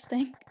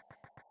interesting.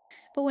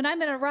 But when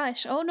I'm in a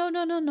rush, oh no,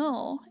 no, no,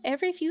 no.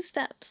 Every few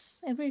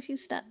steps. Every few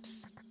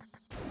steps.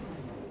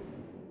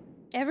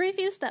 Every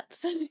few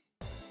steps.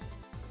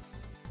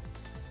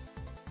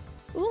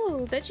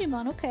 Ooh,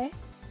 Digimon, okay.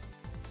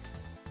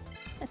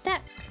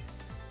 Attack.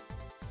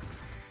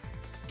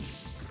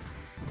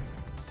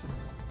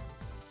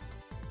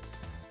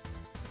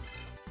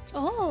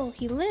 Oh,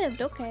 he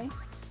lived, okay.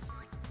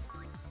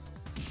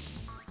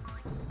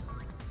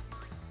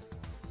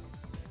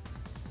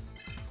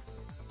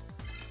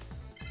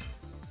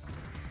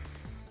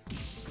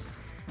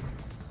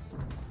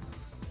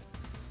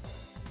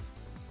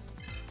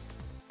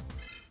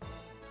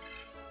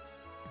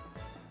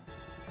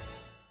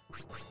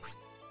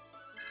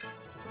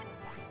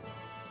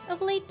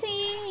 Level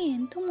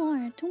 18! Two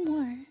more, two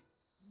more.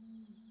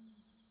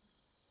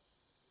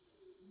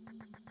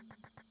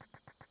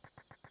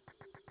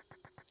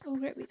 Oh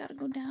great, we gotta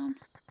go down.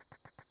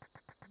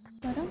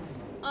 Bottom?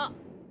 Oh!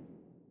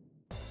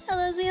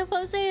 Hello Zia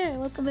Poser!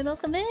 Welcome in,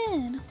 welcome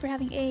in! Hope you're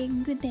having a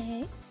good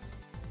day.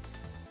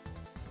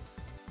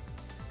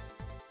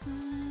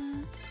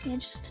 Yeah,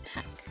 just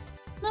attack.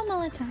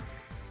 Normal attack.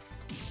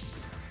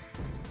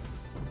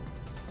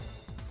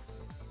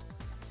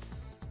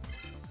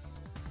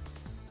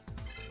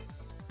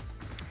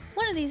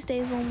 One of these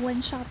days we'll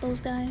one-shot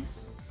those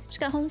guys. Just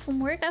got home from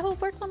work. I hope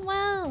work went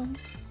well.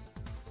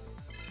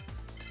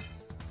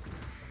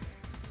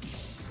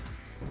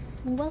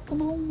 Welcome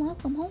home,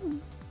 welcome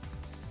home.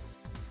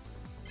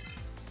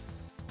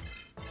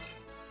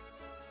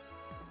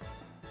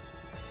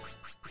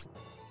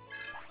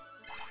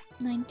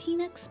 $19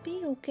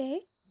 XP,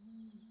 okay.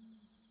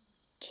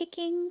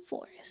 Kicking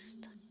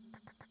forest.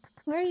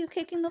 Where are you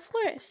kicking the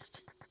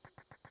forest?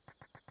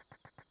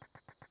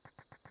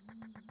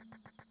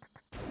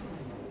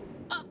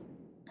 Ah.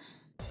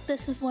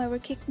 This is why we're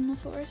kicking the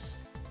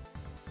forest.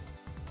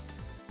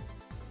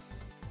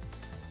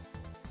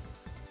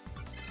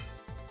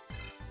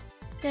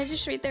 Did I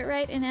just read that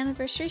right? An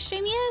anniversary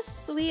stream?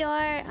 Yes, we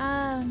are.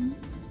 I'm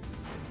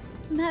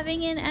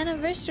having an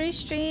anniversary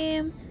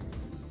stream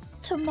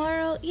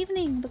tomorrow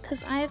evening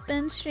because I've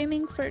been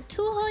streaming for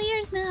 2 whole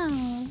years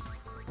now.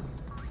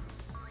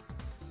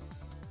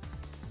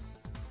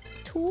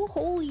 2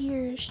 whole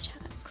years, chat.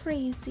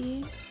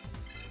 Crazy.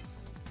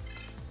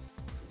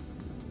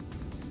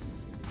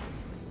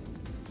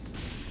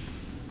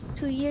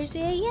 Two years,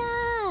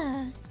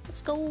 yeah.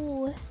 Let's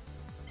go.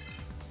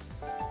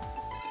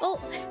 Oh,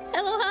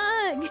 hello,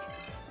 Hug!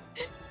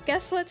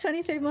 Guess what?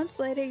 23 months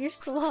later, you're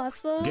still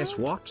awesome. Guess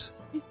what?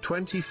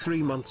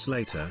 23 months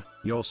later,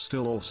 you're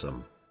still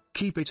awesome.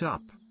 Keep it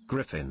up,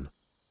 Griffin.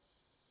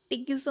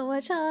 Thank you so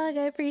much, Hug.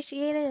 I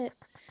appreciate it.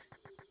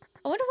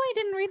 I wonder why I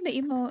didn't read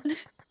the emote.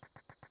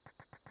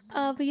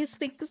 But yes,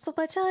 thank you so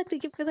much, Hug.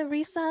 Thank you for the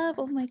resub.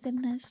 Oh my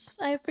goodness.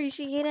 I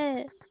appreciate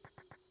it.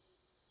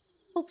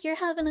 Hope you're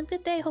having a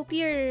good day. Hope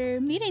your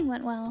meeting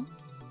went well.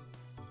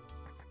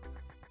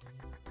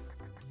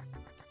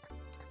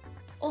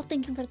 Oh,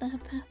 thank you for the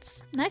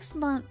headpats. Next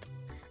month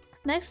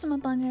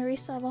on your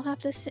resub, I'll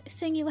have to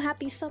sing you a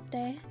happy sub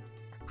day.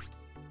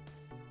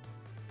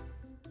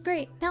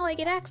 Great, now I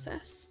get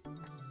access.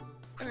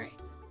 Alright.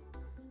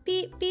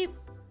 Beep, beep.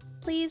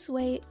 Please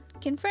wait.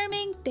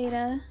 Confirming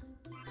data.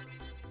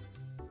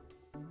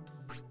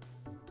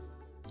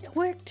 It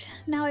worked.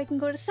 Now I can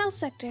go to South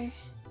Sector.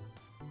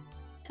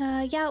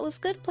 Yeah, it was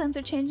good. Plans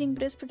are changing,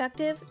 but it's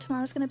productive.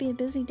 Tomorrow's gonna be a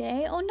busy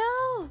day. Oh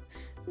no!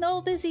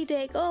 No busy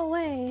day. Go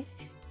away.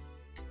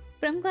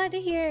 But I'm glad to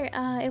hear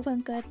it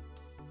went good.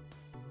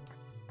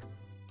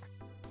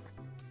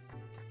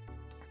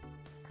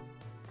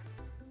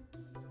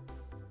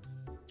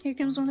 Here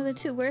comes one of the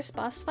 2 worst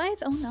boss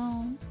fights. Oh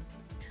no.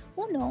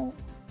 Oh no.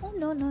 Oh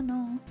no, no,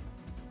 no.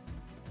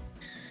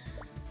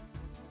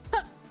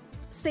 Huh.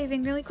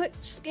 Saving really quick,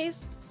 just in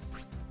case.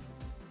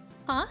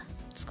 Huh?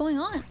 What's going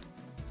on?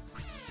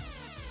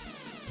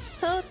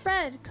 Code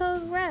red,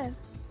 code red.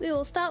 We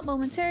will stop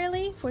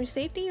momentarily for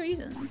safety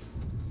reasons.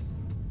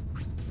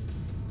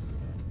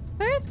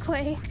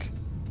 Earthquake!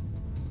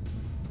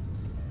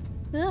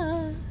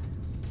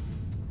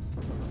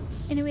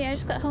 Anyway, I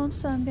just got home,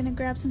 so I'm gonna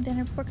grab some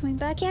dinner before coming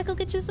back. Yeah, go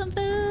get you some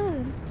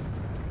food!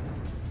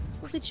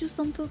 Go get you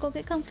some food, go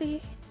get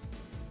comfy.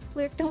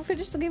 Lyric, don't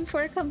finish the game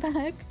before I come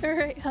back.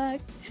 Alright, Hug.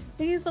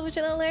 Thank you so much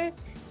for that, Lyric.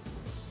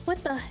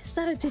 What the? Is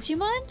that a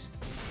Digimon?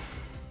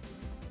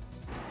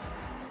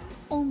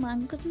 Oh my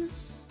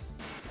goodness.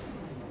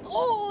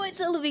 Oh, it's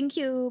a living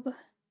cube!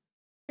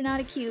 Or not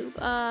a cube,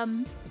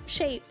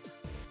 shape.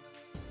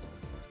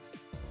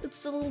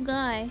 It's the little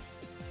guy.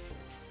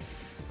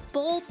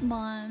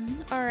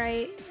 Boldmon.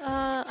 Alright.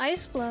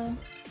 Ice Blow.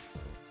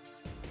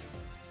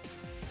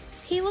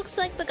 He looks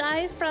like the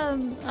guy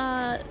from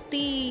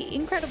The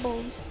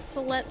Incredibles,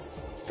 so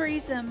let's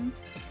freeze him.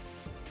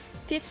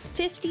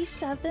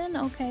 57?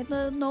 Okay,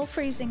 no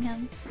freezing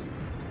him.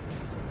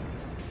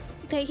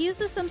 Okay, he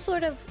uses some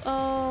sort of...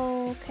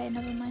 Oh, okay,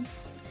 never mind.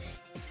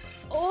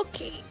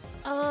 Okay.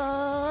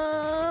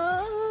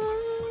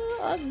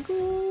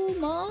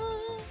 Agumon?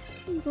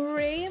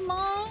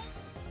 Greymon?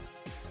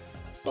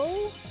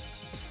 Oh.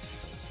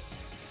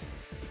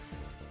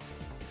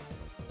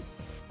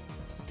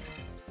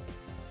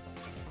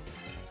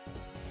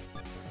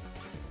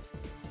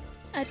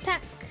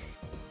 Attack.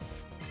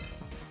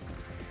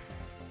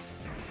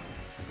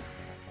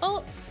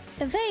 Oh,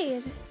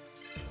 evade.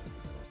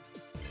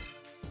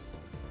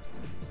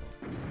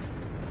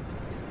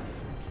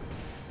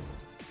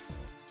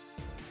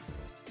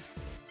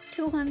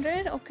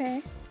 $200,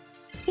 okay.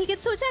 He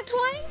gets to attack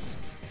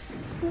twice?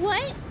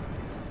 What?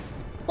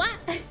 What?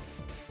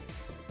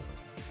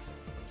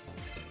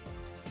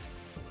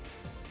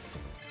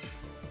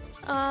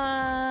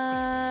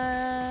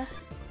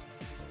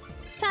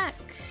 Attack.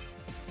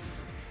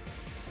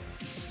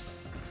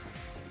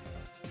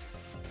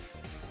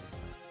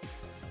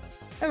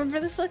 I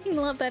remember this looking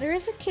a lot better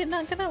as a kid,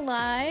 not gonna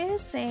lie.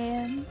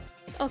 Same.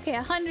 Okay,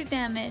 100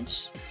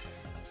 damage.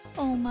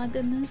 Oh my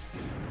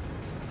goodness.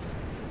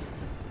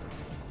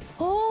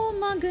 Oh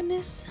my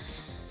goodness.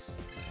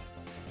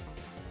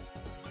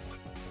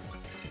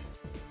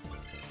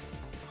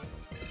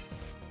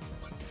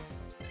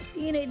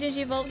 You need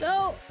Digivolve,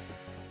 go!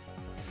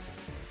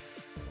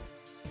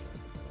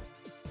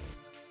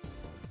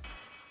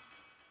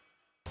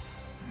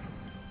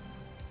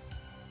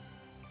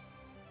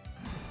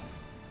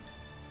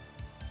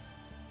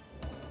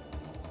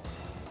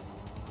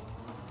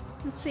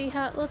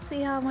 Let's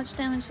see how much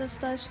damage this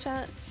does,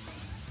 chat.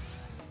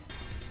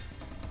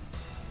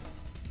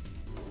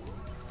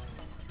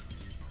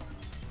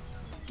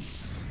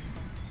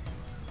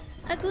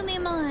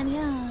 Agumon,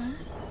 yeah.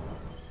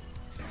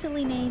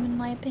 Silly name in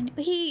my opinion.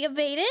 He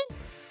evaded?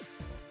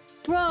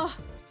 Bruh.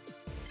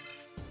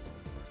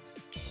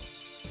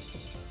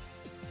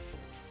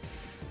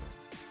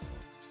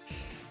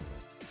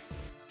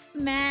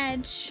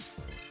 Madge.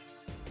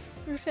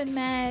 Griffin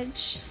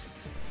Madge.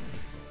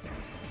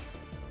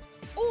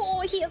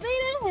 Oh, he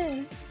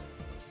evaded!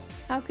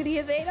 How could he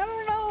evade? I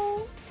don't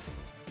know.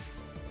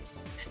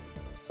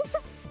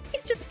 He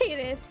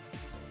evaded.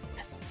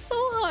 So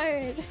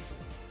hard.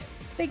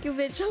 Thank you,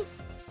 Mitchell.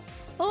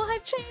 Oh,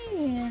 hype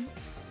train.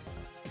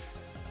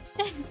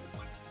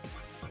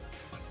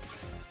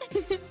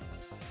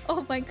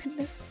 Oh my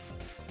goodness.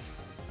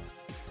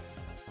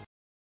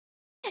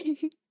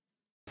 Let's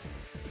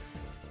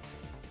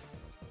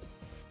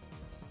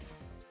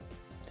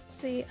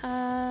see,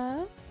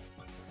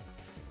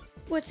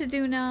 what to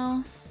do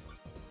now?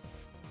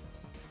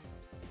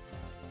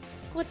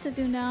 What to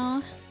do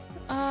now?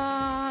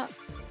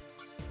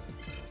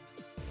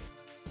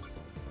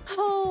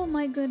 Oh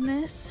my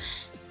goodness.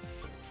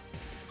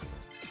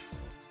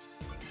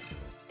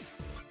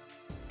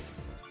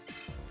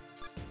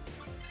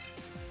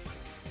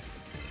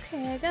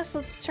 Okay, I guess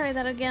let's try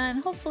that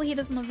again. Hopefully he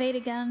doesn't evade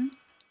again.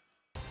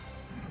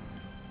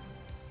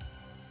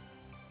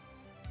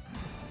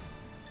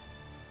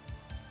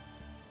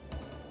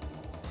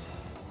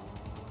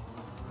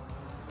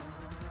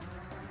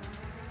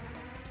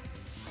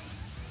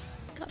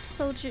 Got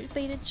so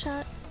baited,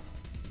 chat.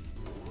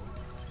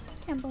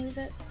 Can't believe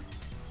it.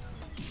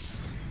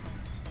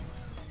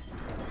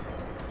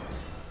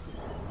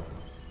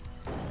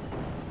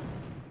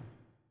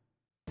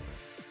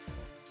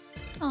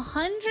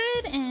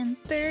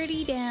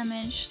 $130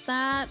 damage.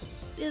 That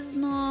is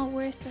not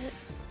worth it.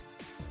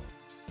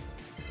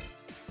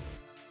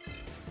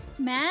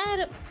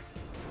 Mad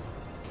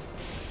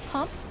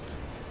Pump?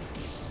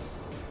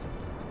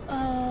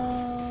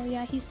 Oh,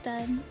 yeah, he's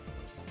dead.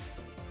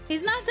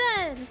 He's not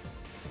dead!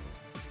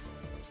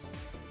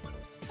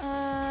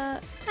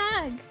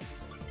 Tag!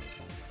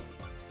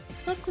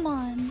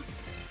 Pokemon.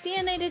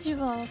 DNA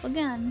Digivolve,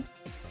 again.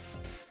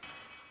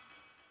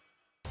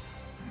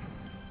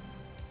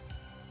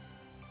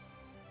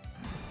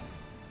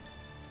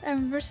 I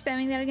remember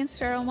spamming that against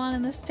Pheromon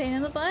and this pain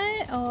in the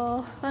butt.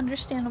 Oh,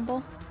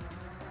 understandable.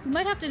 We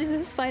might have to do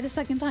this fight a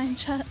second time,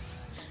 chat.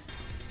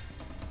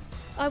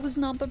 I was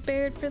not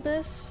prepared for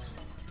this.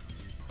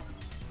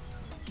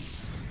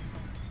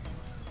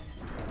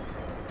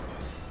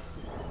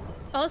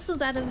 Also,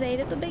 that evade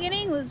at the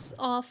beginning was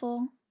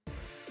awful.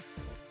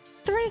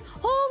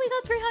 Oh, we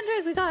got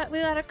 300! We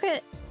got a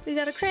crit! We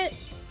got a crit!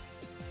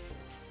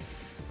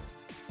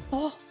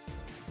 Oh!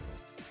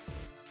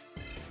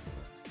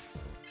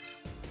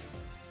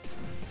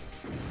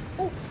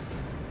 Oof.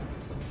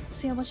 Let's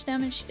see how much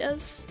damage she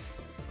does.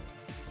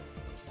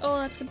 Oh,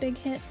 that's a big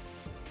hit.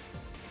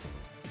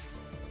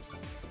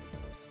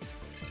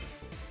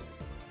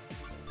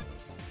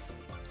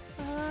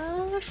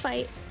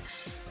 Fight.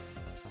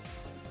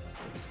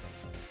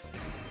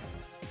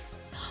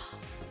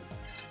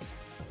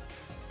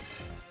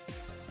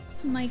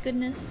 My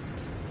goodness.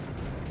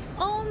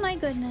 Oh my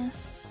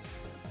goodness.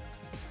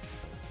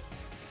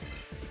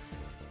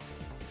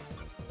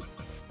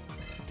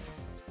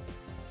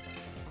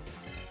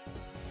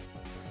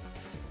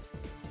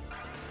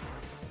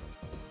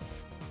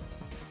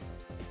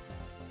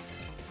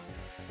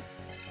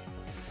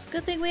 It's a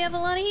good thing we have a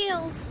lot of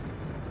heals.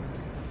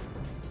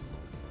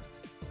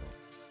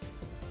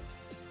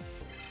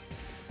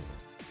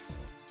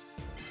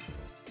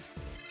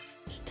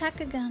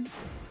 Attack again.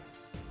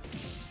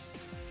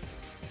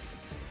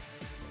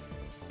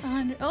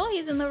 100. Oh,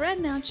 he's in the red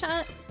now,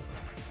 chat.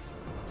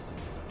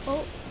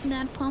 Oh,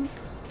 mad pump.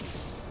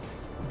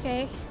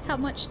 Okay, how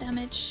much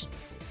damage?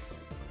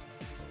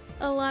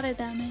 A lot of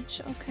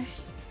damage, okay.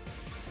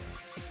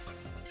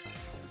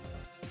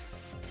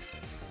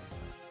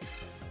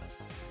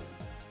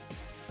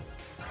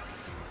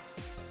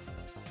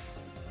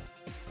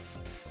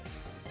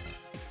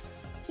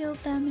 Heal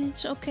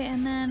damage, okay,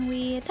 and then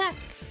we attack.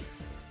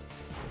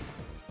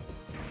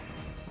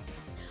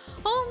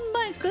 Oh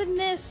my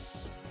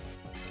goodness!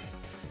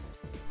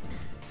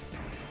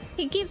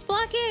 He keeps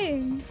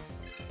blocking!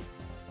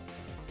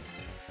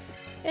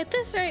 At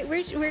this rate,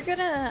 we're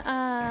gonna,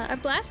 our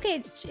blast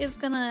gauge is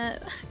gonna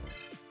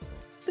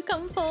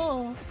become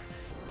full.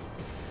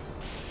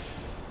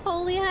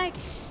 Holy heck.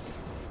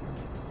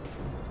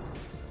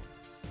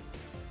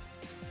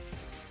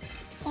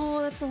 Oh,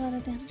 that's a lot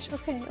of damage.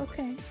 Okay,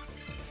 okay.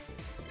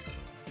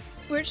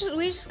 We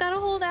just gotta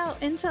hold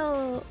out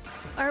until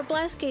our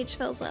blast gauge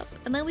fills up,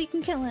 and then we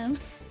can kill him.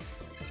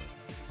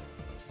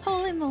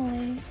 Holy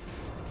moly.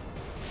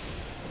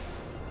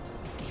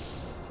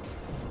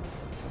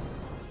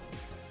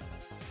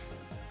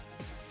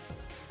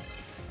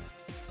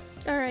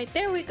 Alright,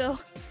 there we go.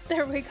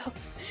 There we go.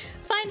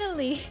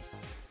 Finally.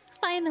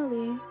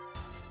 Finally.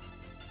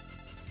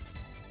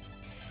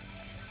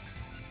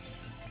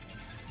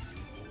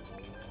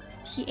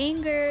 He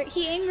angered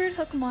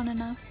Hookmon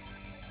enough.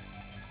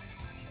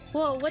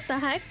 Whoa, what the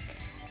heck?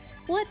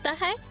 What the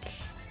heck?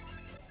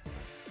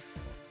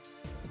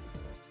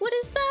 What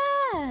is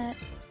that?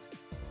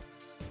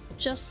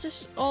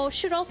 Justice. Oh,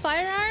 shoot all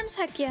firearms?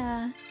 Heck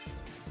yeah.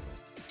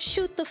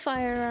 Shoot the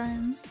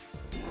firearms.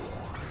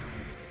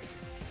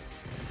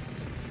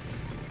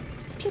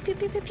 Pew pew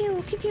pew pew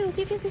pew pew pew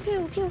pew pew pew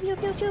pew pew pew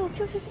pew pew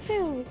pew pew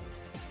pew.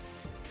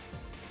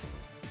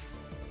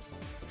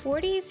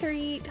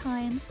 43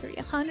 times 3,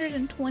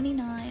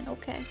 129.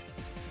 Okay.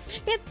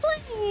 It's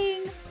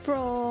playing,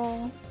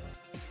 bro.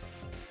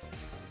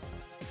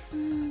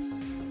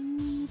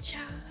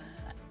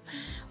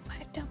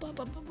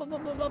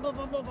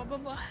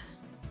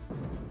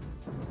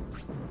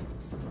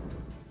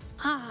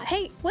 Ah,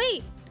 hey,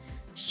 wait!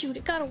 Shoot,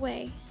 it got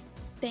away.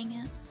 Dang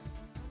it.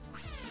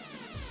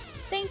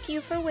 Thank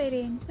you for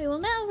waiting. We will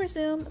now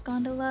resume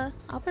gondola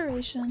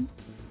operation.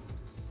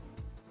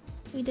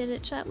 We did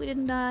it, chat. We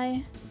didn't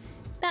die.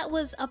 That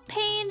was a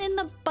pain in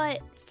the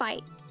butt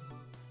fight.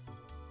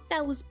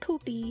 That was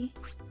poopy.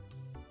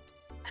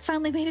 I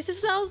finally made it to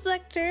Cell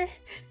Sector.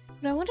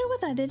 But I wonder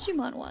what that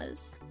Digimon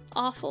was.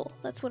 Awful.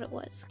 That's what it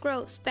was.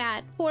 Gross.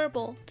 Bad.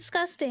 Horrible.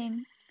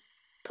 Disgusting.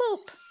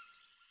 Poop.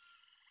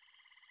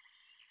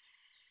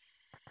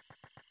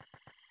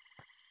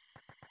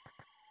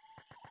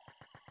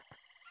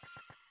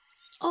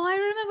 Oh, I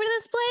remember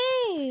this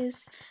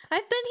place!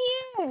 I've been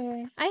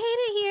here! I hate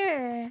it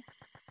here!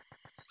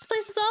 This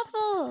place is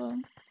awful!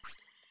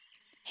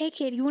 Hey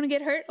kid, you wanna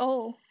get hurt?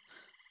 Oh.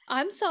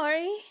 I'm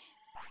sorry.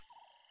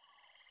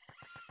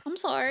 I'm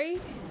sorry.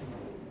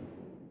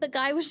 The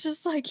guy was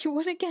just like, you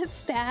wanna get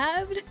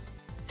stabbed?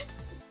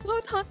 Go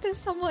talk to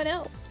someone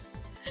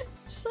else.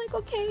 Just like,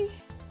 okay.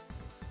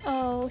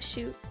 Oh,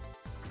 shoot.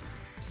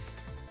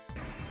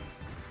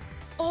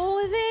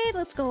 Oh, evade!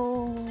 Let's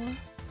go.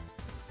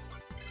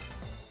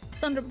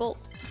 Thunderbolt.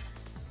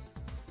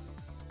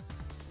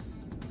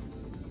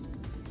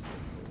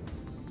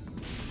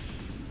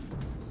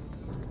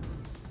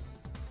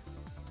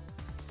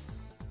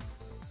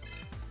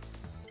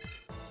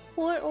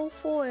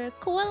 .404.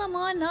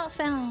 Koalamon not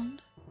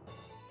found.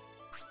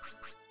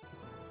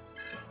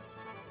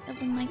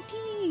 Level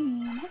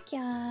 19. Heck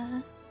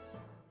yeah.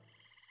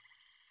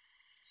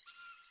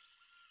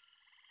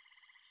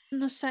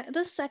 And the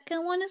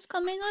second one is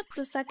coming up.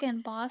 The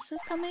second boss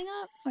is coming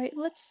up. Alright,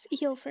 let's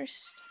heal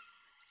first.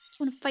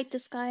 I want to fight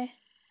this guy.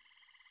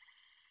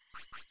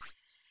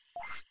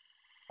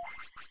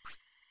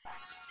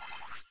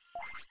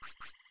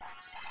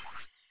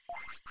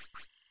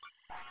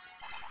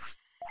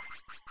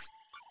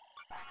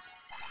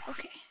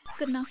 Okay,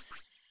 good enough.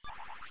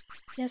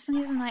 Yes, and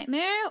he's a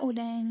nightmare. Oh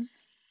dang.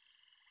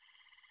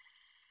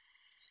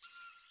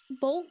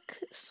 Bulk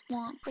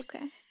Swamp.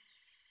 Okay.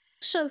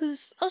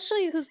 I'll show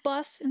you who's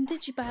boss in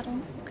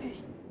Digibattle. Okay.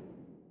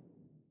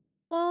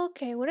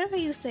 Okay, whatever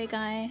you say,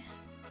 guy.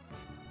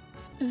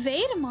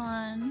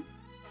 Vademon.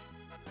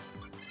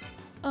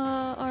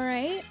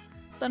 Alright.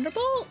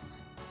 Thunderbolt?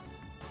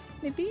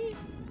 Maybe?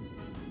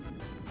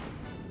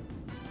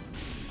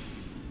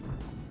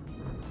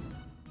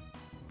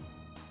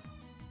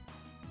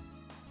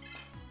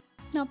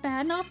 Not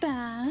bad, not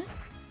bad.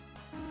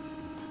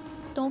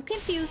 Don't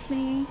confuse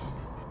me.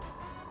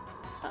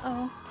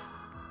 Uh-oh.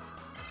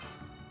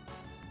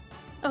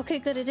 Okay,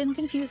 good, it didn't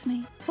confuse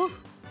me. Whew.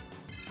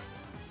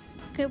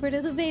 Get rid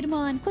of the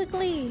Vademon,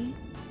 quickly!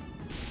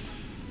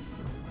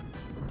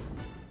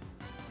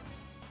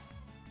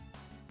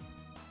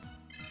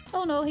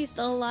 Oh no, he's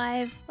still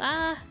alive.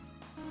 Ah!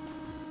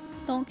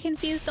 Don't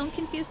confuse, don't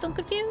confuse, don't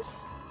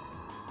confuse!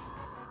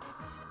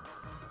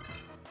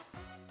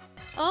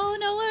 Oh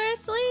no, we're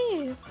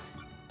asleep!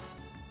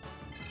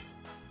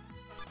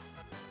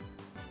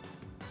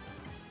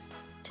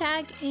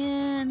 Tag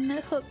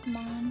in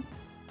Hookmon.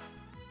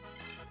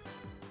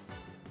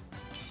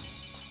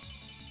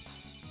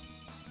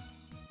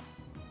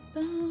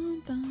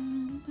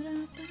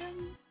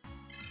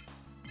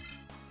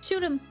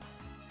 Shoot him.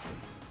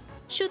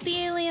 Shoot the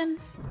alien.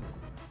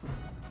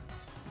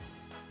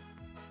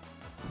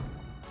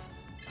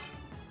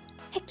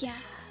 Heck yeah.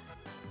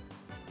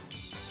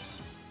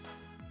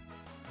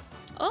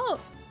 Oh,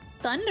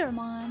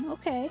 Thundermon.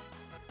 Okay.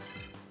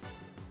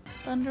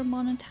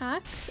 Thundermon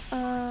attack.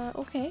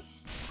 Okay.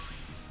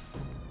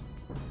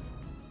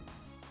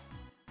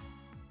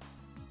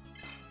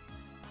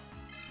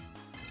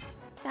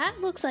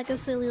 That looks like a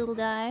silly little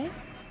guy.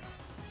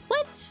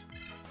 What?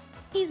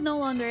 He's no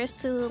longer a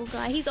silly little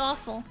guy. He's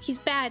awful. He's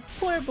bad.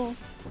 Horrible.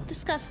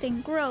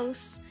 Disgusting.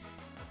 Gross.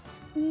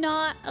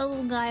 Not a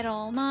little guy at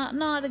all.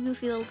 Not a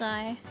goofy little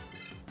guy.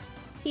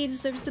 He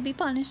deserves to be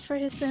punished for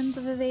his sins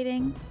of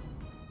evading.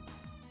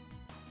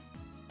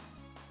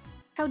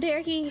 How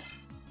dare he?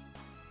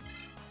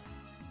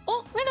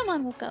 Oh,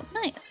 Renamon woke up.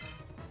 Nice.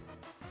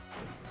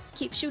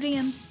 Keep shooting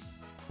him.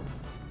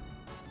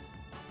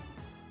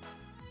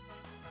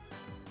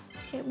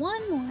 Okay,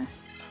 one more.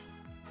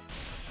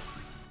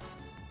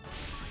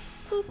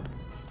 Boop.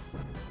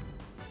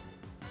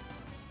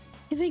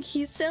 You think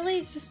he's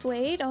silly? Just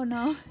wait? Oh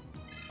no.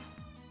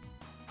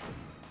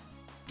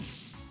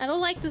 I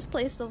don't like this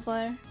place so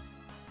far.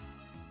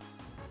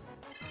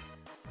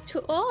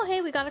 Oh,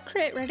 hey, we got a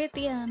crit right at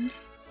the end.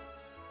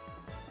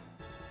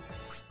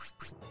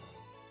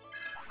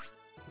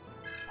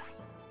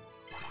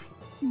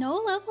 No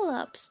level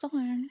ups,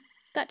 darn.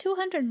 Got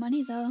 200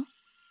 money though.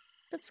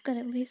 That's good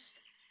at least.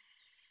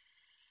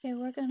 Okay,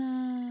 we're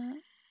gonna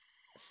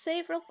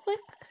save real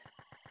quick.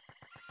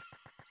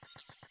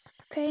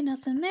 Okay,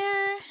 nothing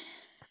there.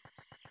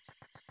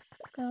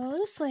 Go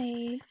this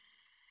way.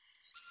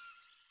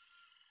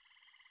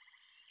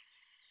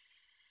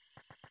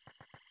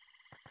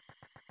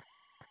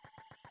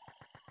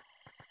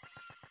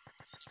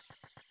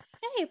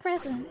 Hey,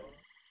 present.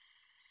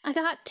 I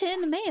got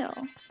 10 mail.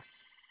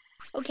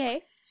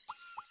 Okay.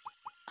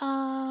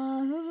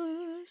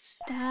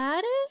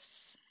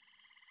 Status?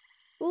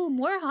 Ooh,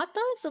 more hot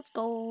dogs? Let's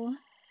go.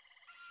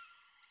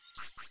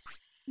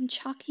 And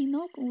chalky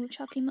milk? Ooh,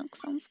 chalky milk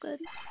sounds good.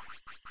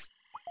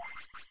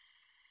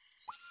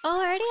 Oh,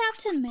 I already have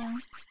 10 mail.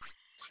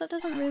 So that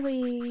doesn't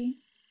really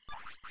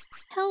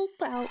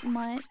help out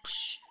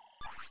much.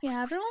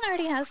 Yeah, everyone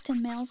already has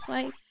 10 mail, so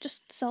I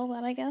just sell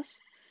that, I guess.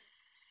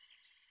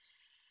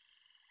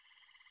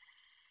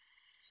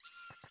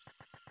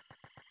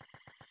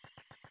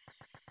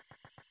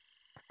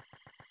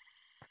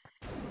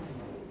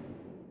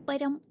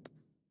 Wait,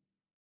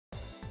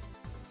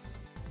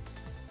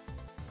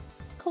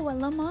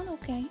 Koalamon,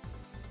 okay.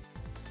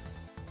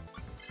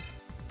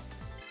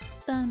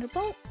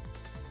 Thunderbolt.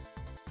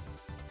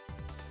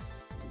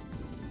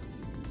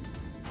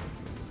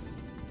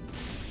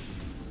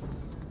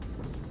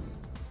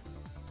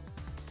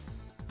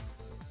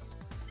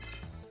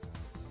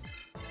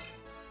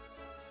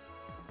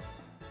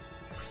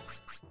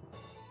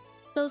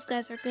 Those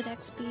guys are good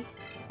XP.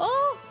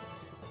 Oh!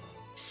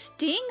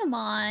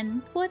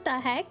 Stingmon! What the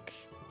heck?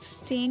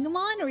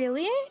 Stingmon?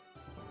 Really?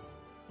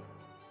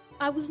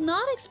 I was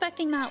not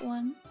expecting that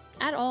one.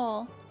 At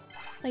all.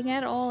 Like,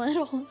 at all, at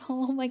all.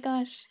 Oh my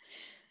gosh.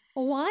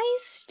 Why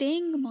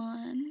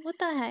Stingmon? What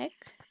the heck?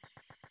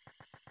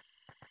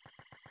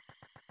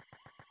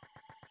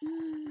 Do I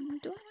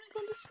want to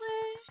go this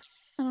way?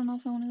 I don't know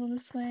if I want to go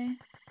this way.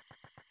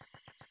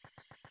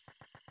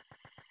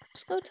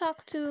 Let's go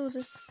talk to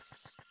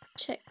this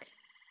chick.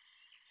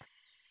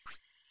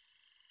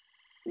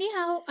 Ni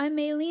hao, I'm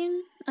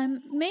Maylin.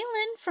 I'm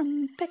Maylin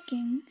from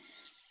Peking.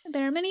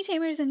 There are many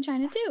tamers in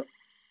China too.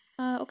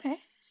 Okay.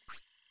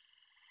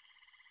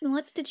 Then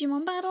let's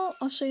Digimon battle.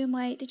 I'll show you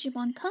my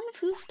Digimon Kung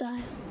Fu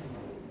style.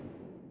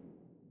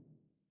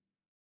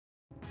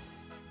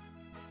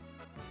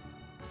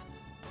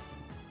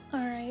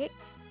 Alright.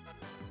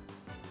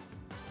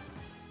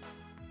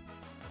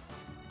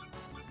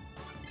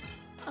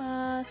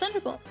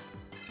 Thunderbolt.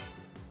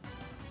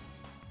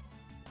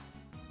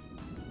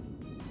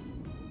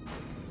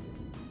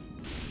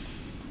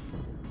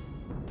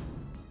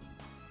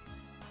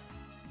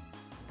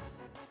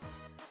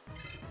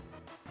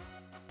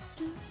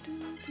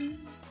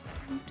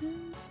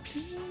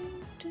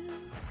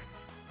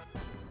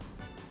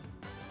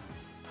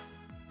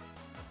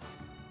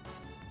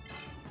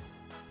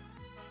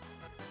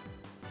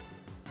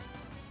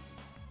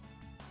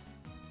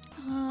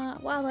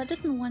 Wow, that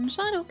didn't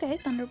one-shot. Okay,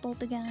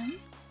 Thunderbolt again.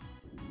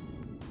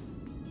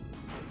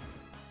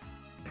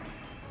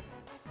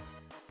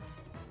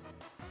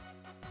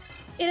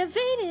 It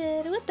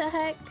evaded! What the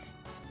heck?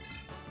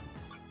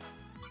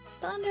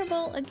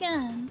 Thunderbolt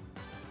again.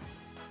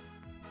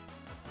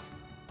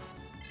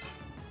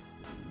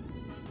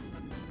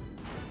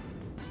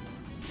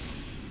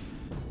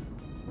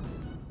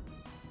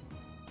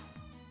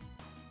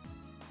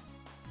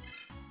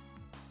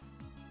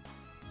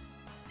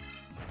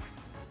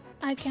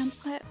 I can't.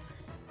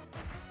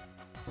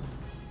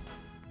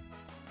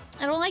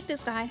 I don't like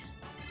this guy.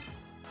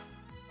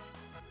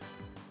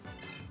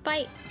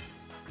 Bite.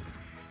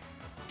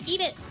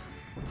 Eat it.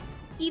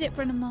 Eat it,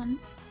 Brenamon.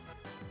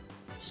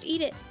 Just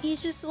eat it.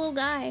 He's just a little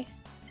guy.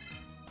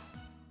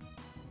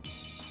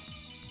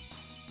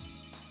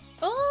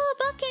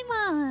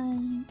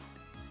 Pokemon!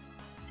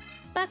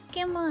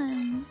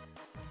 Pokemon!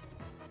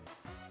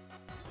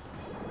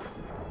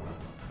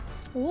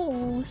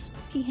 Oh,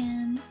 spooky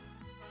hand.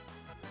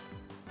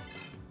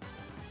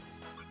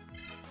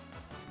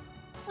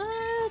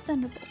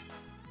 Thunderbolt.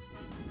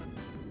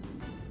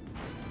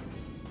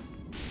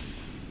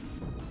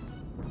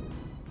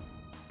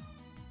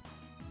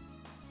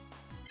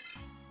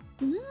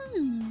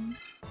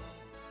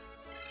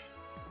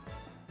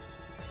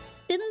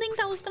 Didn't think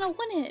that was gonna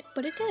win it,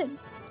 but it did.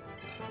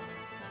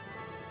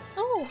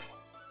 Oh!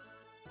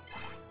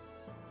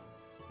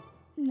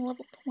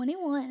 Level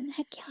 21.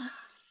 Heck yeah.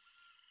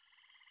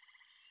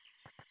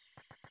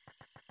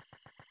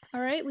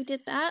 Alright, we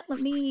did that. Let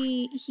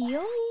me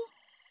heal.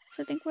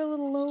 So I think we're a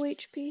little low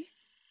HP.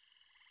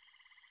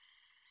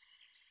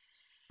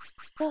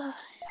 Ugh.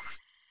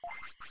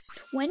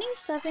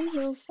 27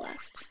 heals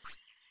left.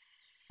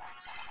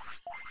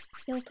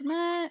 Heal to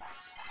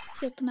max.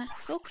 Heal to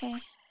max. Okay.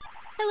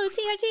 Hello,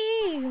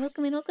 TRT!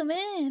 Welcome in, welcome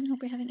in. Hope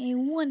you're having a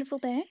wonderful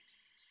day.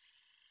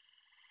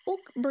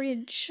 Oak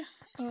Bridge.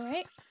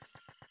 Alright.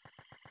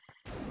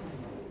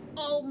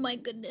 Oh my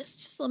goodness.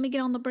 Just let me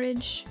get on the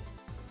bridge.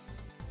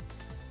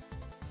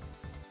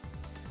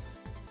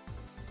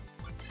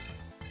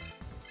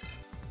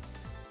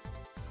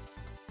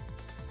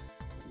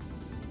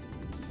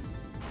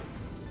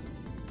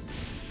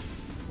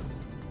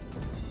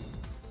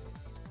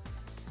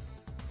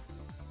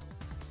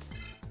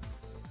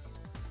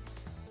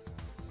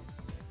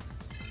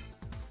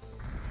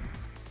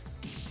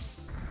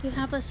 You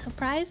have a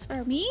surprise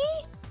for me?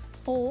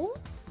 Oh?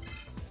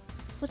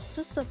 What's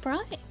the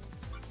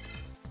surprise?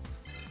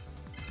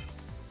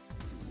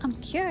 I'm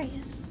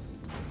curious.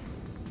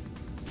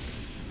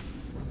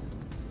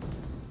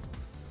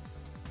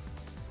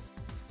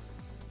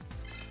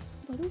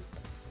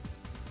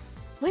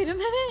 Wait a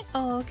minute?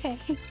 Oh, okay.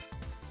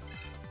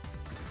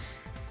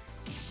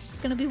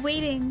 Gonna be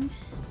waiting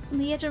on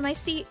the edge of my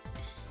seat.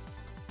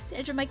 The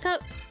edge of my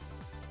cup.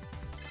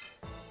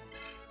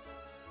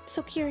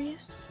 So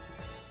curious.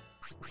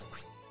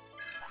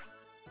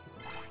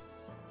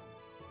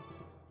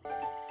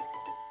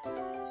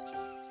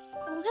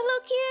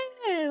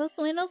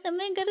 Welcome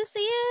in, good to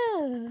see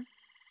you!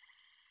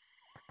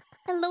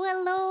 Hello,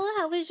 hello,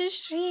 how was your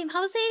stream?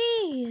 How's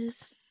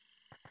Hades?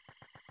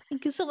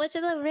 Thank you so much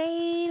for the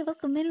raid.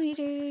 Welcome in,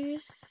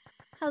 readers.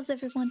 How's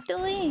everyone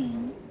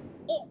doing?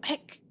 Oh,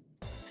 heck!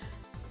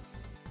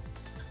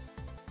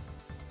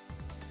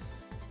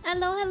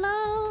 Hello,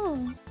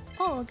 hello!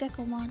 Oh,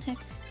 Gekomon, heck.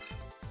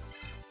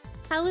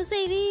 How was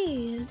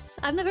Hades?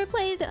 I've never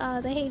played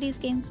the Hades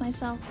games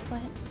myself,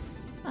 but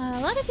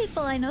a lot of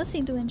people I know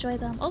seem to enjoy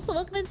them. Also,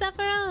 welcome in,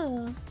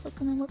 Zafiro!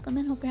 Welcome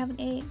in. Hope you're having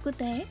a good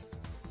day.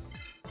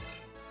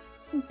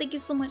 And thank you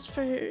so much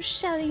for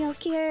shouting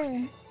out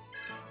here.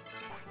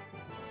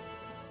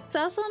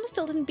 Salsalem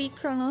still didn't beat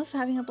Chronos for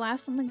having a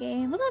blast on the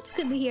game. Well, that's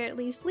good to hear at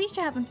least. At least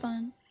you're having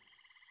fun.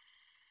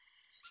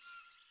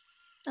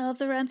 Oh,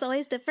 the run's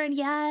always different.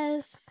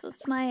 Yes!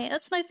 That's my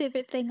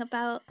favorite thing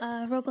about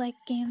roguelike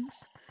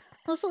games.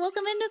 Also,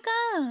 welcome in,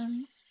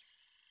 Nukam!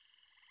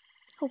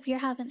 Hope you're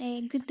having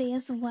a good day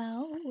as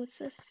well. What's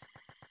this?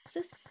 What's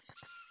this?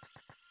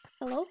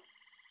 Hello?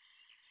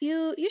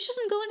 You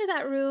shouldn't go into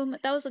that room.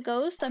 That was a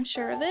ghost, I'm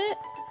sure of it.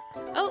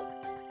 Oh!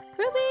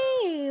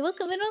 Ruby!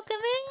 Welcome in,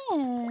 welcome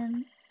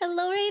in!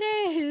 Hello,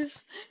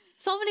 raiders!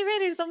 So many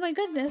raiders, oh my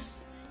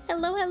goodness!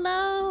 Hello,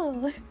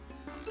 hello!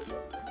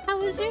 How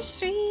was your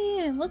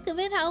stream? Welcome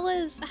in, how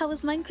was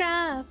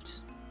Minecraft?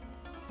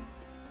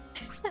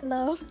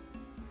 Hello.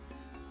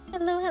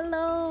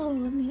 Hello.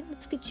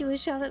 Let's get you a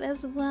shout out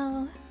as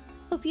well.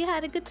 Hope you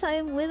had a good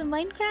time with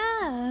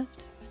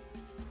Minecraft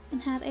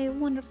and had a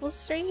wonderful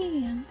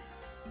stream.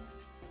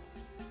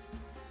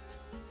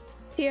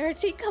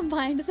 TRT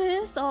combined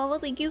this. Oh, well,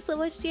 thank you so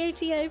much,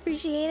 TRT. I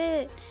appreciate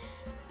it.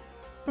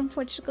 From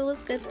Portugal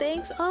was good,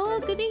 thanks. Oh,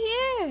 good to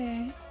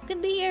hear.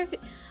 Good to hear.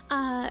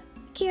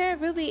 Kira,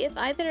 Ruby, if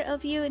either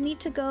of you need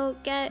to go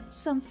get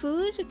some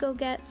food, go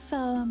get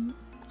some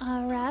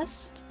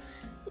rest,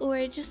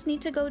 or just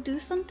need to go do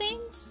some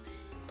things,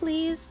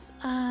 please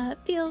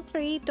feel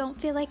free. Don't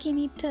feel like you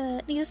need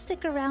to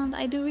stick around.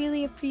 I do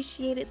really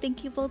appreciate it.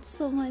 Thank you both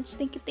so much.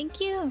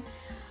 Thank you.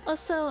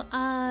 Also,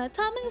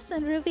 Thomas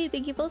and Ruby,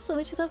 thank you both so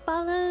much for the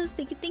follows.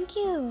 Thank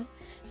you.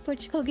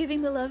 Portugal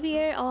giving the love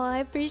here. Oh, I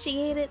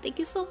appreciate it. Thank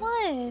you so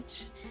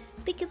much.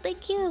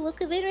 Thank you.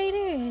 Welcome in,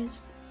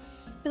 raiders.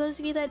 For those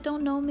of you that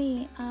don't know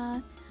me,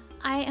 I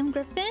am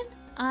Griffin.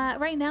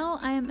 Right now,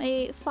 I am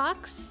a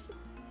fox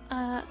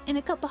in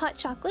a cup of hot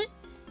chocolate,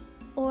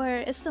 or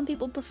as some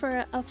people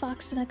prefer, a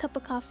fox in a cup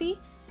of coffee.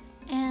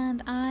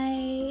 And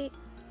I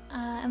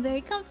am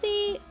very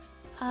comfy,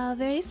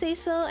 very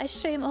seiso. I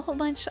stream a whole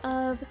bunch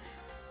of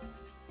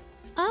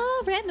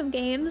random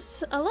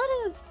games, a lot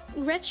of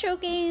retro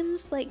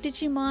games like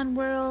Digimon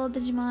World,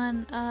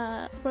 Digimon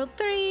World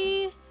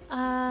 3,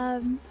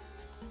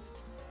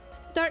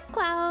 Dark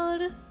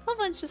Cloud, a whole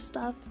bunch of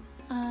stuff.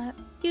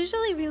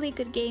 Usually really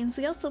good games.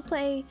 We also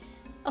play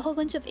a whole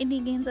bunch of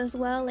indie games as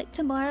well. Like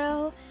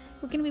tomorrow,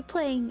 We're gonna be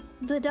playing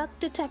The Duck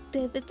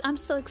Detective. I'm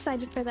so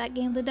excited for that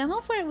game. The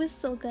demo for it was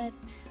so good.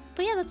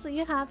 But yeah, that's what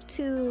you have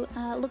to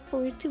look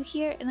forward to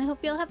here, and I hope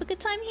you all have a good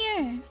time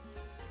here.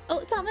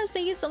 Oh, Thomas,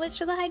 thank you so much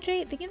for the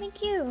hydrate. Thank you,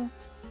 thank you.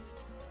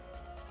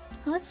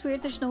 Oh, that's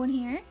weird. There's no one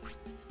here.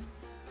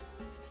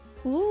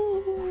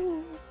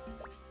 Ooh.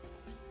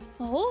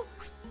 Oh,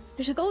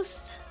 there's a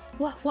ghost.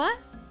 What?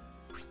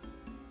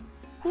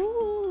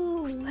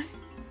 Ooh.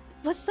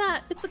 What's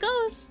that? It's a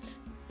ghost.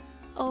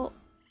 Oh,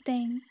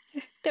 dang.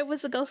 There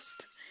was a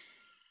ghost.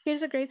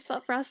 Here's a great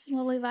spot for us.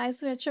 Lovely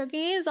vibes, retro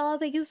games. Oh,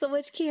 thank you so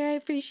much, Kira. I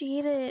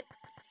appreciate it.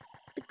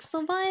 Thanks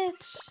so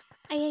much.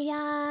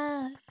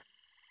 Ayaya.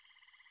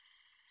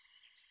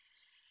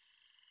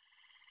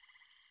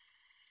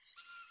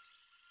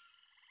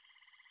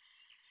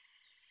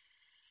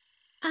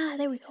 Ah,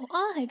 there we go.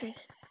 All hydrated.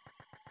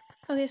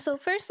 Okay, so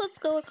first let's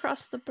go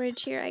across the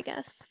bridge here, I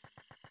guess.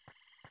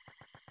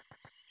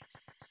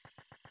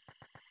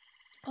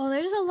 Oh,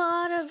 there's a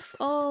lot of...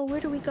 Oh, where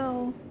do we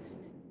go?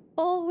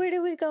 Oh, where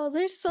do we go?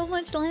 There's so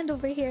much land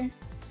over here.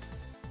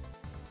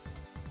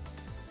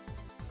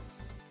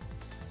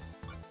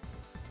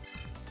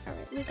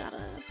 Alright, we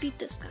gotta beat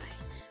this guy.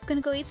 I'm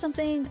gonna go eat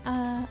something.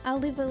 I'll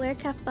leave a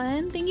lyric. Have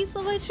fun. Thank you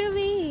so much,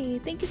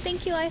 Ruby.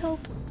 Thank you. I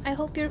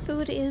hope your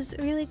food is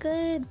really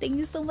good. Thank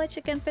you so much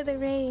again for the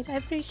raid. I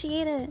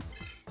appreciate it.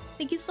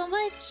 Thank you so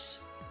much.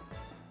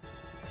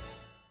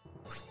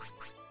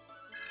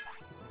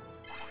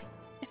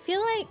 I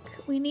feel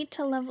like we need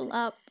to level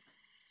up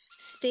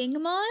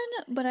Stingmon,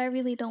 but I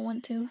really don't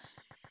want to.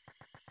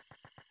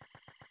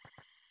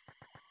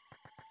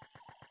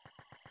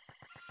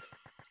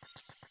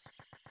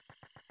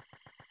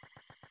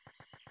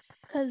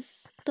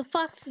 Because the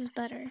fox is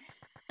better.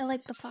 I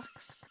like the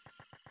fox.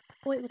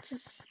 Wait, what's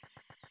this?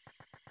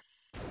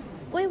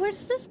 Wait, where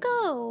does this go?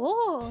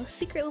 Oh,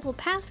 secret little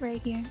path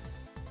right here.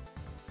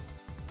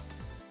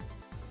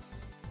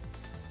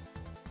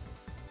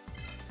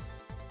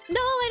 No,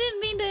 I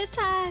didn't mean to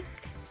attack.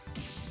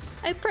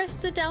 I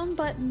pressed the down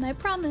button, I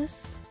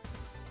promise.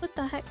 What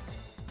the heck?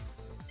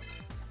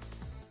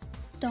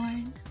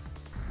 Darn.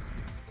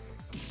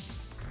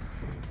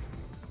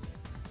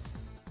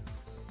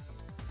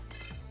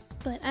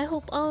 But I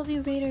hope all of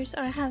you raiders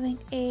are having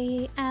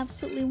a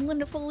absolutely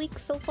wonderful week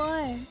so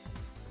far.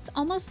 It's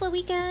almost the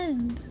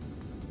weekend.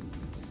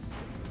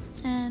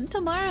 And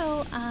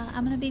tomorrow,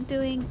 I'm gonna be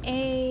doing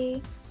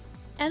a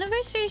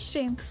anniversary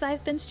stream because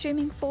I've been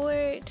streaming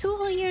for 2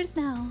 whole years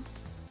now.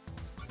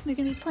 We're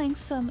gonna be playing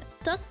some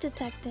Duck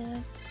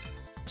Detective.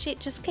 It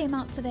just came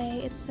out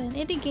today. It's an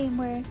indie game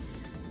where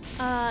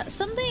I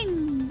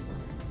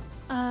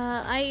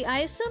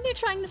assume you're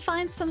trying to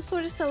find some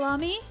sort of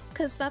salami,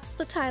 because that's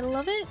the title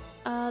of it.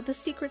 The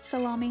Secret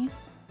Salami.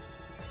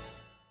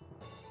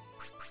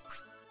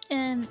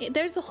 And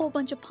there's a whole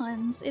bunch of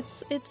puns.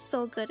 It's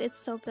so good. It's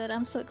so good.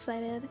 I'm so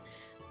excited.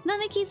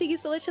 Nanaki, thank you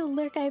so much for the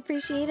lurk. I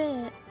appreciate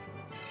it.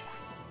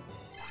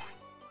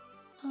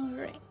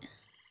 Alright.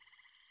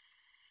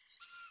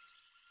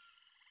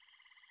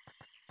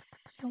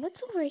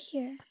 What's over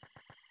here?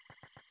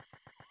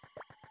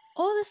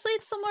 Oh, this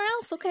leads somewhere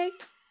else. Okay.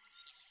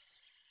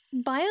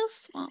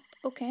 Bioswamp.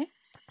 Okay.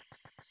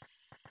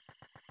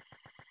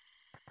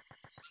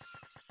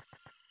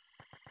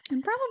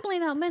 I'm probably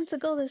not meant to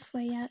go this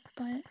way yet,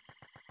 but...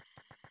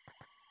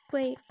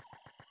 Wait.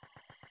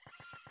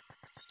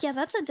 Yeah,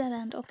 that's a dead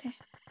end. Okay.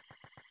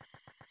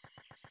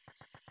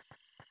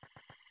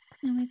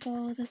 Then we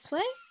go this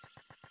way.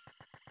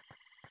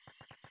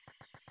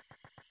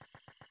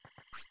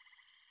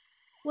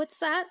 What's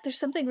that? There's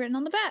something written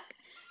on the back.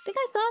 I think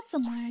I saw it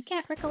somewhere. I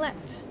can't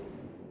recollect.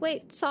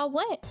 Wait, saw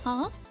what?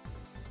 Huh?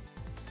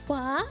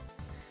 What?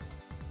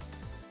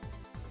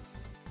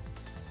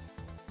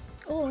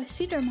 Oh, I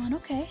see Digimon.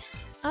 Okay.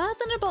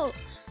 Thunderbolt.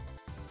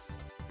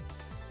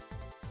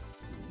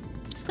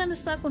 It's gonna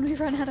suck when we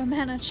run out of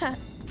mana, chat.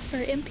 Or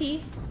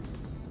MP.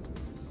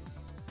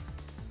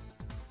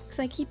 Because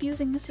I keep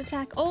using this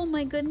attack. Oh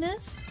my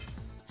goodness.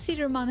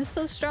 Cedarmon is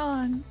so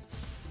strong.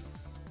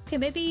 Okay,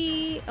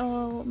 maybe...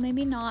 Oh,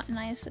 maybe not an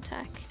ice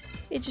attack.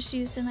 It just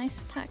used an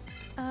ice attack.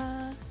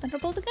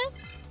 Thunderbolt again?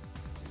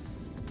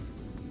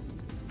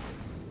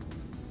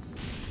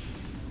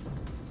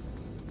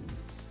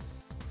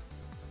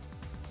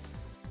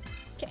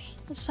 Okay,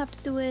 we'll just have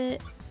to do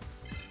it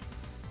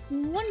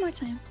one more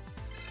time.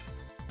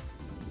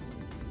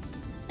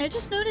 I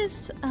just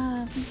noticed,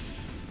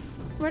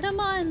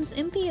 Redamon's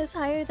MP is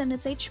higher than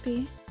its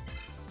HP.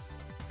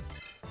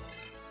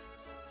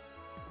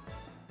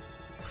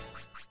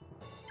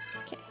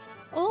 Okay.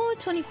 Oh,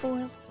 24.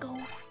 Let's go.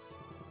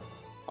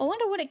 I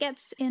wonder what it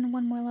gets in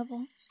one more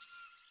level.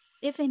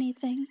 If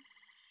anything.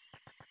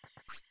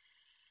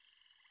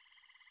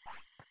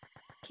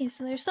 Okay,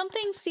 so there's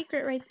something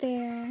secret right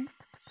there.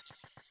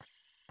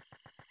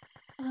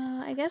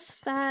 I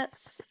guess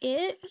that's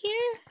it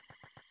here?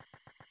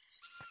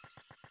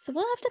 So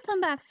we'll have to come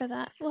back for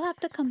that. We'll have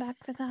to come back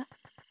for that.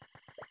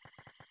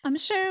 I'm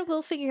sure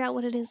we'll figure out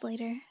what it is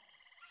later.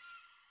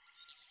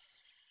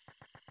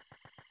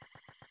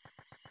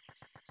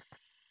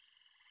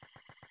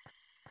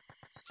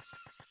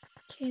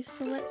 Okay,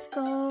 so let's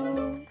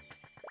go.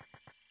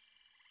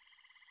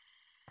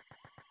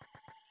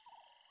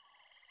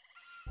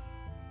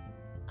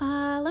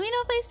 Let me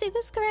know if I say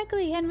this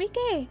correctly.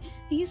 Enrique, thank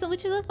you so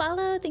much for the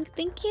follow.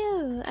 Thank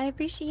you. I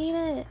appreciate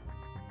it.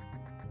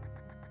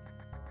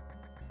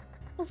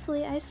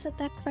 Hopefully I said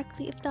that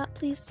correctly. If not,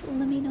 please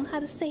let me know how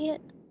to say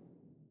it.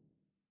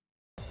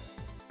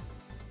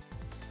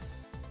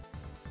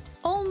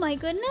 Oh my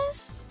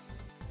goodness!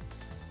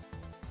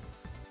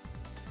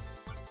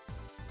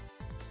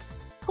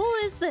 Who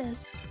is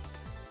this?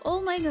 Oh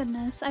my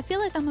goodness, I feel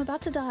like I'm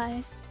about to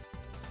die.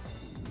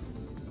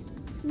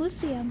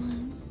 Lucia,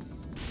 man.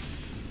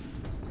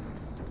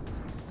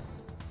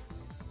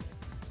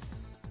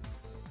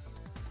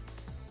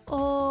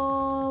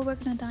 Oh, we're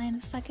gonna die in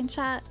a second,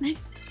 chat.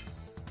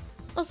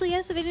 Also,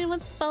 yes, if anyone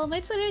wants to follow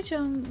my Twitter,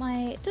 join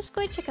my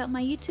Discord, check out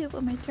my YouTube.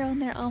 I'm gonna throw in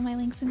there all my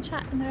links in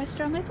chat, and the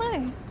rest are on my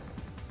player.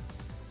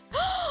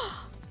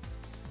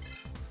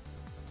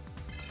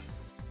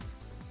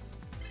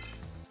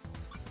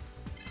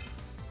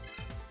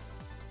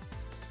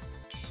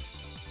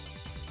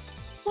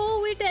 Oh,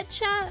 we're dead,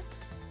 chat.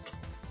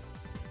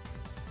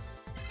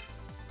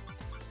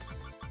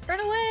 Run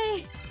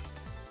away!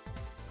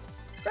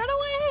 Run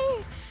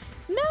away!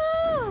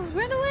 No!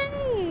 Run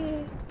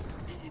away!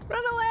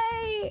 Run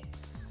away!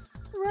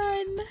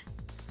 Run!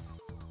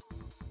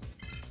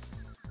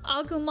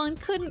 Agumon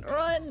couldn't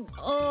run.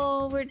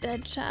 Oh, we're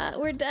dead, chat.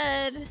 We're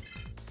dead.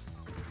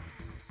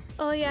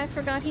 Oh yeah, I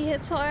forgot he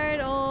hits hard.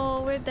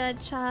 Oh, we're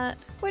dead, chat.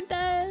 We're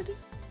dead.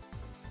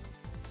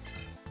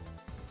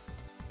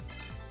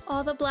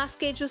 Oh, the blast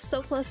gauge was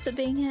so close to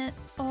being hit.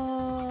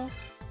 Oh.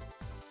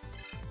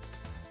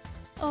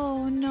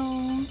 Oh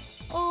no.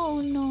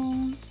 Oh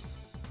no.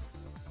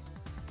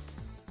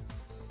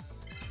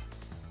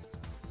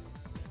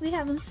 We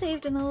haven't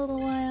saved in a little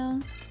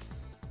while.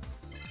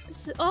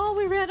 Oh,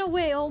 we ran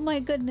away. Oh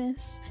my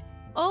goodness.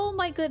 Oh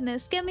my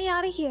goodness. Get me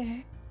out of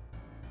here.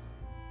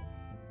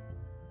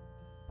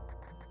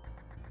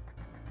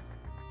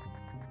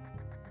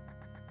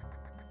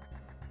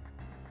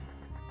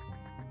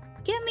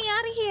 Get me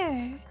out of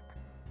here.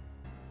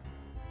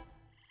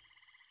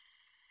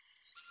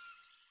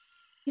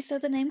 You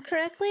said the name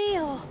correctly?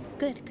 Oh,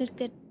 good, good,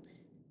 good.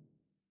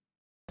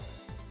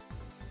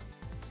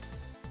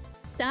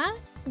 That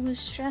was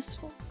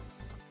stressful.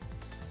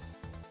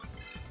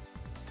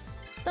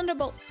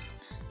 Thunderbolt.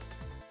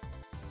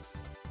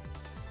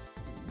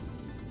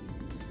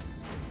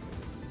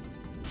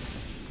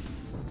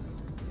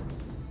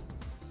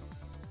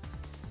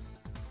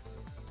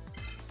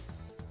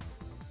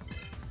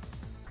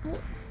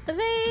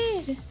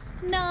 Evade!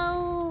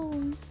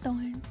 No!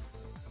 Darn.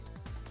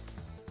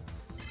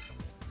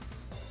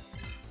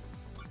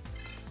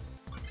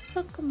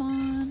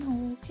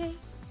 Pokemon, okay.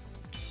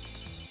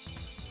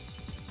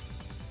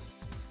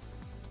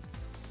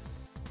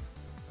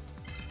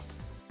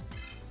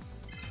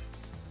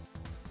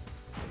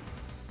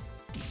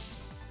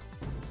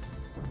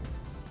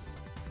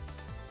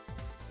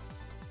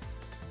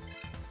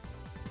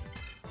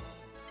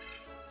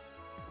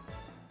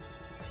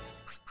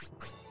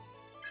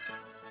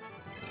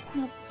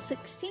 Level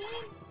 16?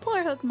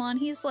 Poor Hookmon,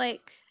 he's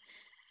like...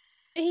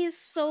 He's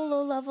so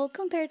low level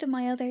compared to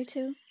my other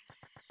two.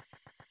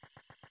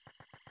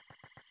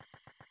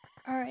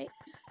 Alright.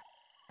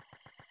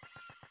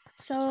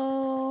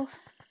 So...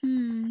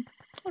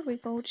 Where do we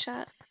go,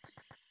 chat?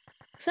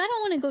 Because I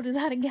don't want to go do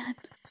that again.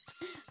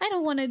 I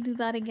don't want to do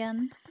that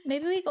again.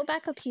 Maybe we go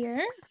back up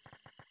here?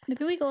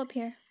 Maybe we go up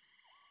here.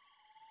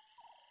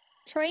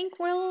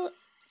 Tranquil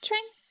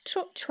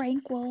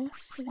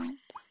swamp.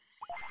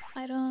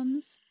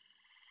 Items.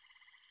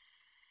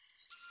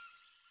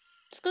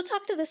 Let's go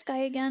talk to this guy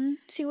again.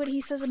 See what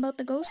he says about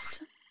the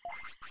ghost.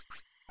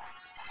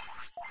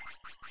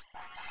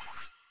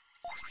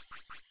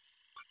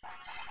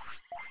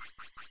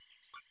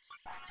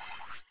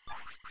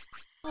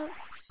 Alright.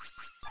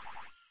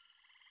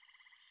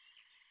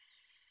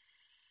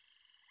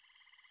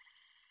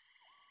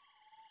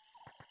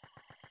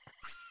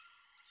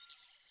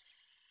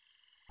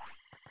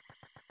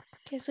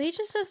 Okay, so he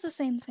just says the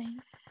same thing.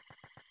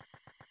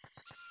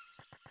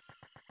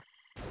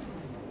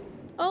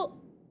 Oh!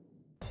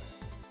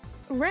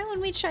 Right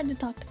when we tried to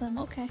talk to them,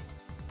 okay.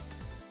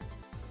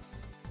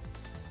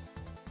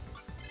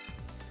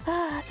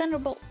 Ah,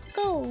 Thunderbolt,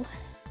 go!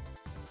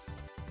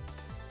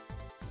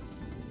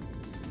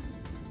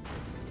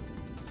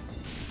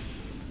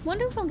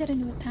 Wonder if I'll get a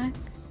new attack.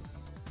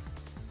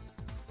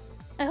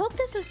 I hope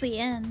this is the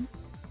end.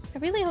 I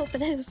really hope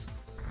it is.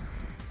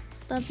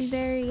 That'd be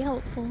very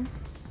helpful.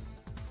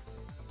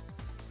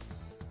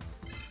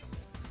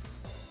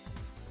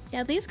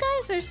 Yeah, these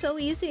guys are so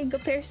easy in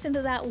comparison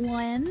to that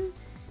one.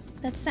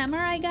 That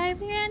samurai guy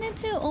we ran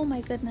into. Oh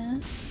my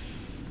goodness.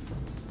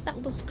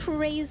 That was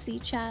crazy,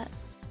 chat.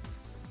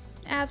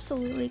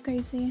 Absolutely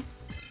crazy.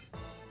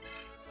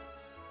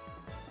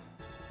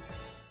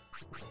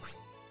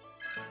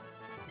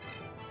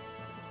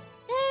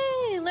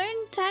 Hey, learn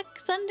Tech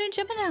Thunder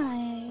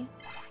Gemini.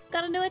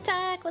 Got a new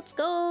attack, let's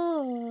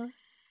go.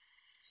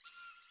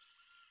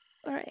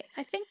 Alright,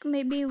 I think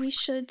maybe we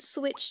should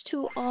switch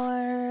to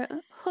our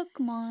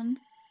Hookmon.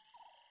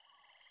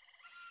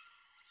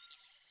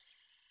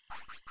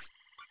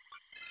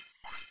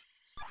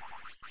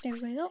 There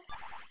we go.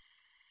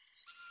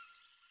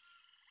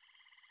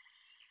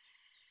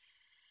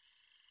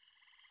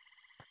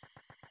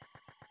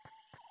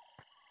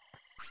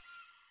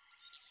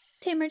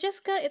 Tamer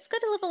Jessica, it's good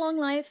to live a long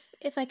life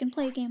if I can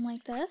play a game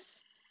like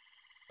this.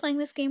 Playing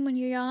this game when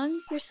you're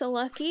young, you're so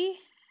lucky.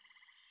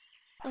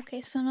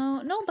 Okay, so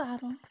no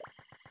battle.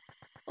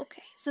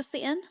 Okay, is this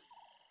the end?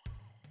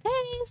 Hey,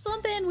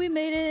 Slumpin, we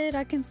made it!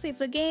 I can save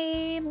the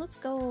game. Let's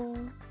go.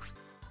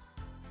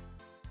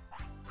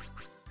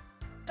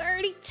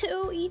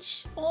 32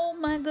 each. Oh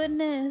my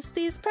goodness,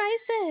 these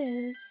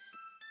prices.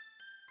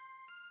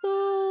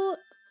 Who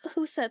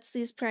sets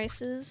these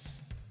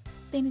prices?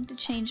 They need to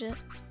change it.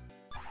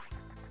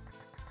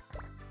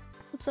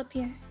 What's up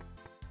here?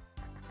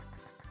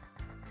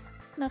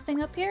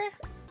 Nothing up here?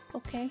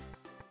 Okay.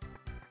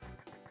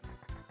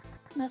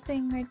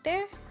 Nothing right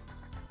there?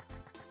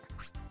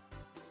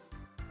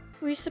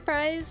 Were you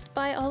surprised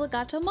by all the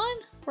Gatomon?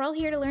 We're all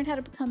here to learn how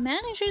to become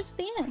managers at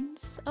the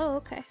inns. Oh,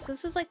 okay. So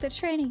this is like the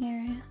training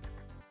area.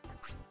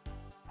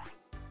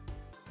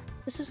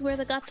 This is where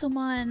the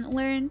Gatomon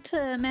learn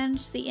to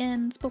manage the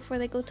inns before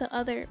they go to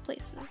other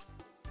places.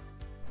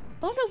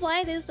 I wonder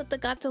why it is that the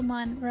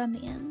Gatomon run the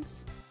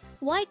inns.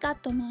 Why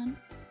Gatomon?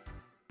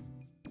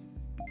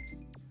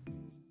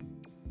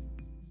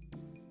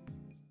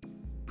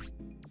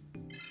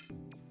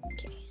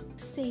 Okay,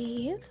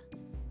 save.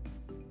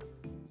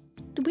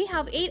 Do we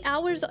have 8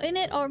 hours in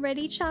it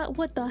already, chat?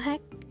 What the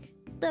heck?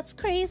 That's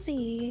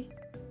crazy.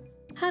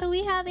 How do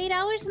we have 8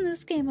 hours in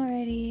this game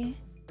already?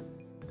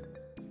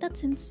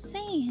 That's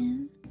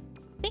insane.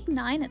 I think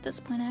 9 at this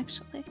point,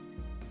 actually.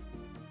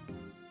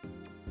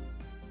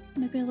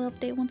 Maybe a little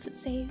update once it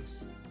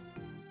saves.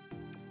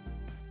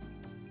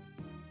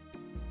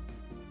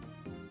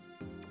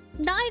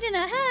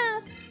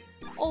 9.5!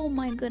 Oh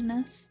my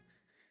goodness.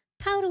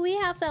 How do we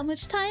have that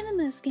much time in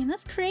this game?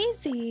 That's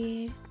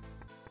crazy.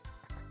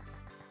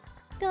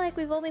 I feel like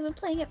we've only been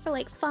playing it for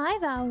like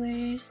 5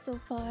 hours so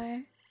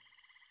far.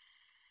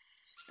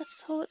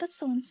 That's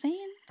so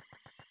insane.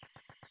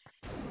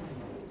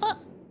 Oh!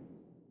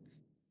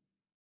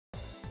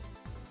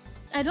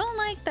 I don't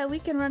like that we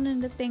can run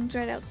into things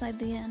right outside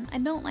the inn. I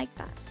don't like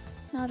that.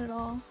 Not at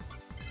all.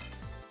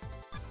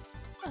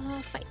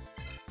 Fight.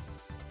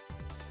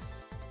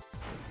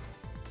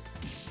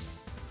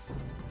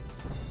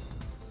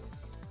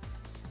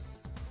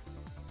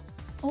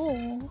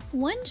 Oh,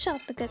 one shot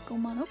the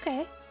Gekkomon.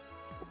 Okay.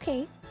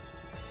 Okay.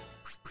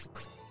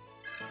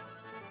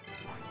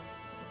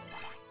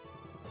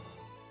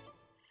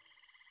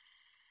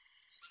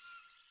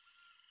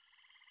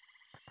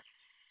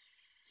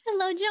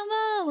 Hello,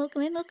 Jumbo!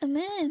 Welcome in, welcome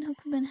in. Hope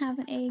you've been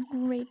having a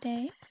great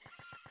day.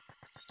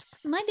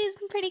 My day's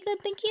been pretty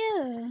good, thank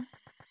you.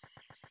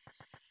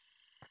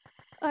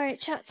 Alright,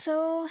 chat,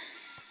 so...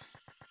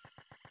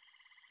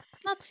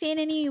 Not seeing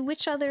any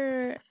which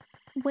other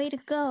way to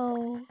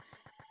go.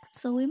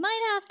 So we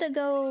might have to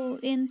go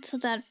into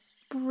that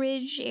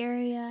bridge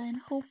area and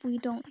hope we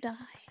don't die.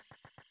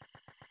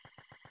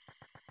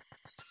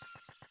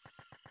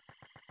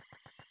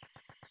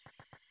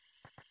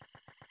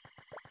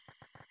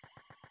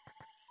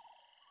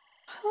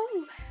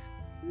 Oh,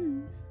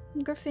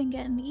 Griffin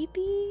getting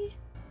eepy.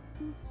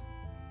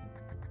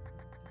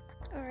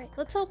 Alright,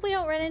 let's hope we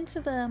don't run into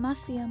the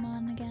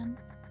Masiamon again.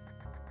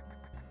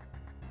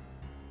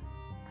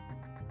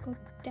 Go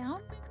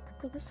down?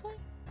 Go this way?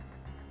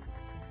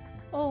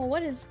 Oh,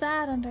 what is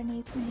that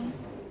underneath me?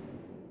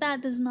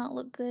 That does not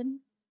look good.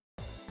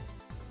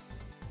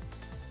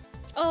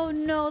 Oh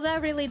no,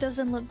 that really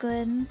doesn't look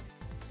good.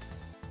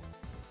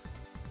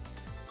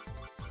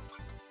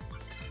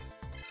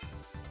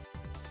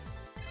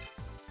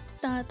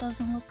 That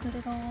doesn't look good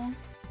at all.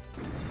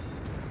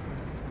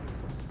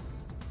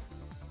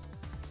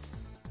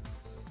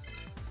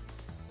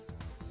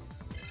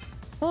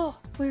 Oh,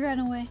 we ran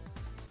away.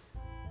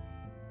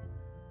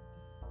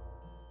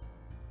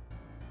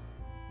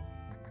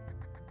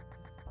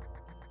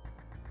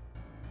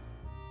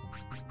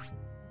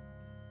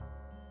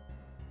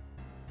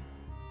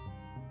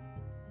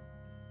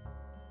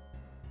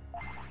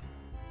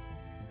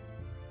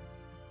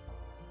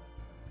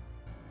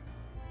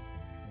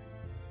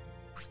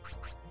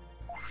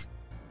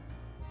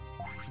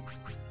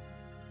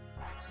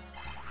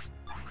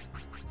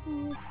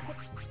 Okay.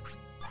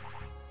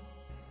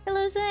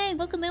 Hello, Zay!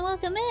 Welcome in,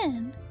 welcome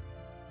in!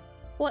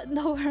 What in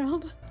the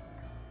world?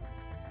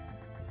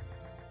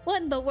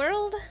 What in the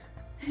world?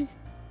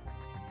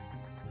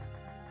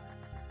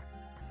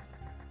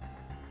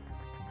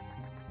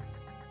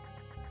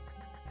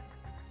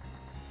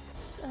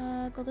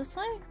 Go this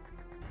way?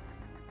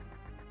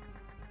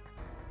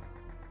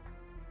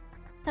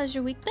 How's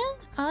your week been?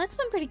 Oh, it's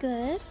been pretty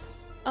good.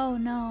 Oh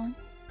no.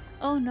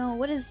 Oh no,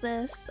 what is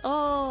this?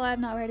 Oh,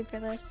 I'm not ready for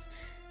this.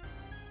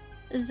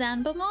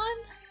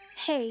 Zanbamon?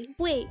 Hey,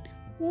 wait.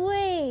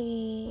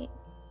 I'm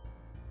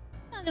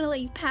not gonna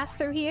let you pass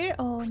through here.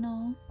 Oh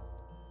no.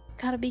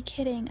 gotta be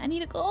kidding. I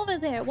need to go over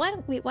there. Why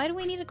do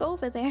we need to go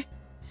over there?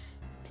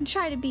 Can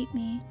try to beat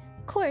me.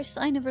 Of course,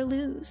 I never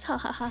lose. Ha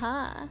ha ha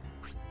ha.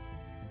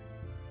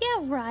 Yeah,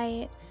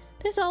 right.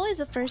 There's always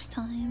a first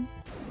time.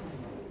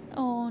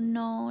 Oh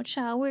no,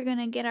 child. We're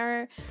gonna get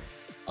our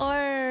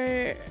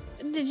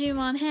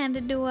Digimon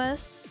handed to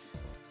us.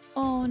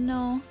 Oh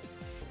no.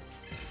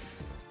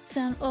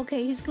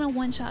 Okay, he's gonna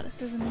one-shot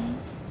us, isn't he?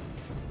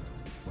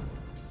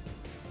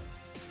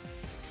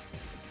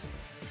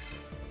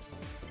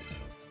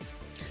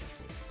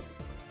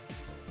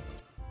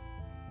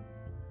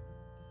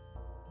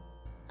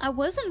 I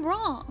wasn't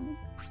wrong.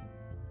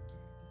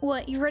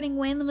 What, you're running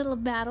away in the middle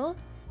of battle?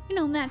 You're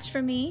no match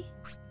for me.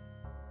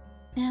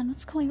 Man,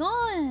 what's going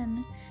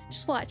on?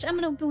 Just watch, I'm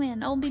gonna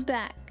win. I'll be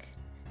back.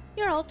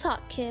 You're all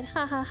talk, kid.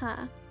 Ha ha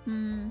ha.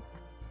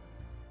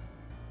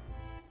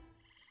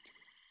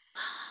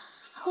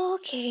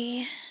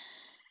 Okay.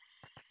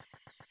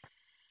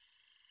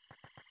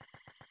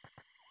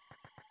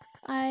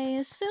 I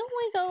assume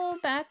we go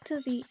back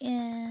to the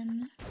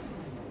inn.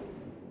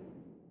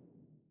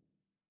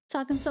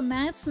 Talking some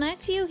mad smack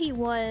to you? He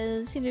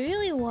was. He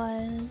really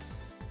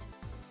was.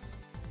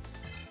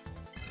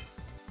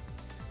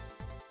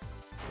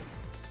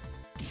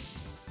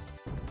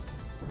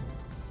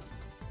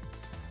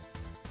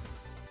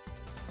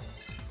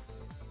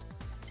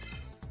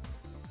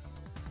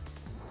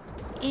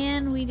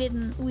 And we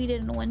didn't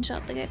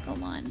one-shot the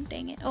Gekkomon.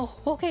 Dang it. Oh,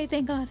 okay,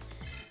 thank God.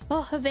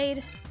 Oh,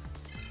 evade.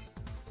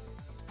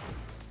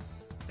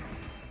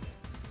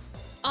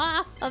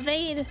 Ah,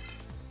 evade.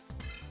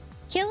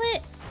 Kill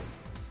it.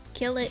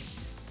 Kill it.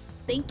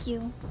 Thank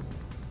you.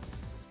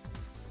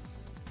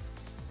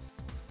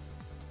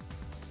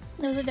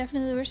 Those are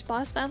definitely the worst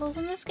boss battles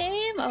in this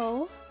game.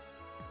 Oh.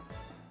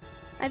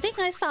 I think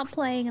I stopped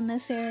playing in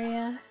this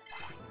area.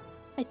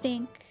 I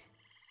think.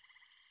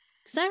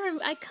 Because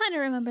I kind of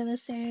remember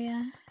this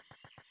area.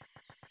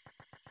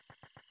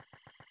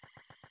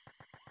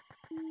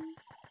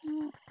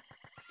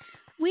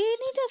 We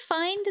need to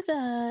find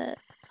the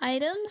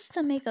items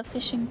to make a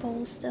fishing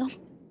pole still.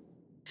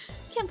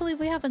 Can't believe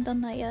we haven't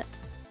done that yet.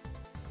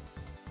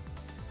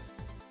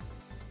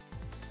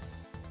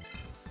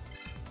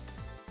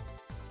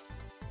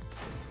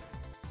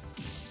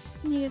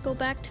 Need to go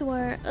back to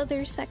our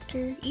other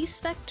sector.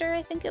 East sector,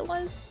 I think it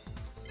was.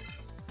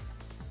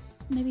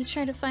 Maybe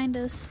try to find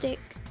a stick.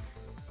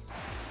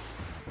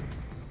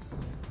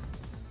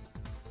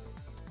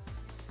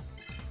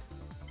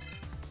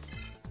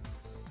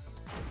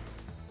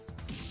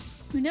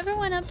 We never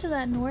went up to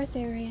that north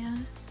area.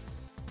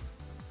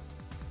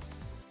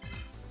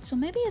 So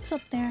maybe it's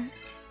up there.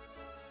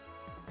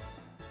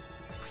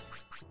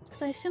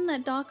 Because I assume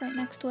that dock right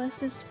next to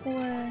us is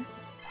for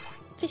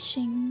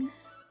fishing.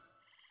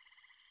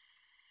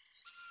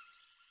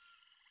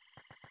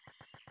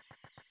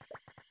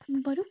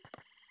 Badoop.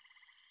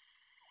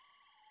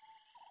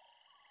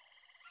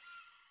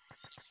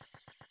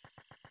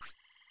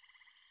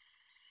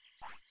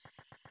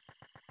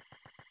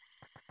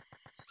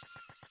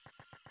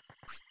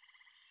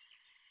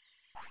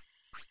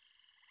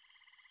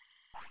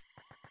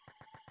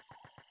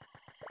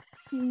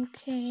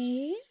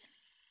 Okay.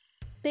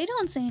 They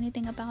don't say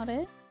anything about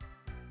it.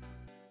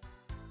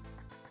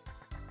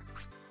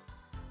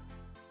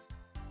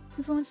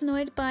 Everyone's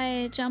annoyed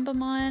by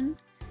Jumpamon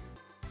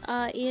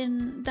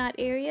in that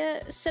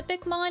area.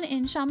 Sepicmon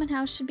in Shaman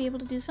House should be able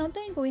to do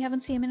something, but we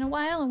haven't seen him in a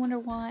while. I wonder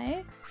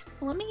why.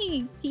 Well, let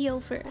me heal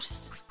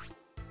first.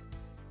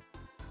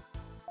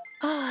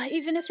 Ah,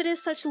 even if it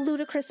is such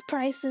ludicrous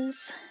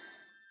prices.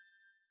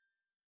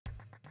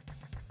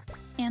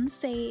 And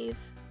save.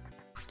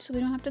 So we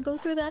don't have to go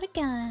through that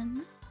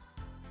again.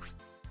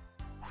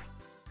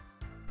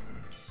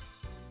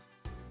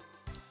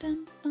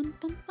 Bum bum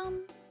bum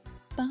bum.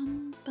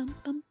 Bum bum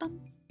bum bum.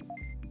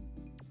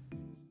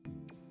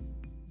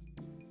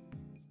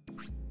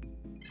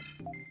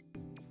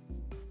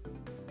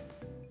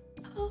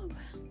 Oh.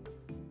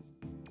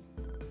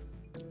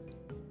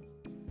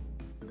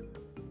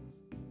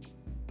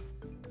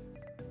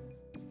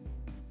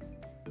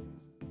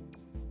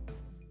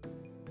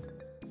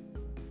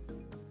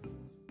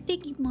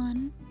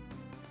 Digimon.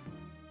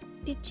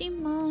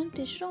 Digimon,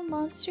 digital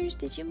monsters,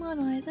 Digimon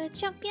are the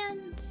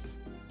champions.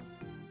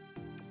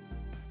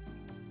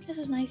 This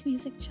is nice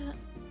music, chat.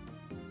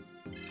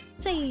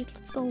 Say,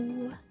 let's go.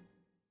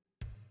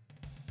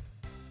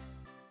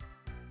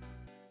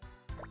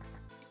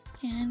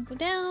 And go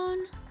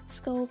down. Let's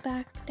go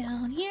back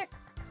down here.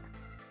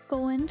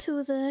 Go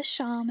into the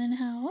shaman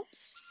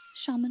house.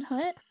 Shaman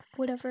hut,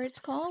 whatever it's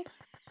called.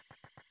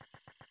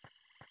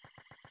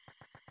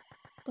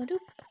 Badoop.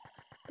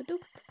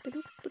 Badoop,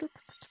 badoop, badoop,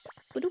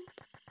 badoop.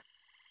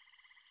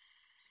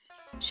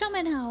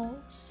 Shaman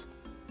house.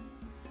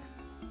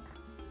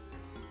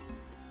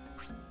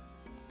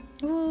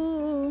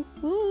 Ooh,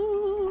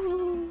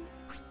 ooh.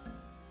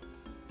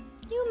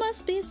 You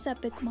must be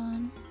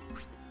Sepicmon.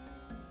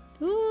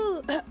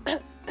 Ooh.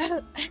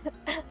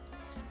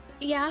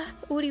 Yeah,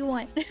 what do you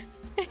want?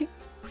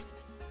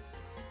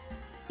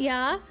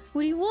 Yeah,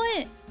 what do you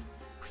want?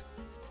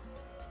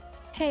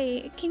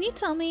 Hey, can you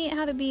tell me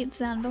how to beat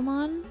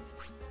Zanbamon?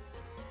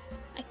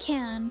 I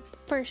can, but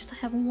first I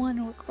have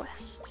one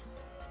request.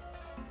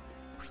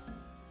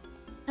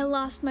 I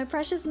lost my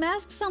precious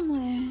mask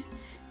somewhere.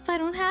 If I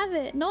don't have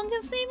it, no one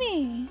can see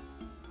me.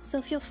 So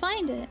if you'll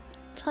find it,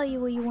 I'll tell you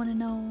what you want to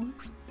know.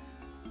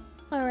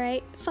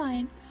 Alright,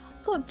 fine.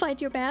 Go and find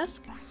your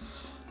mask.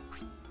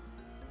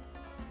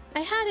 I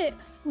had it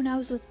when I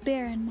was with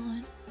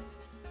Baronmon.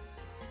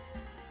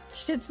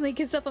 Shinsley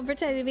gives up on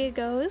pretending to be a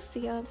ghost.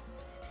 Yup.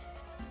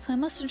 So I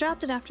must have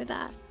dropped it after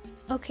that.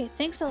 Okay,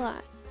 thanks a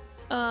lot.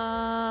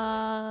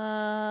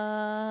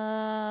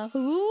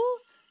 Who?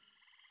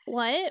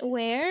 What?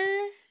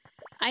 Where?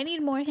 I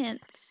need more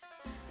hints.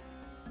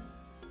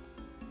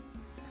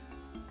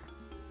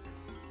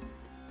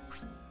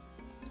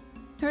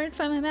 Hurried to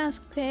find my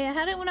mask. Okay, I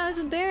had it when I was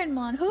in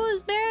Baronmon. Who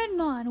is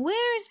Baronmon?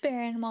 Where is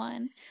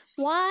Baronmon?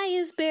 Why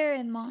is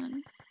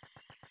Baronmon?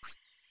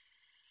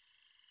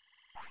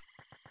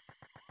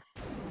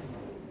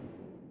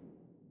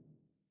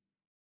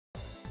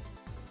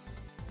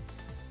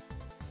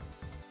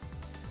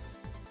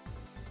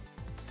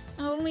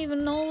 I don't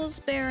even know this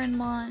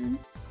Baronmon.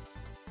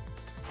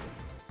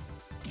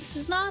 This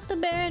is not the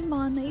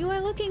Baronmon that you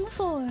are looking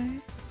for.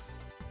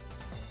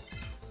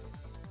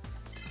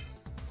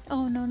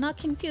 Oh no, not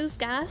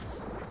confused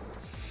gas.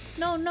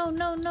 No, no,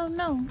 no, no,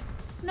 no.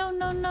 No,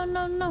 no, no,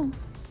 no, no.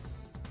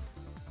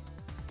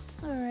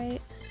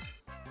 Alright.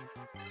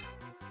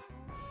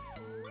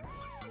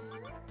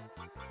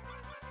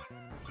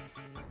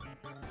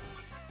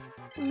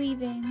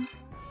 Leaving.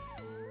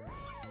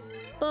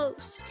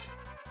 Boast.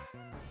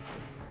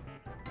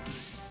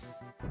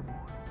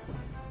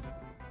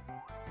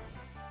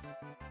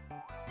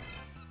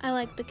 I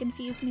like the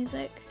confused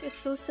music. It's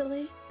so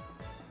silly.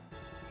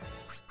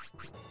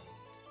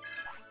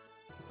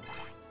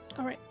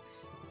 Alright.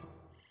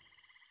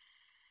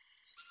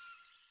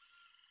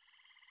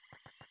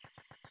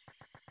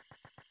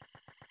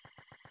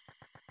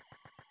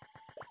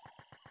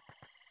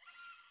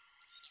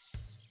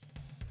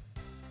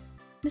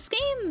 This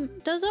game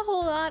does a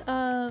whole lot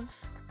of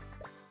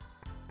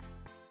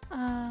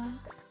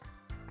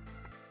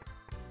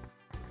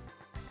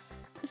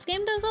this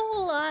game does a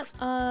whole lot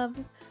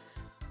of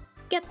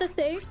get the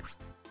thing.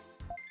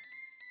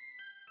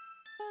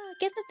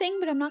 Get the thing,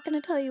 but I'm not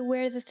gonna tell you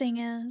where the thing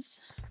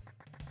is.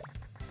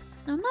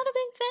 I'm not a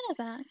big fan of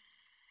that.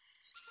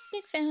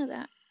 Big fan of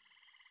that.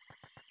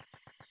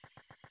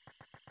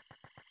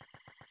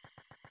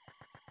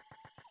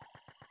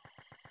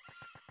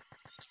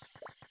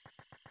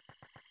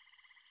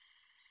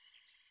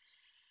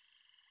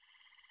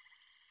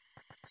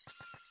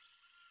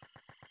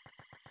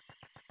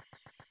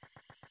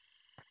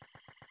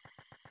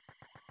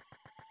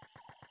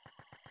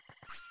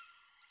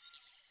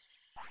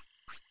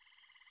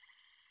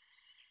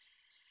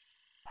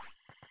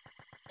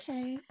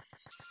 Okay.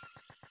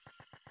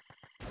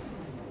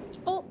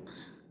 Oh.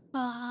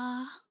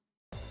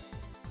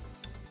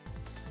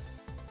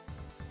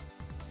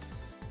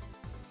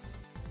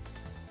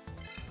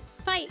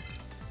 Fight.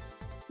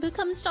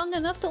 Become strong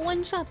enough to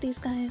one-shot these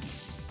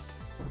guys.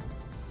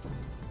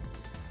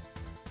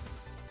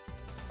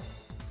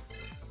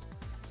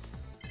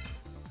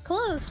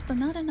 Close, but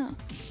not enough.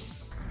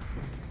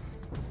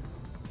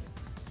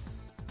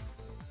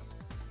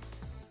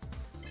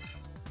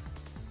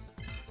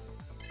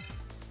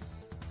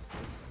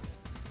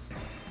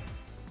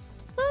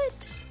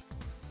 What?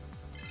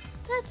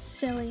 That's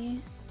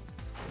silly.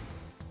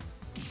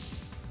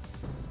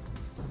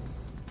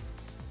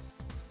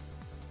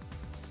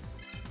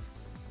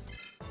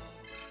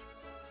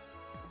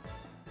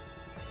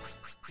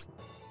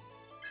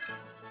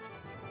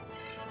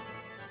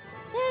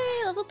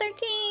 Hey, level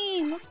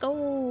 13! Let's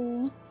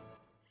go!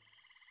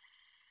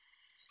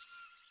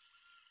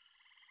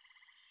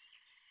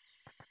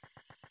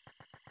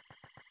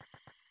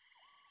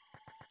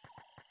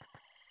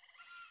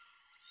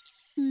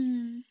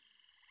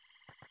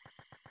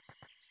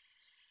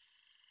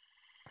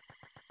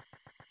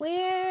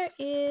 Where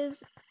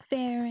is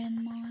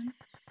Baronmon?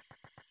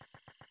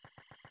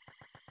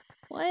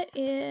 What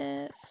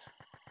if...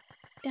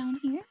 down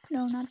here?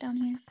 No, not down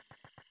here.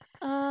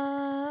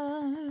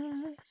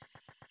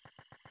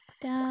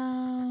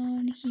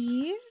 Down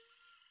here?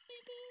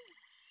 Maybe?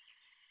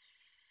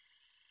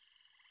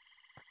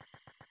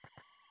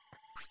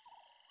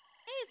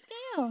 Hey, it's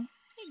Gail!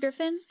 Hey,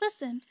 Griffin,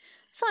 listen.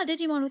 Saw a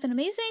Digimon with an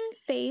amazing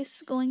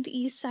face going to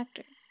East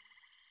Sector.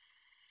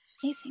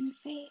 Amazing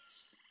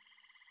face.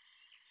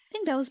 I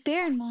think that was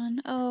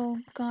Baronmon. Oh,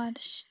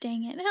 gosh,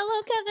 dang it.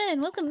 Hello,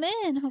 Kevin! Welcome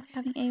in! Hope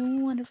you're having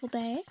a wonderful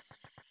day.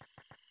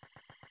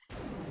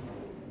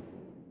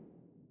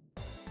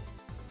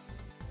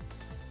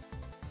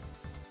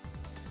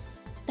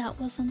 That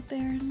wasn't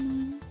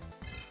Baronmon.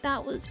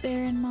 That was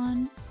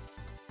Baronmon.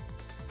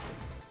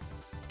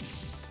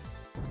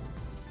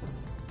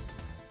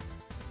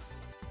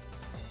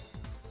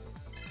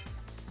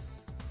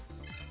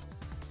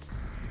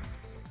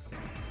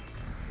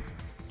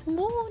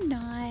 Oh,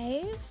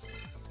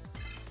 nice.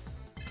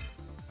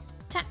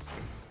 Attack.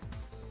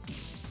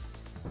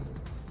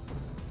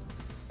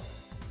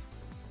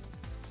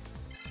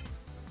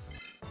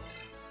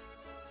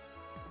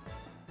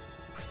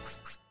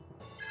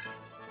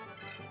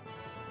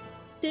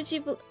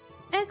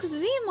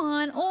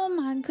 X-Vmon! Oh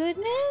my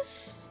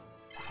goodness!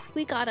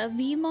 We got a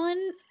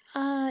Vmon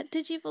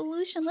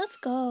Digivolution. Let's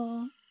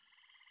go.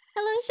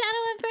 Hello,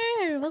 Shadow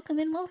Emperor! Welcome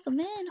in, welcome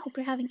in. Hope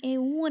you're having a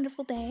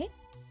wonderful day.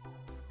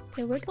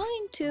 Okay, we're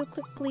going to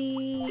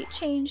quickly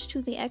change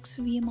to the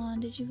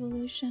X-Vmon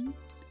Digivolution.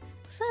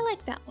 So I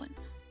like that one.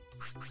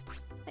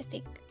 I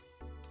think.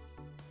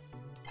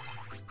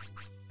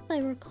 If I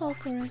recall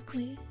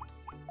correctly.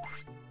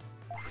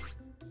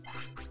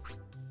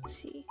 Let's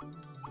see.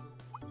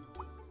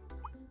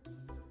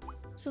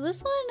 So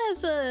this one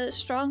has a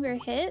stronger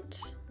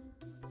hit,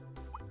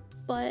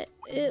 but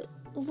it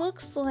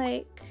looks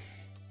like...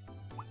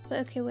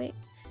 Okay, wait.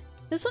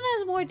 This one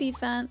has more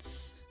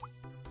defense.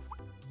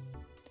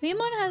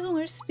 Vmon has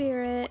more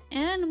spirit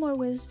and more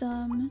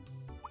wisdom,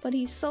 but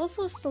he's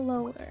also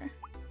slower.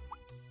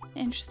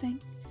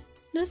 Interesting.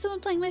 Noticed someone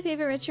playing my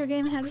favorite retro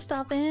game and had to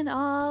stop in.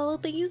 Oh,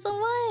 thank you so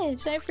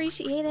much. I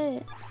appreciate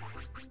it.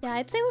 Yeah,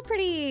 I'd say we're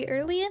pretty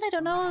early in. I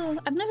don't know.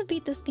 I've never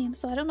beat this game,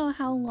 so I don't know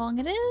how long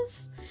it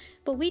is.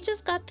 But we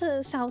just got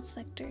to South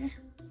Sector.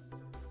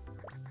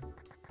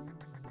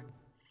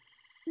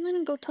 I'm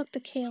gonna go talk to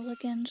Kale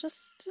again,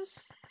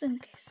 just in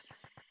case.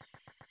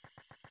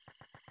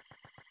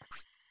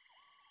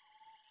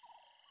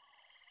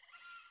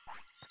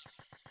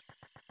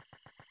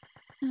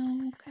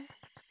 Oh, okay.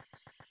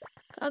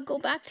 I'll go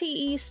back to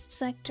East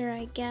Sector,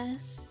 I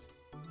guess.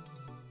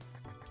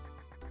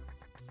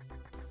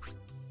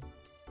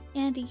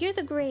 Andy, you're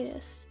the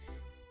greatest.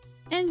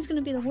 Andy's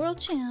gonna be the world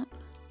champ.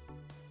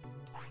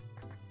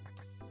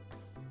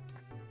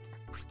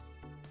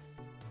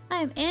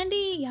 I am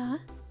Andy, yeah.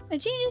 A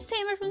genius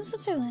tamer from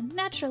Switzerland.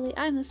 Naturally,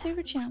 I'm the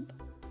super champ.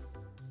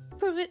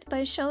 Prove it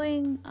by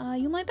showing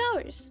you my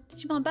powers.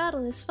 Digimon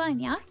battle is fine,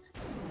 yeah?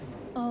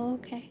 Oh,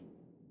 okay.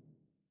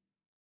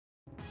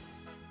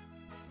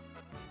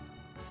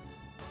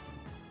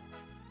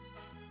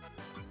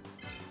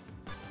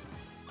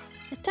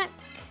 Attack!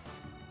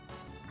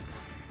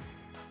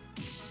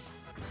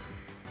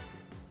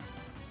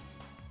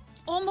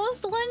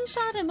 Almost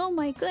one-shot him, oh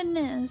my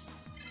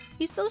goodness!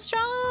 He's so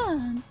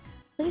strong!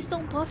 Please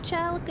don't buff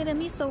chat, look at him,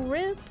 he's so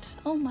ripped!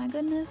 Oh my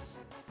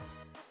goodness.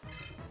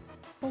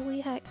 Holy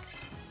heck.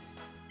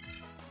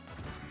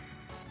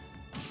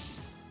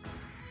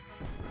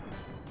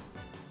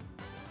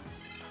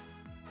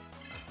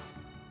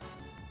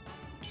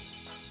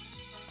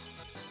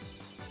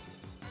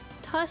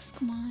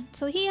 Tuskmon.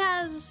 So he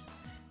has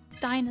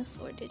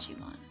dinosaur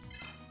Digimon.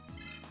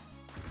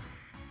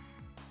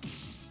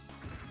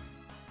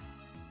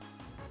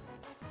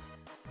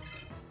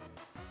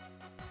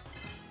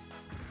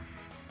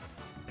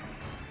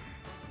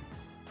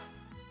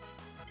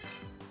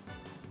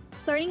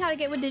 Learning how to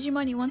get with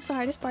Digimon you want's the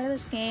hardest part of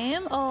this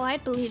game? Oh,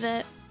 I'd believe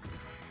it.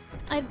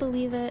 I'd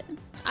believe it.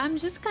 I'm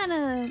just kind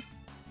of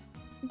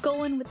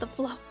going with the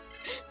flow.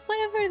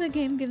 Whatever the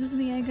game gives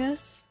me, I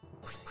guess.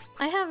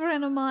 I have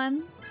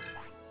Renamon.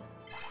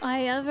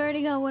 I've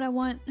already got what I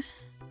want.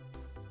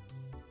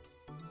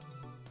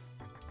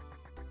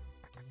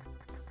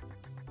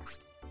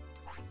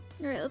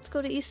 Alright, let's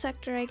go to East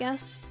Sector, I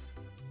guess.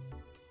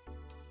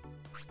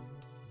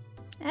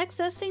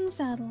 Accessing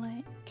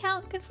satellite.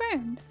 Count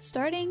confirmed.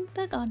 Starting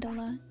the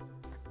gondola.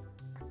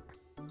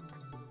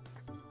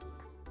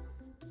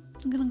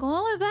 I'm gonna go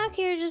all the way back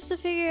here just to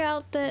figure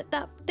out that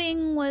that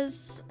thing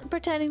was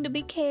pretending to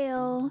be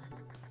Kale.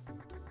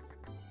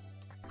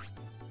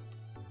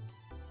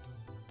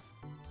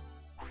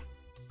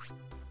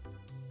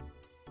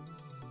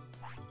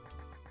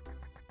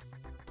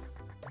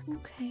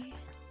 Okay.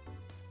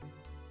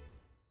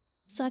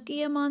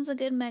 Sakuyamon's a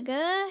good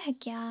mega.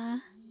 Heck yeah.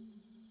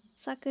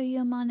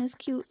 Sakuyamon is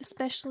cute,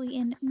 especially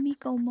in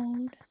Miko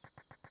mode.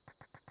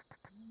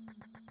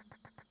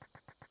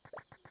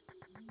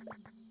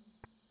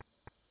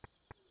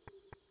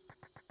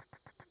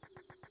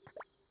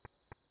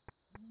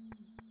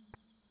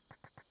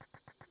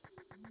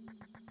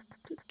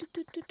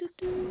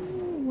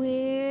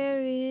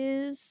 Where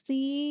is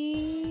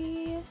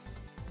the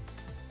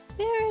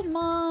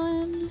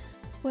Spiritmon?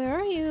 Where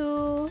are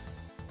you?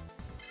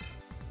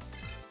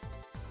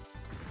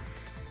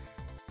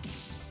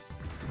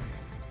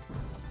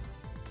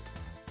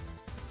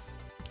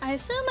 I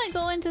assume I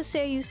go into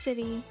Seiso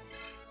City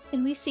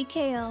and we see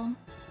Kale.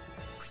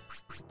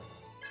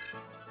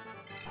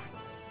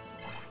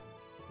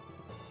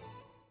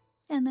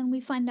 And then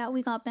we find out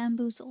we got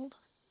bamboozled.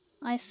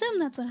 I assume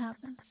that's what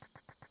happens.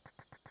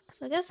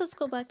 So I guess let's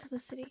go back to the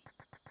city.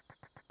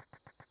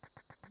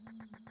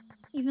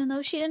 Even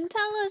though she didn't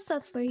tell us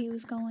that's where he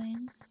was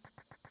going.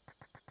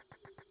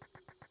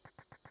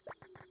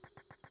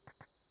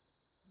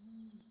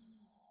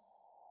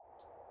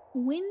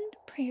 Wind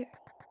Prayer.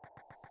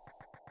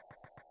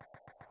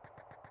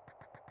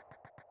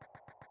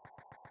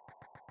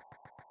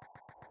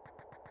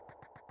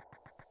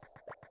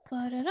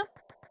 Ba-da-da.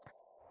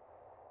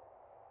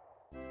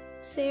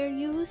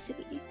 Seiso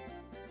City.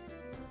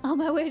 On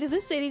my way to the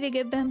city to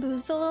get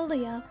bamboozled,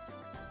 yeah.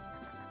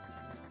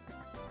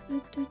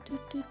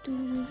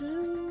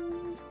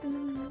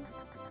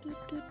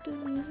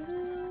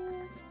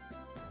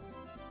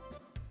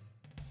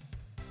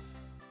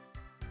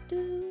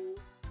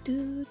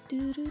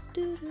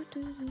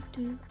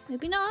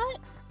 Maybe not.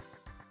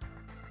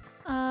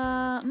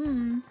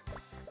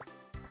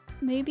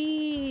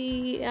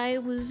 Maybe I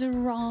was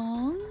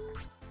wrong.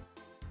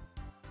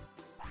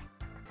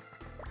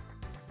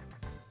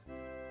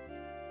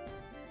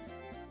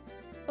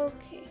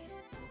 Okay.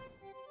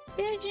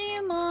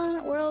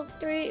 Digimon World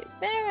 3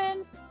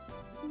 Baron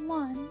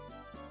 1.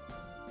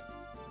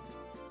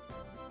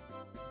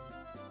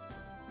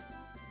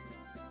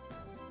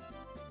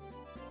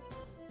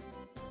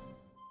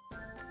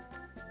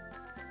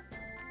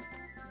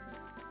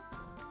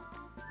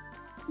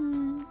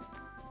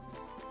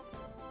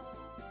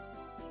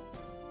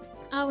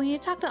 Oh, we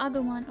need to talk to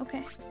Agumon.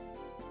 Okay.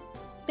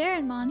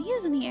 Baronmon, he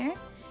isn't here.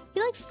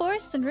 He likes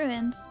forests and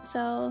ruins,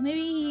 so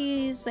maybe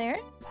he's there?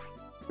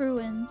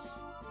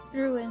 Ruins.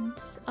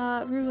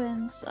 Pheromone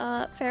ruins?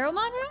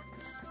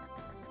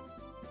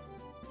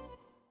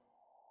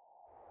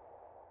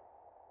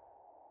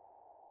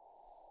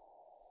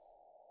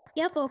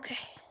 Yep, okay.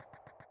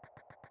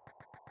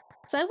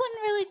 So I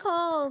wouldn't really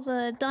call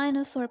the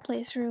dinosaur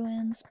place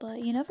ruins, but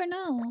you never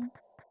know.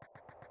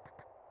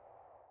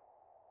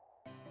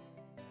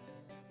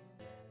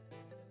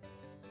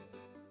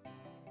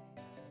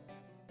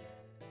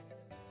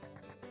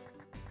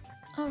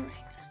 Alright.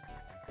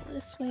 Go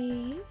this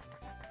way.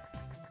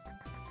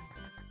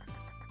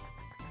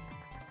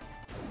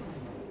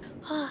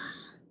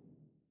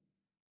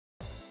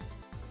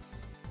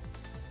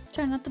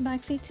 Try not to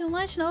backseat too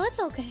much. No, it's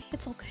okay.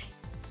 It's okay.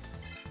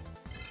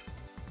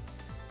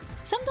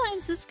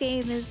 Sometimes this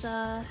game is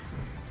a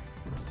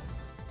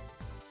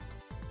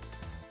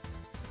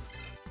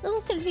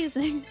little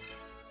confusing.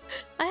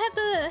 I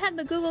had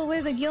to Google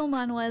where the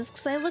Gilmon was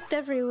because I looked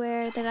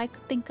everywhere that I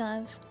could think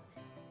of.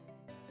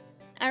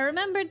 I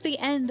remembered the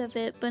end of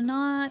it, but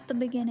not the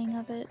beginning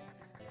of it.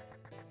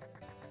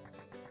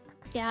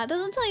 Yeah, it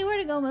doesn't tell you where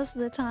to go most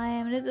of the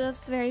time.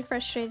 That's very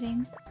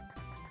frustrating.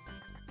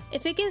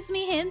 If it gives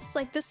me hints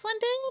like this one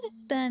did,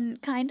 then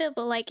kinda,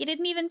 but like it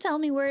didn't even tell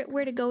me where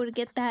to go to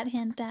get that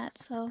hint at,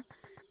 so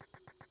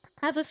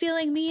I have a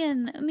feeling me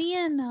and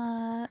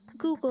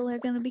Google are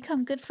gonna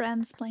become good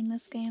friends playing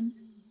this game.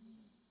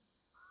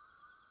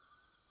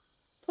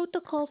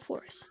 Protocol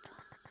Forest.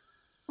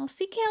 Oh,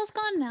 CKL's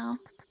gone now.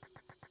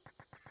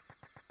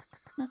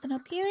 Nothing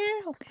up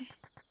here? Okay.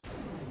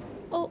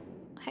 Oh,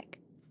 heck.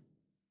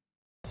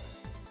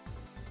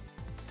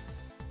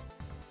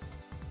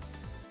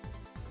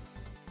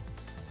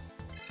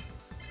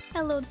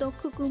 Hello,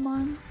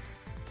 Dokugumon.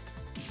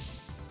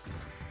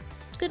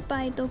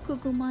 Goodbye,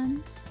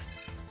 Dokugumon.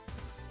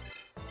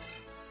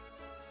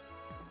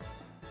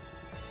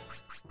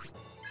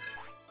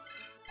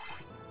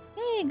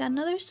 Hey, got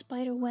another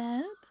spider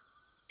web.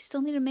 We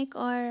still need to make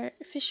our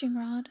fishing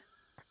rod.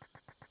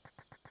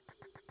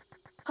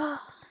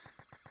 Oh.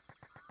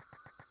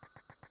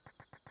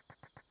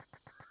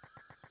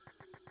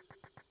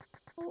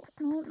 Oh,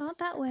 no, not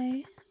that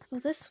way. Go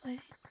this way.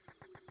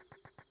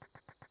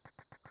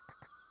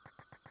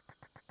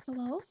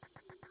 Hello?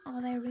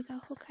 Oh, there we go.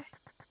 Okay.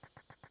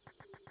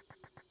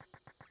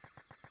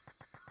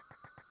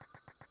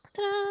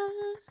 Ta-da!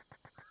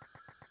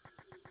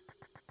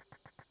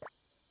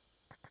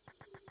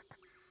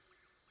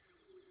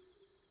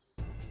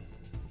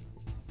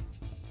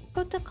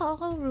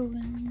 Protocol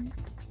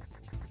ruins.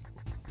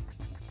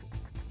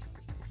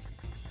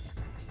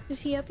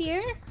 Is he up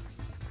here?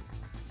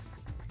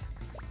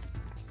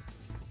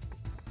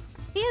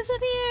 He is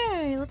up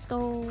here! Let's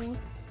go.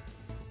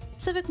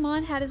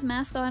 Civicmon had his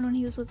mask on when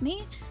he was with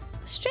me.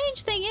 The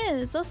strange thing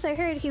is, also I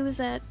heard he was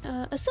at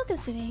Asuka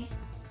City.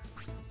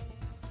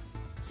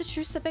 Is it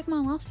true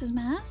Civicmon lost his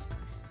mask?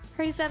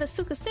 Heard he's at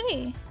Asuka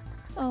City.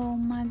 Oh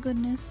my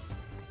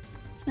goodness.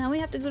 So now we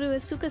have to go to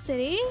Asuka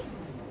City?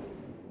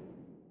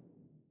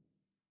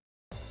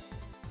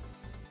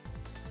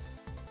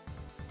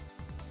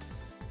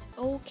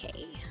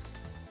 Okay.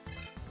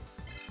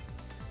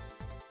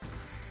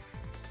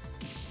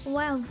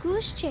 Wild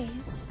goose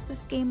chase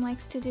this game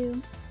likes to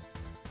do.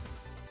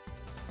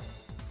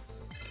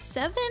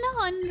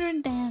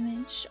 700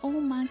 damage. Oh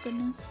my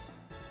goodness.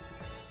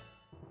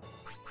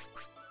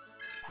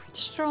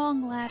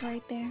 Strong lad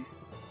right there.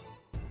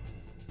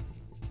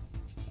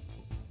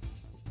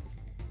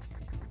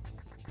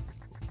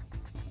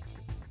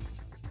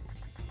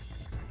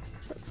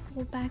 So let's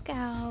go back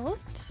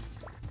out.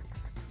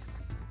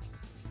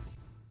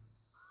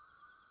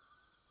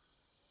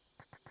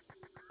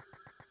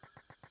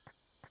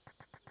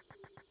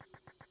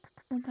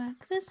 Go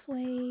back this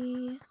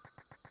way.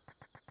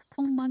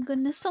 Oh my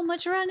goodness, so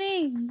much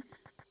running!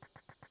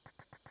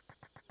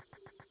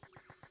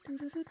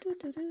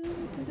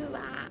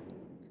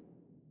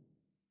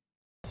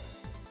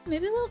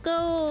 Maybe we'll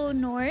go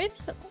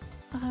north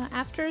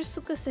after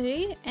Asuka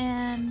City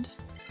and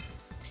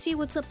see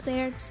what's up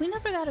there, because we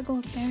never gotta go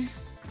up there.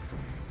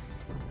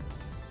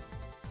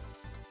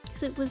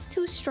 Because it was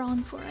too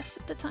strong for us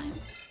at the time.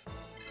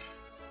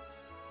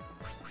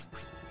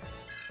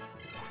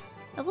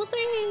 Level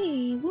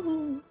 3!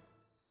 Woohoo!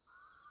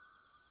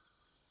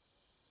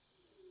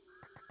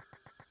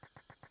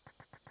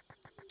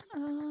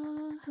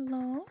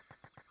 Hello?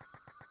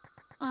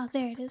 Ah,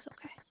 there it is,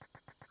 okay.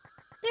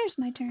 There's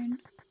my turn.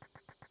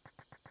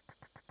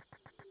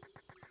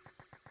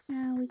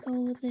 Now we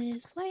go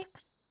this way.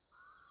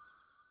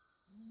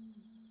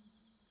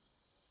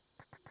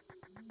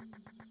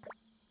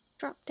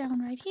 Drop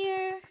down right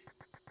here.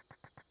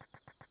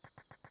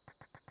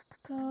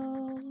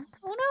 Go...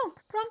 Oh no!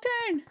 Wrong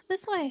turn!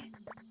 This way!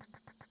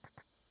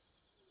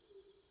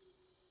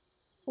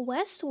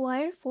 West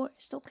Wire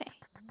Forest, okay.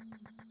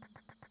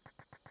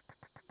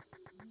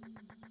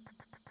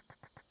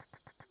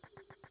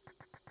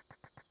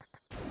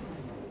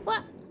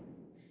 What?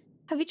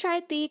 Have you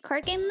tried the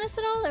card game in this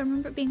at all? I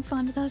remember it being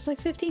fun, but that was like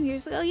 15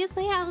 years ago. Yes,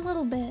 they have a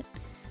little bit.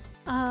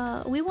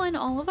 We won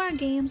all of our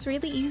games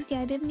really easy.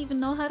 I didn't even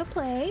know how to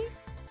play.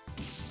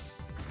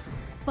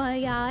 But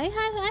yeah, I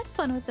had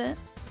fun with it.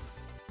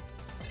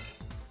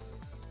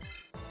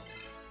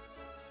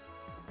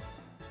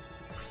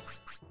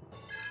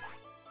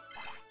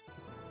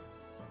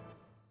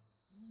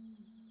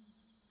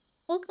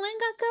 Welcome in,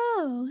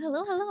 Gakko!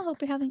 Hello, hello.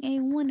 Hope you're having a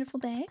wonderful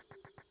day.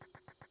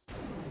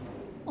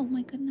 Oh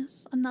my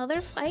goodness.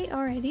 Another fight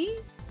already?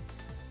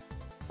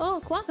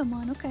 Oh,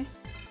 Quagamon, okay.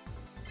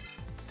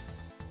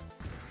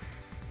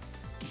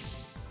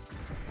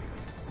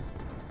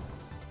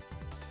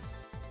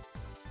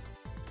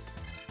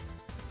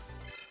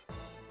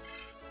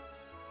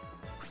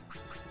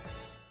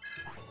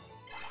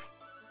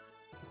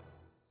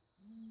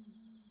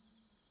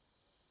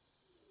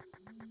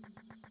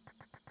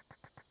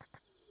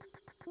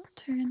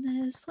 Turn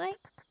this way.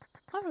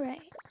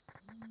 Alright.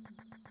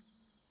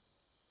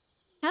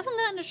 I haven't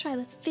gotten to try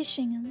the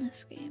fishing in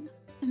this game.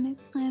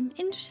 I'm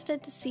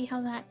interested to see how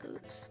that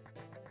goes.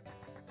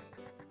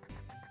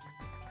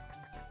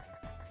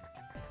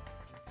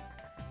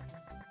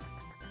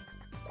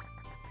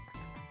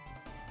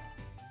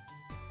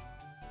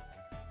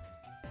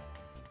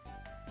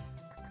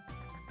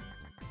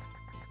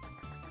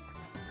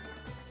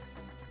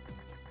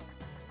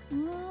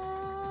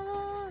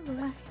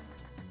 Alright.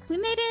 We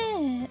made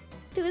it!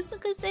 To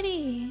Isuka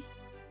City!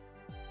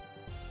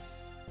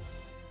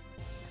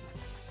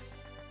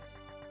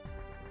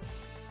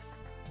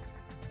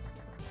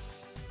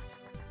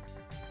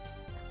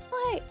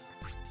 What?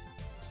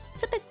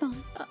 Sipikmon!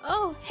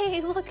 Oh,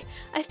 hey, look!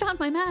 I found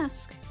my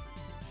mask!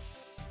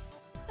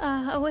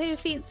 A way to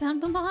defeat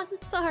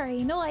Sanbamon?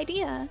 Sorry, no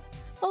idea.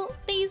 Oh,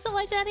 thank you so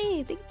much,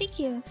 Eddie! Thank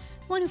you.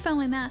 One who found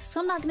my mask,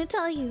 so I'm not gonna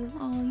tell you.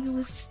 Oh,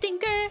 you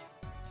stinker!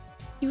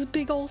 You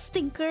big old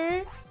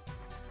stinker!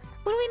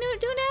 What do we need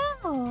to do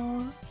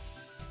now?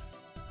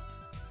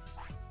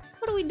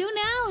 What do we do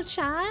now,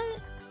 chat?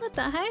 What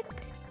the heck?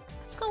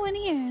 Let's go in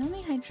here. Let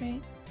me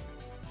hydrate.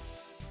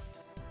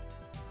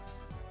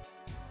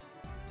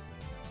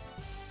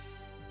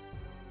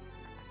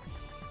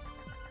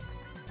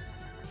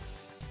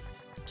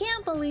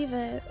 Can't believe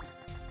it.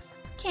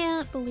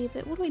 Can't believe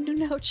it. What do we do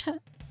now,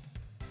 chat?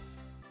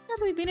 How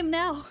do we beat him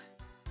now?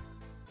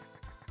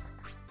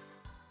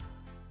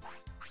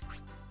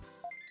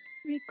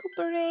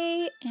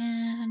 Recuperate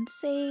and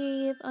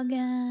save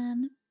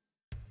again.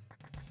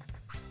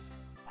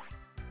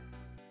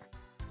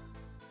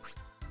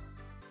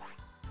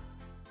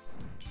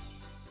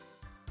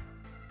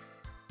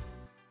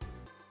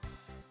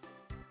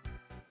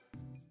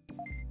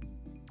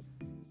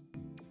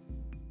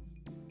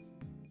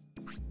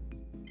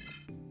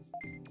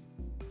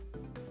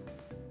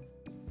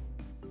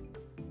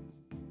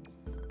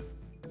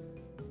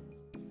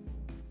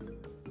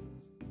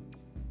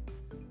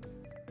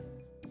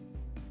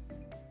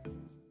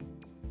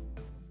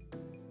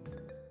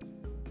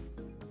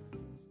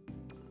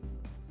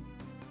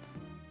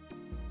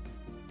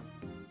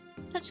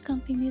 Touch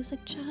comfy music,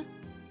 chat.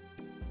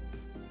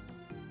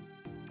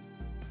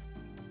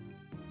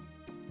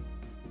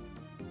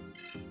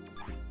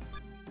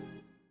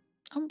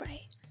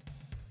 Alright.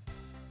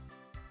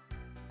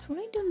 So what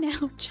do I do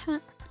now,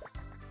 chat?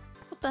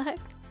 What the heck?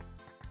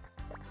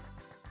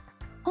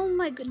 Oh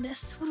my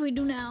goodness, what do we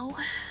do now?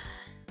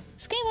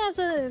 This game has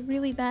a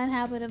really bad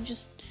habit of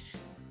just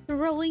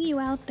throwing you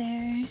out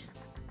there.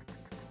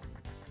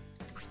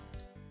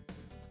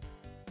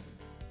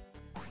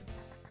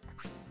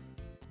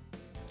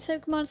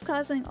 Pokemon's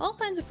causing all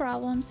kinds of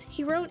problems.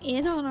 He wrote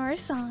in on our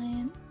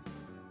sign.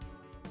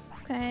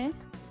 Okay.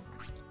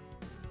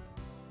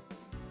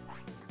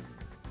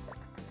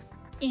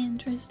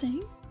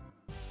 Interesting.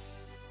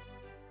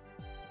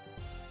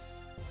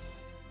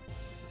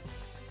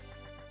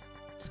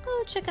 Let's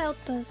go check out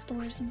the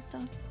stores and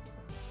stuff.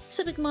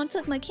 Sipikmon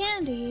took my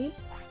candy.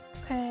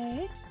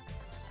 Okay.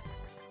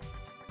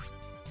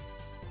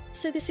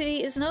 Suka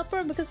City is an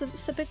uproar because of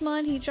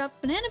Sipikmon. He dropped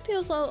banana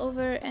peels all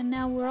over and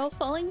now we're all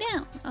falling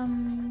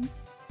down.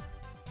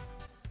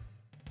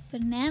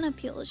 Banana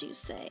peels, you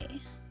say?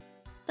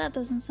 That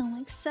doesn't sound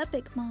like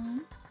Sepikmon.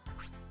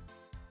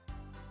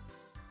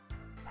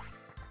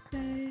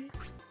 Okay.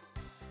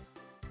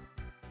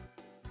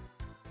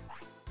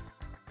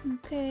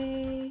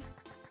 Okay.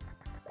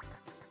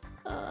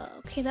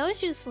 Okay, that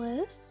was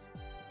useless.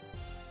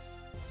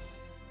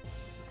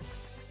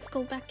 Let's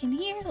go back in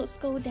here. Let's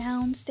go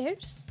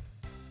downstairs.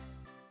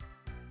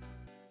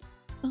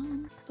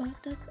 Bum, ba,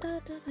 da, da,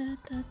 da, da,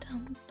 da,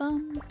 dum,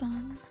 bum,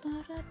 bum,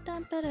 ba, da, da,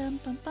 ba, dum,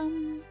 bum,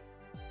 bum.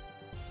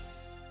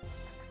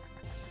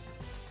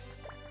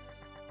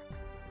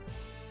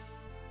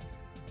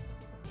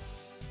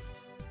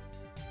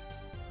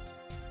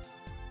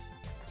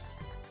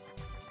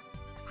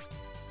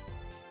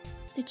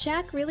 Did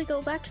Jack really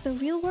go back to the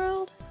real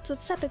world?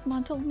 That's what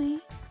Sepikmon told me.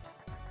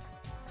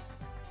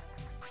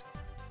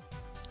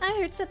 I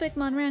heard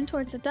Sepikmon ran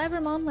towards the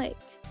Divermon Lake.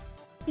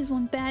 He's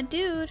one bad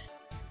dude.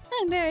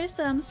 I'm embarrassed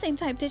that I'm the same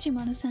type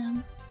Digimon as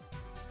him.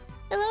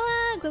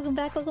 Hello, Ag! Welcome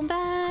back, welcome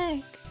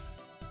back!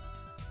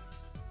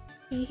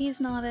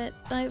 He's not at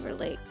Diver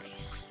Lake.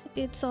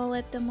 It's all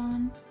at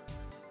Demon.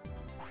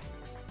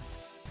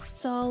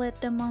 It's all at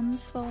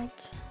Demon's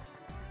fault.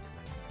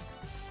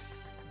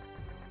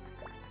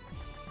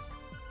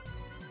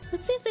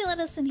 Let's see if they let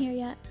us in here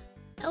yet.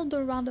 El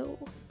Dorado.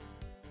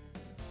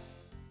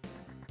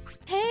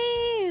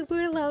 Hey,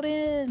 we're allowed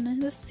in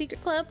this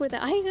secret club where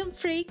the item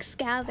freaks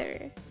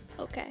gather.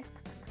 Okay.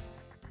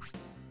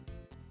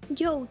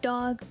 Yo,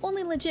 dog.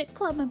 Only legit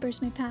club members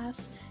may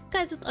pass.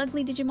 Guys with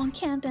ugly Digimon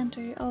can't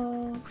enter.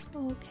 Oh,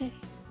 okay.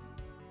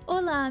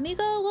 Hola,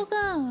 amigo.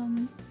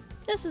 Welcome.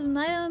 This is an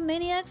item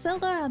Maniacs El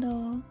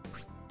Dorado.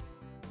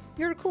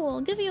 You're cool.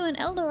 I'll give you an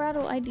El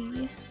Dorado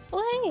ID.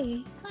 Oh,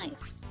 hey.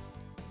 Nice.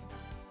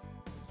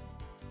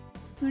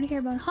 You want to hear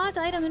about hot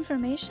item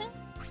information?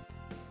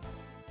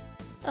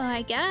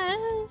 I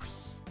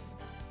guess.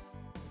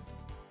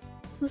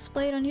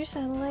 Displayed on your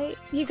satellite.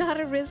 You got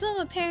a rhythm,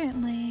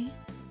 apparently.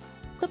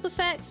 Equip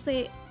effects.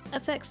 The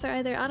effects are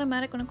either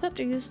automatic when equipped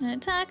or used in an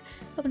attack.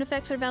 Weapon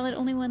effects are valid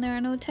only when there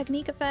are no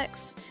technique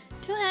effects.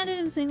 Two-handed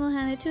and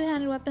single-handed.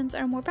 Two-handed weapons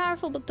are more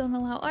powerful but don't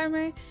allow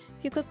armor.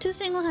 If you equip two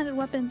single-handed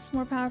weapons,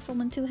 more powerful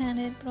than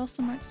two-handed, but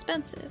also more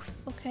expensive.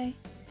 Okay.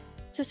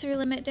 Accessory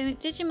limit.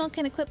 Digimon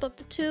can equip up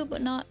to 2,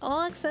 but not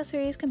all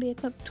accessories can be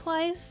equipped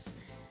twice.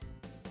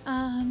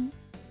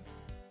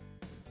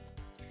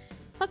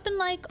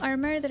 Weapon-like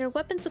armor that are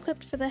weapons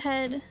equipped for the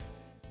head.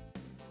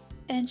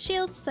 And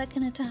shields that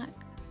can attack.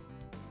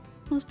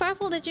 Most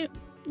powerful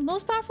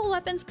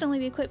weapons can only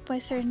be equipped by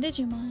certain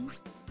Digimon.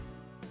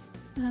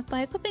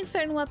 By equipping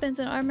certain weapons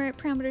and armor,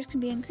 parameters can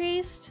be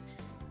increased.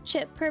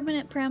 Chip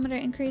permanent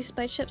parameter increased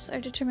by chips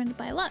are determined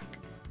by luck.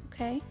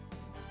 Okay.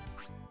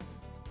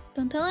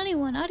 Don't tell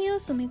anyone.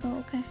 Adios, amigo.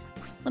 Okay.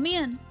 Let me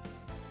in.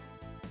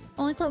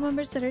 Only club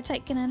members that are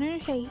tight can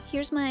enter. Hey,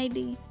 here's my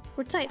ID.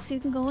 We're tight so you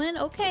can go in?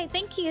 Okay,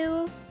 thank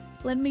you.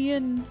 Let me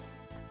in.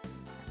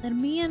 Let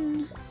me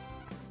in.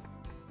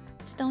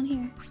 It's down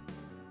here.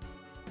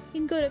 You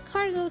can go to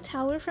Cargo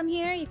Tower from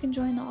here. You can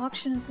join the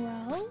auction as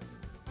well.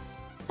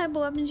 Type of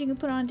weapons you can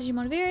put on a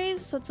Digimon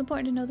varies, so it's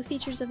important to know the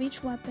features of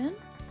each weapon.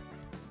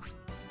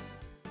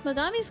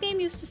 Megami's game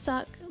used to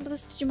suck, but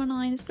this Digimon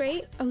line is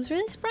great. I was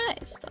really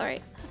surprised.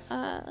 Alright,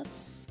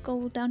 let's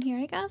go down here,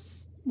 I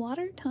guess.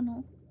 Water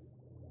tunnel.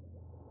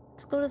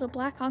 Let's go to the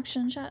black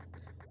auction shop.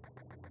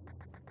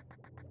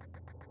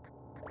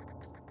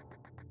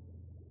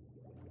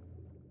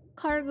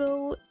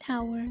 Cargo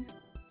Tower.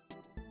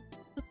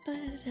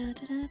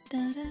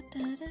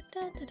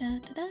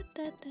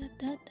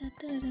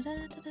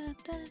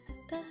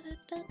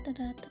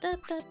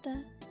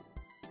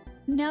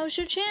 Now's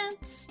your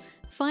chance!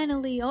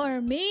 Finally,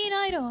 our main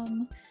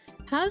item!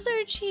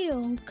 Hazard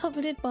Shield,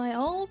 coveted by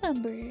all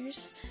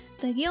members.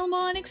 The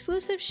Gilmon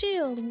exclusive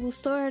shield will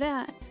start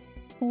at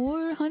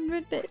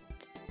 400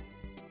 bits.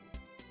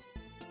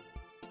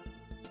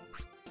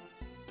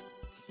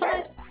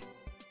 But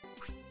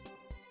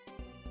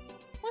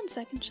 1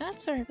 second,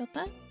 chat. Sorry about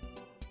that.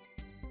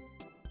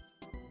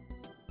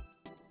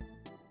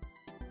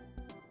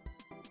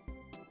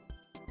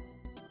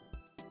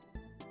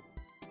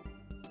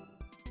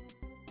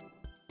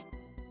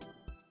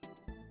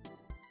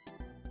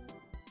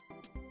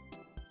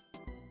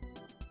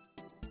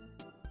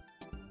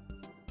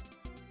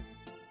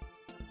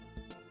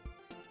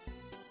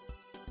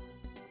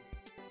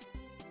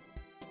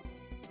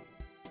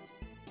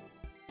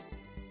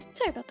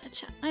 Sorry about that,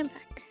 chat. I'm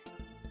back.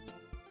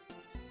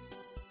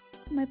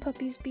 My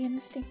puppy's being a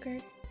stinker.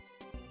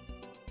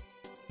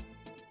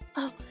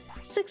 Oh,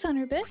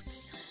 600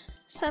 bits.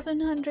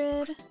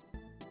 700.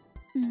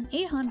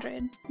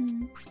 800.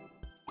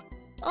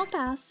 I'll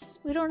pass.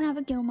 We don't have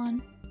a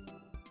Gilmon.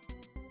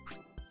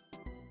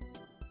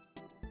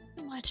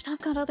 Watch, I've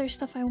got other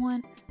stuff I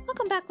want. I'll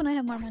come back when I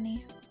have more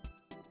money.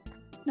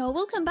 No,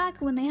 we'll come back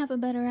when they have a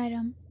better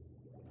item.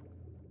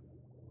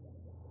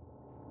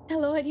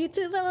 Hello at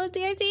YouTube, hello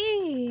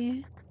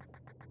TRT!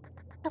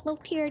 Hello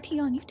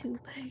TRT on YouTube.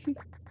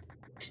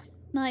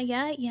 Not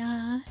yet,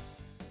 yeah.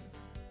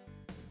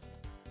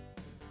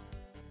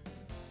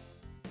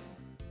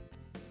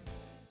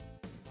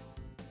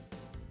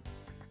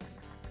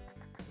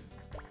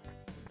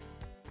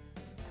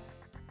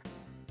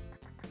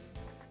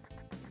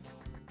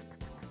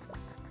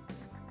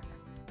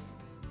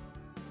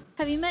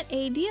 Have you met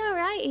a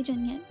DRI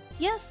agent yet?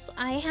 Yes,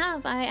 I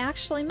have. I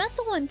actually met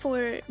the one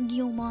for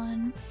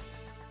Gilmon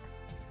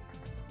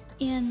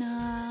in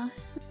the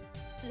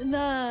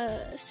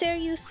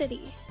Seiryu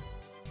city.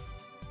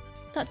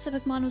 Thought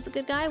Civicmon was a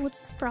good guy.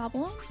 What's his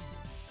problem?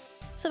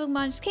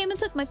 Civicmon just came and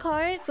took my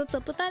cards. What's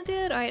up with that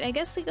dude? Alright, I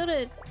guess we go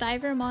to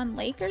Divermon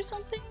Lake or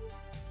something?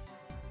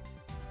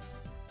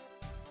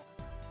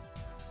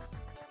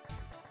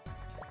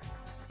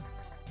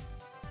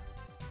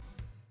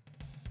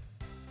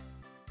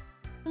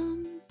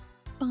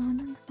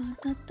 Bum, ba,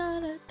 da,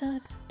 da, da, da,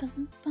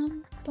 dum,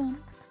 bum,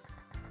 bum.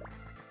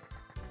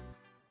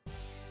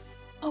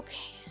 Okay.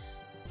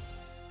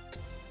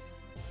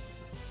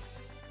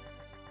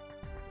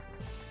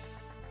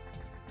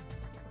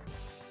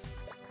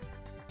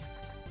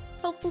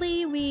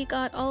 Hopefully we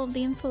got all of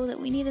the info that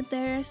we needed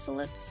there, so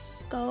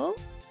let's go.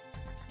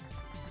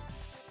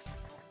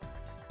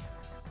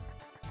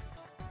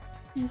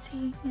 Is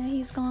he? Yeah,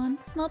 he's gone.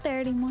 Not there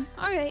anymore.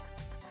 Alright.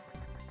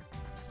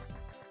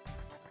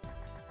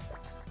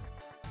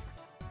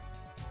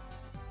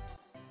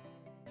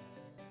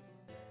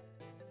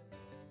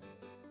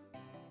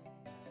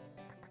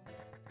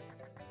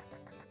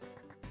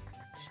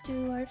 Let's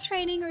do our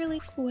training really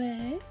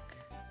quick.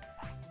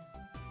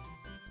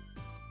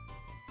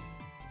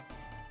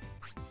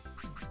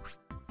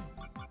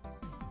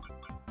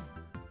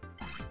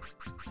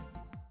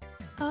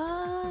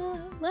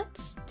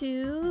 Let's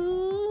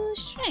do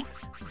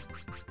strength.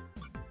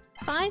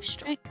 5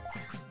 strength.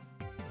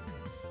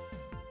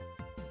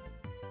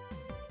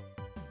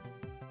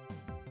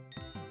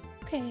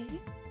 Okay.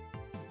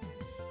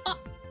 Oh.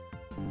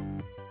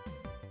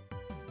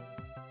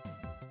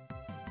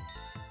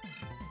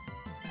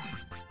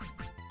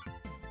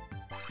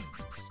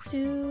 Let's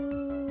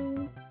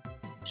do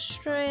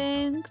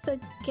strength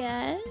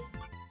again.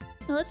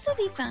 No, let's do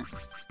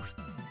defense.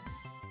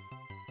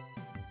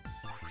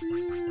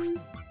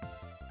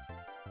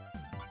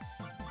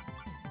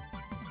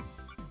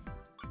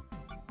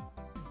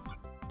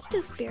 Let's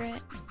do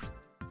spirit.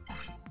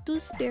 Do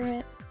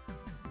spirit.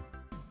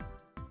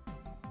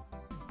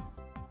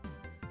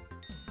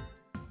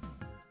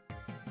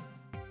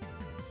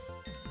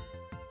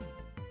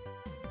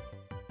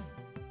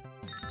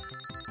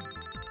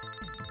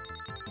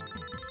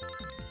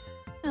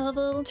 I love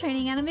the little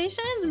training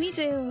animations. Me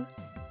too.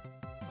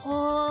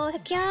 Oh,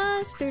 heck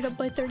yeah! Spirit up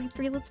by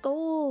 33. Let's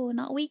go.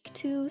 Not weak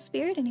to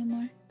spirit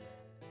anymore.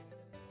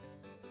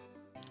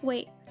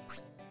 Wait.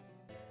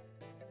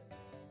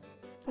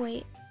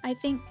 Wait. I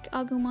think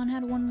Agumon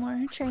had one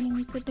more training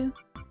we could do.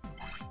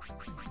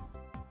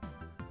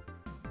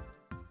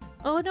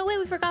 Oh, no, wait.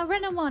 We forgot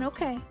Renamon.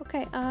 Okay.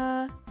 Okay.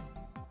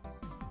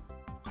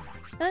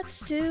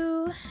 Let's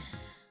do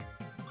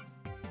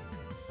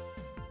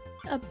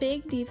a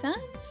big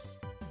defense.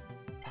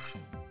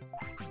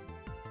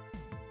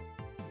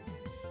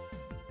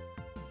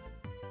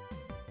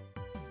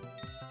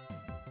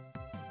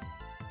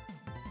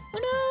 Oh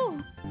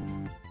no!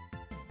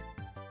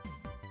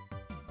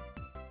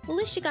 At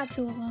least she got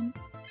 2 of them.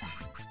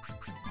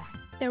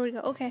 There we go.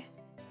 Okay.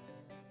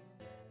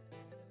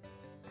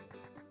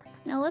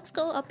 Now let's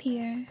go up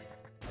here.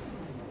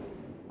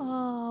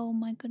 Oh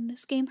my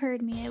goodness. Game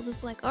heard me. It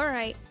was like,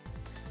 alright.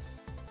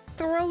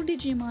 Throw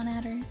Digimon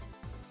at her.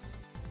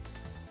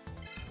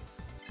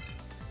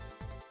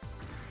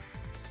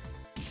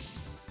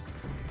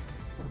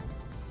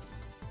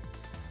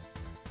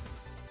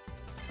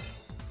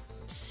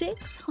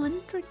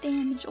 $600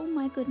 damage. Oh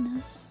my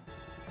goodness. I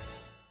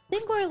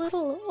think we're a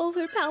little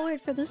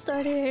overpowered for the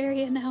starter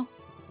area now.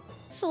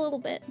 Just a little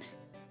bit.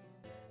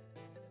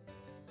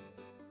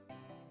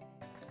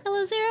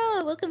 Hello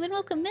Zero! Welcome in,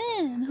 welcome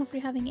in! Hope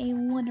you're having a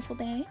wonderful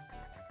day.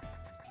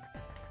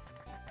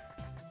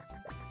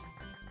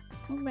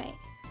 Alright.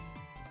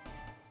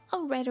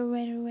 Alright,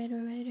 alright, alright, alright,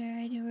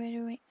 alright, alright,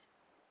 alright.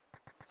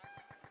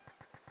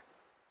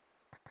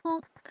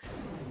 Honk.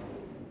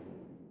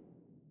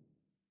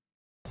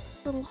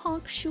 Little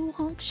honk shoe,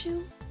 honk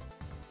shoe.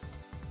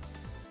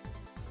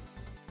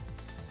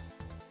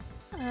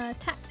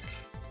 Attack.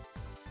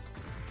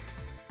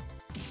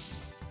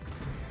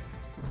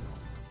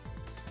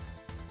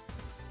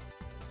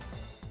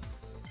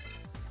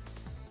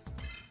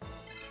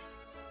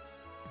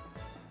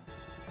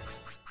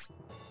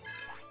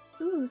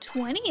 Ooh,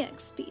 20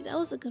 XP. That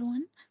was a good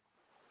one.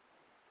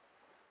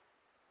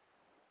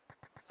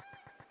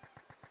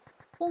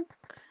 Bonk.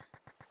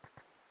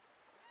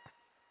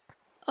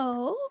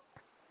 Oh?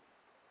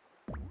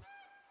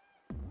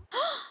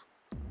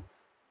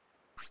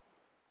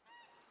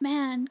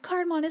 Man,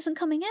 Cardmon isn't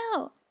coming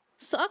out.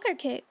 Soccer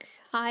kick.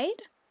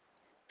 Hide?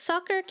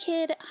 Soccer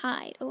kid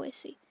hide. Oh, I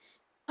see.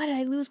 Why did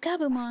I lose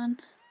Gabumon?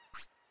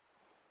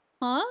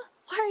 Huh?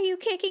 Why are you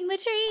kicking the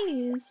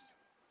trees?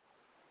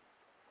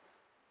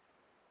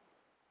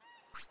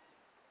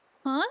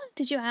 Huh?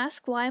 Did you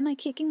ask why am I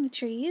kicking the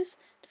trees?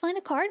 To find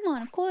a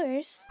Cardmon, of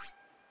course.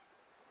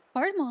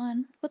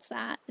 Cardmon? What's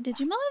that? A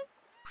Digimon?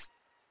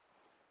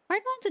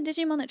 Cardmon's a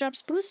Digimon that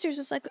drops boosters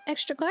with like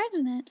extra cards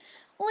in it.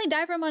 Only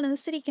Divermon in the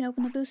city can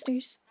open the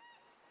boosters.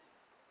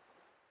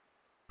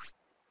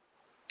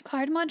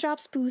 Card mod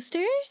drops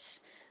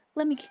boosters?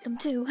 Let me kick him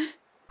too.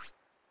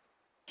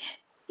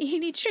 You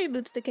need tree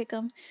boots to kick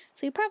him,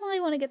 so you probably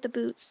want to get the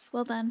boots.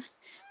 Well then.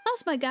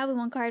 That's my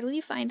Gabumon card. Will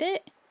you find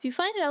it? If you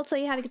find it, I'll tell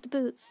you how to get the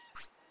boots.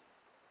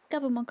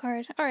 Gabumon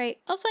card. Alright,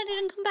 I'll find it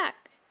and come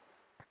back.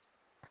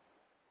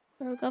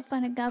 Or we'll go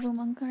find a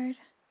Gabumon card.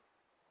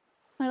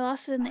 I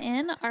lost it in the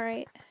inn?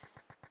 Alright.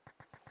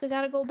 We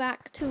gotta go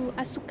back to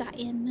Asuka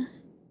Inn.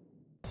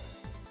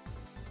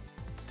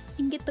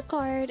 And get the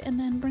card and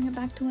then bring it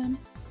back to him.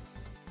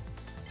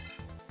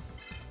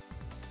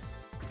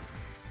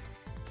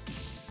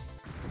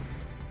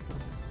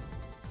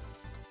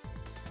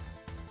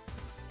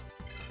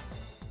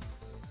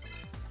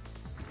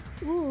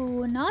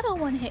 Ooh, not a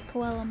one-hit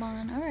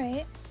Koalamon.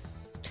 Alright.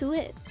 2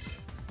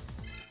 hits.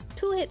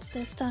 2 hits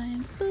this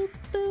time. Boop,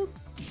 boop.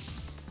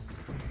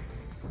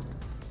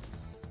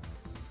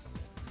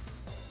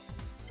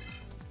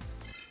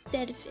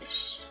 Dead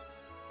fish.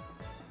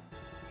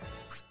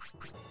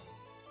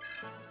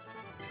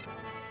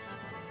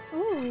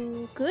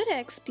 Ooh, good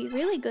XP.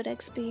 Really good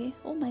XP.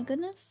 Oh my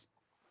goodness.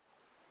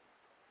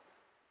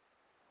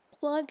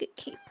 Plug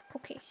cape.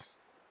 Okay.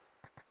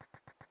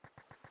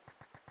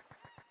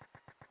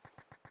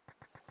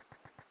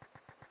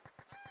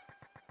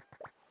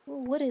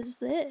 Ooh, what is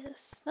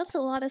this? That's a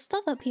lot of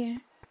stuff up here.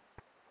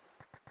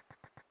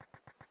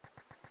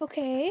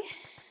 Okay.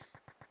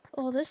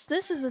 Oh, this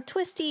is a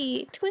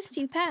twisty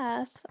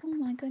path. Oh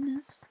my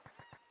goodness.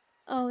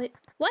 Oh, it...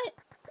 What?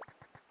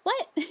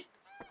 What?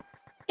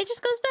 It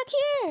just goes back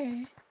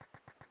here!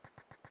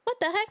 What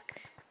the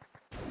heck?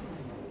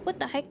 What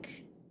the heck?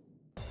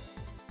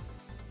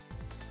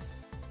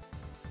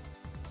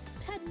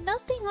 It had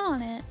nothing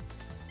on it.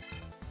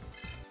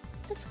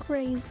 That's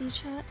crazy,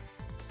 chat.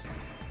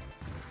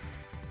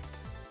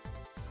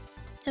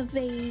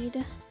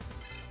 Evade.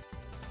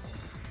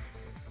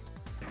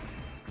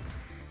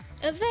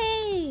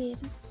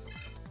 Evade!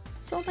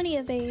 So many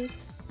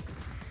evades.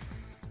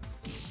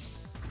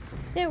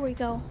 There we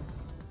go.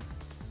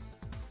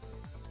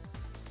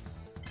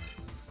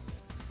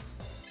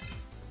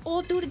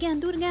 Oh, do it again,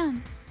 do it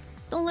again.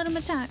 Don't let him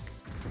attack.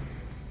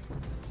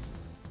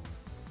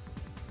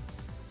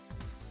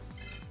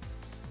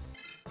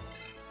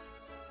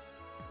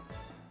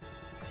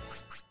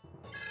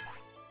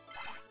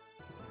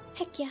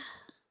 Heck yeah.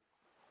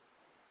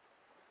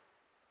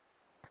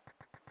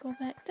 Go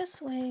back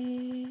this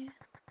way.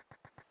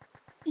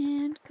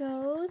 And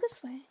go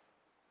this way.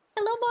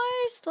 Hello,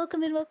 Mars!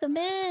 Welcome in, welcome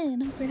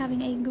in. Hope you're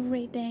having a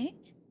great day.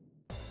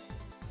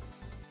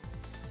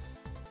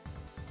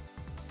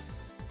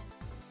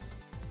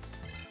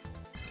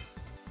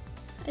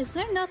 Is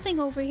there nothing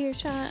over here,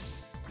 chat?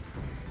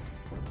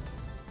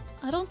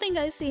 I don't think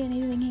I see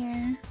anything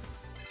here.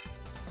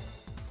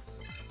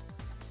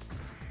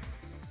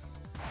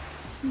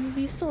 I'd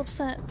be so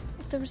upset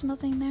if there was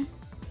nothing there.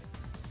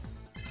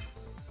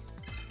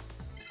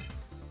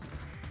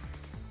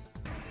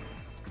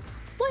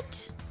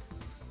 What?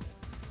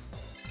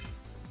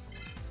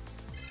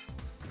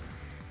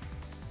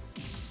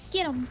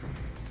 Get him!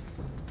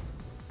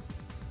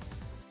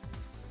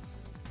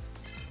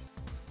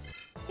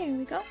 There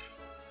we go.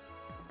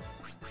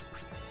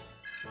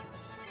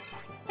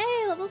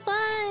 Hey, level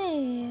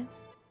 5!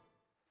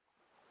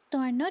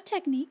 Darn, no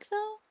technique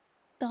though?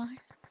 Darn.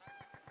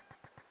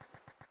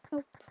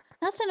 Nope.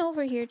 Nothing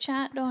over here,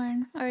 chat.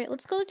 Darn. Alright,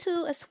 let's go to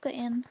Asuka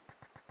Inn.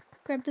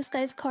 Grab this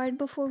guy's card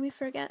before we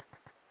forget.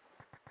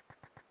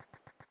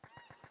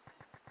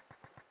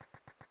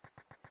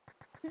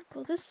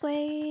 Go this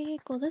way,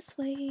 go this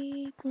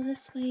way, go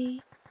this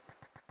way.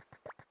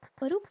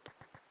 Whoop.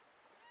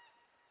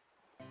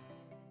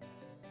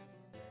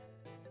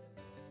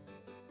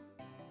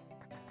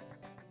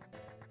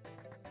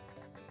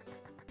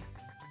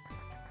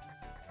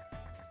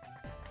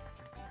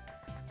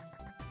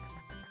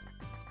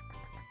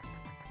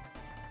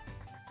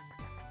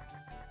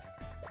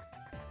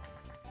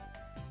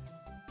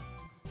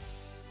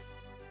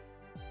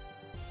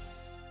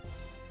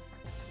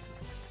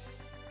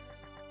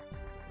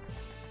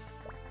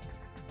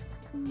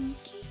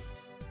 Okay.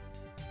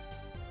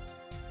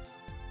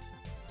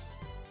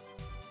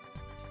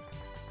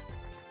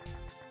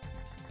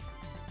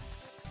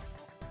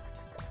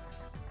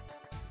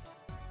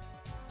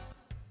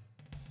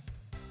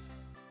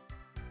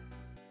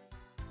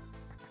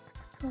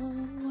 Go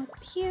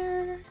up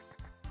here.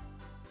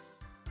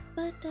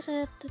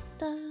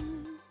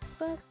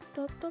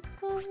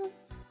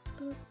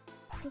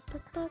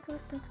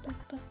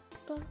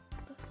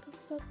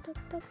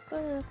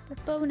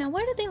 Now,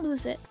 where did they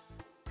lose it?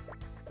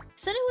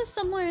 Said it was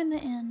somewhere in the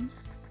inn.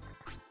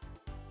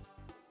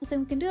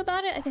 Nothing we can do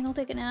about it. I think I'll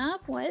take a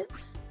nap. What?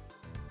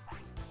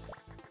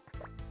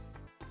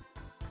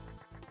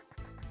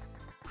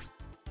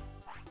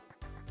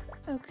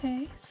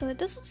 Okay, so it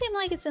doesn't seem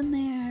like it's in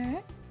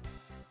there.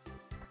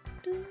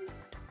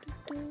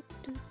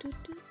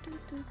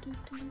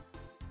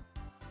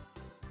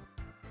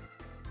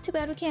 Too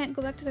bad we can't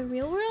go back to the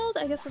real world.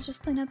 I guess I'll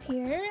just clean up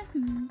here.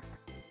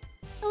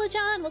 Hello,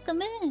 John.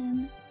 Welcome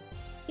in.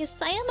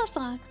 Yes, I am a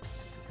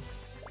fox.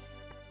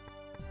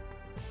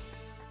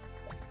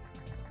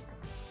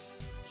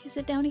 Is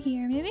it down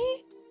here,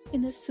 maybe?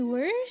 In the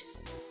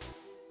sewers?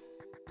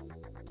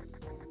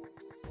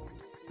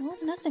 Oh,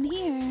 nothing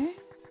here.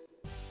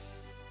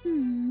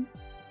 Hmm.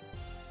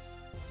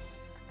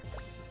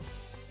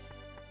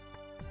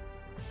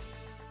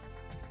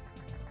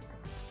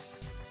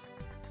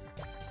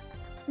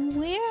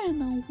 Where in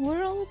the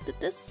world did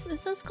this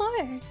is this card?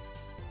 It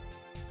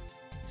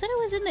said it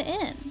was in the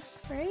inn,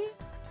 right?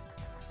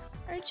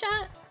 Or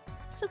chat?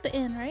 It's at the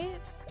inn, right?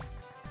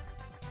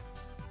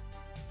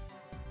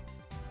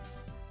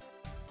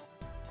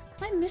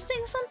 Am I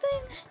missing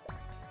something?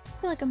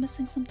 I feel like I'm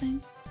missing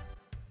something.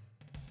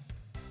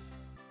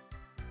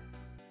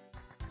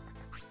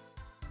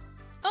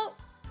 Oh!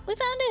 We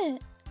found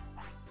it!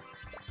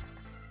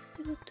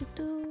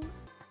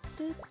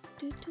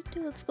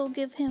 Let's go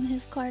give him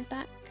his card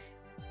back.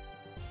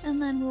 And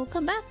then we'll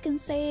come back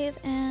and save,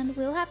 and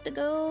we'll have to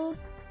go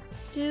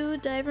do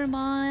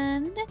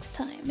Digimon next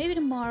time. Maybe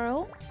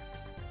tomorrow.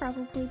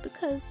 Probably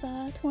because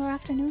tomorrow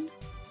afternoon.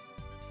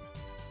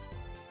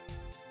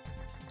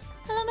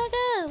 Hello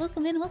Mega!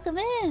 Welcome in, welcome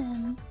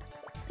in!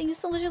 Thank you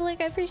so much for the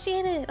like, I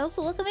appreciate it.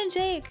 Also, welcome in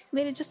Jake!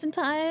 Made it just in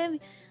time.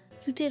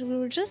 You did, we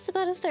were just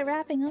about to start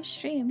wrapping up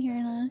stream here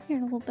in a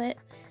little bit.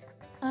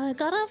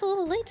 Got off a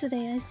little late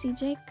today, I see,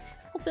 Jake.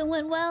 Hope it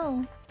went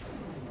well.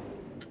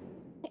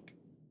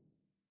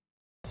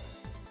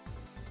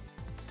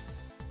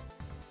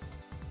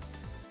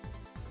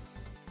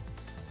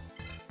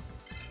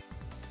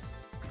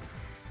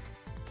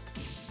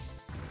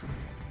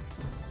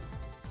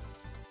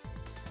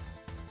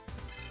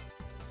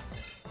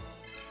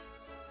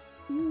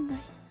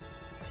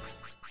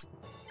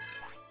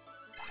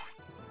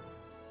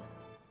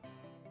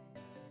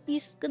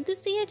 It's good to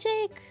see you,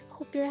 Jake.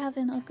 Hope you're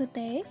having a good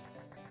day.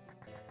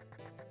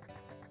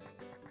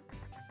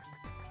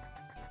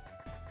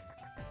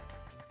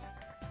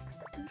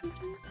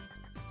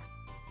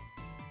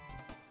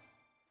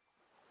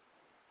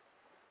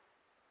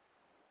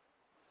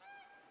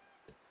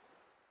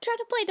 Try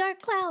to play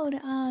Dark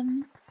Cloud.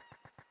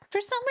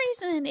 For some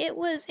reason, it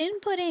was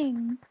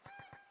inputting.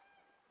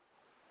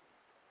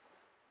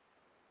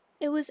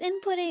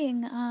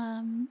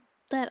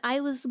 That I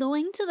was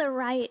going to the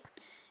right,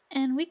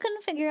 and we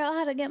couldn't figure out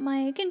how to get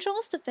my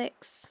controls to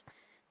fix.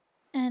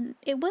 And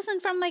it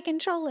wasn't from my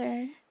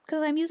controller,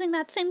 because I'm using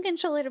that same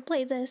controller to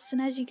play this,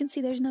 and as you can see,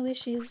 there's no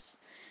issues.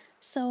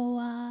 So,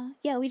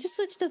 yeah, we just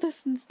switched to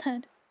this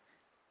instead.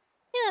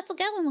 Yeah, that's a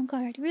Gabumon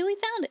card. You really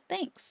found it.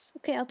 Thanks.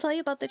 Okay, I'll tell you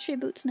about the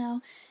tributes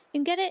now. You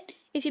can get it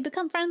if you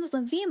become friends with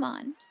a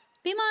Vmon.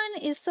 Vmon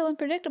is so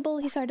unpredictable,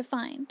 he's hard to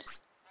find.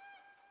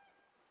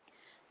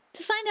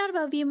 To find out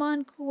about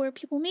Vmon, go where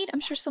people meet. I'm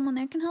sure someone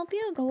there can help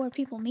you. Go where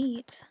people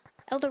meet.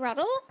 El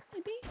Dorado?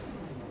 Maybe?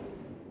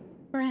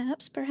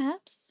 Perhaps,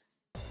 perhaps.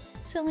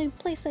 It's the only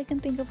place I can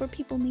think of where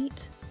people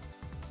meet.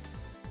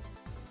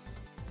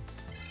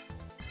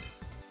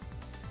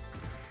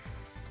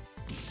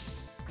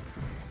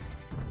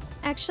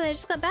 Actually, I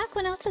just got back,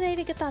 went out today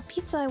to get that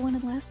pizza I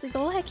wanted last week.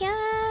 Oh, heck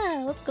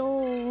yeah! Let's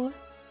go!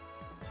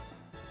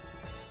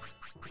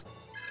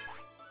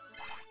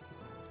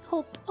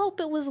 Hope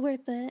it was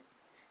worth it.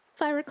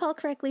 If I recall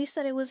correctly, you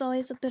said it was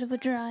always a bit of a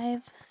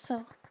drive,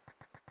 so...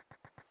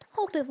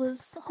 Hope it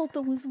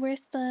was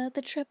worth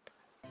the trip.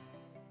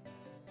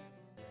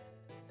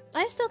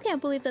 I still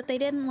can't believe that they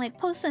didn't, like,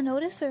 post a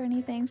notice or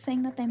anything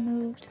saying that they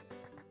moved.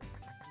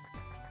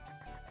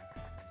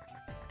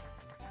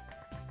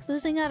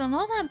 Losing out on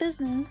all that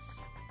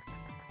business.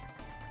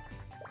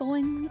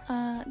 Going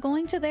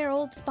to their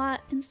old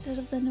spot instead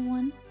of the new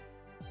one.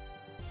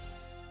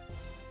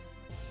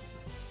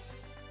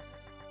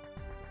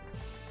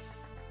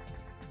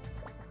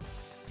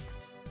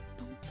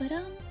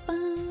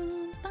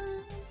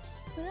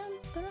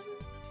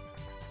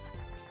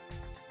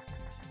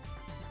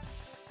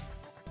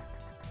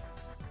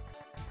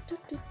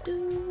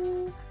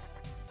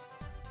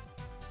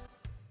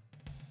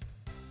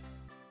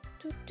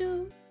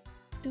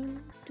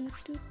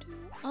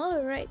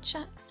 Alright,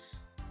 chat.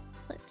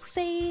 Let's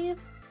save.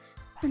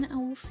 And I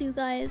will see you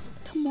guys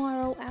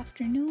tomorrow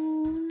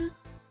afternoon.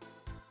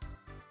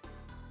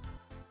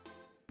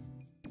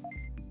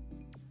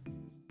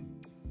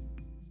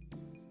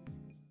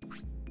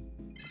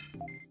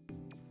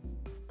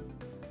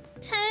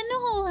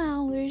 Whole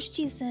hours,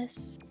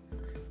 Jesus.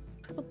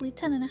 Probably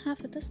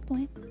 10.5 at this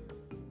point.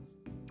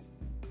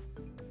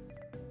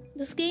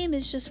 This game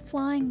is just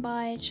flying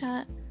by,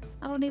 chat.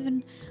 I don't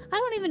even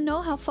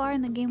know how far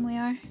in the game we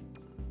are.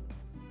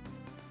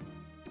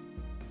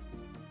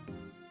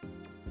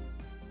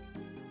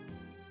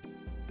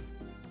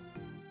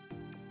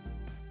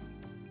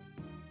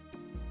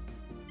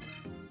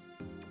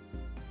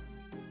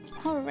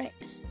 Alright.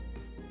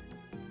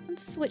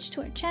 Let's switch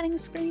to our chatting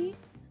screen.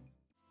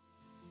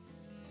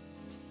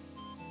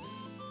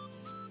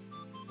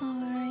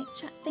 Alright,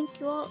 chat, thank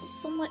you all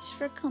so much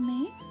for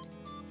coming.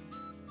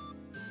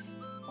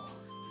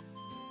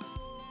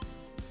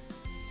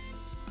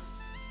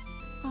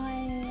 I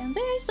am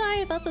very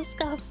sorry about the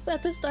scuff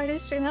at the start of the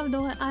stream.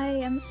 I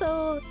am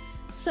so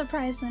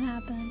surprised that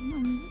happened.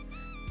 I'm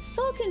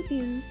so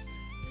confused.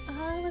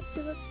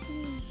 Let's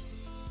see.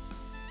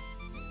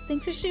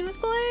 Thanks for streaming,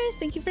 of course.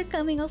 Thank you for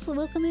coming. Also,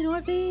 welcome in,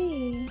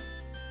 Orby.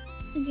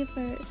 Thank you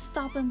for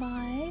stopping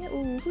by.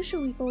 Ooh, who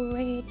should we go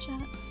raid,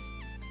 chat?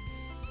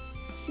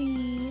 Let's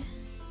see.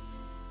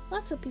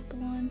 Lots of people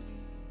on.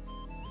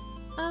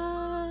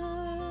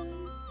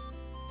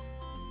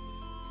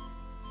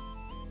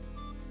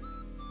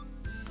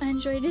 I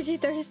enjoy Digi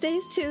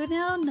Thursdays too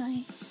now.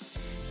 Nice.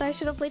 Sorry, I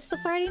should have played to the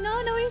party.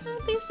 No, no reason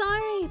to be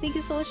sorry. Thank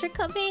you so much for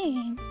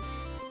coming.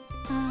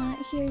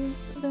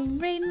 Here's the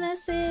raid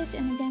message,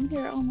 and again,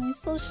 here are all my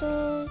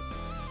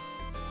socials.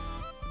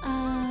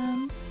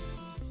 Of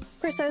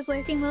course, I was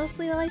lurking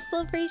mostly, well, I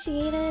still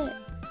appreciate it.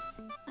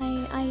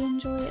 I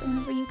enjoy it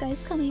whenever you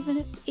guys come,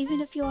 even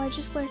if you are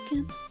just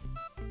lurking.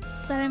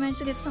 Glad I managed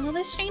to get some of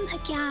the stream.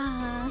 Heck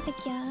yeah,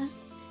 heck yeah.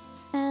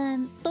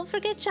 And don't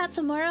forget, chat,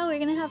 tomorrow we're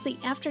gonna have the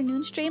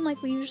afternoon stream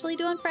like we usually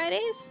do on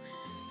Fridays.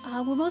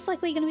 We're most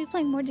likely gonna be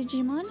playing more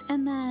Digimon,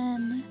 and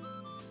then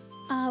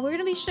we're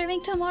gonna be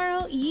streaming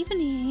tomorrow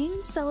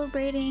evening,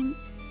 celebrating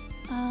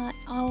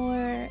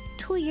our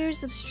 2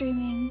 years of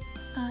streaming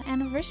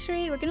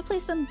anniversary. We're gonna play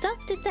some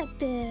Duck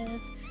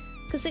Detective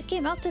because it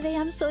came out today.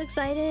 I'm so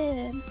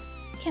excited.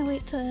 Can't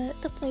wait to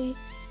play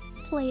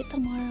it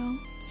tomorrow.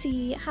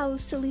 See how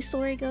silly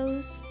story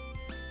goes.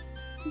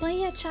 But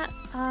yeah, chat.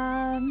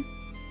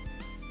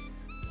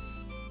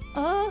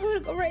 Oh, who to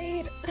go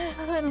raid?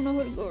 I don't know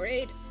who to go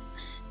raid.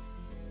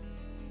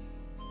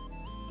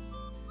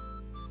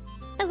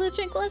 Hello,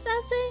 Trinkle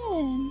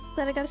Assassin!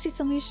 Glad I got to see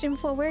some of your stream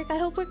before work. I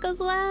hope work goes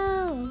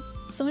well.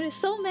 So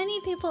many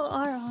people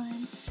are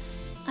on.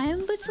 I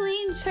am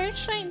between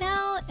church right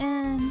now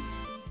and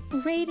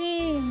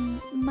raiding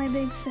my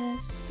big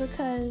sis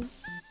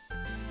because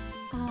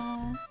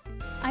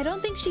I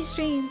don't think she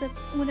streams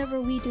whenever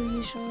we do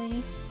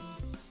usually.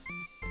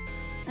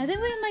 I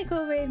think we might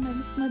go raid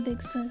my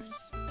big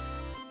sis.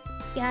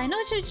 Yeah, I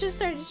know church just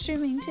started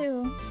streaming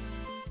too.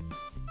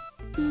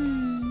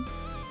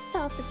 It's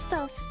tough, it's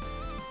tough.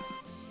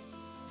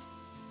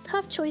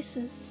 Tough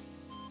choices.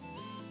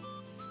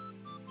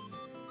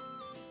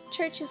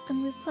 Church is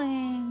gonna be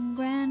playing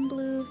Grand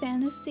Blue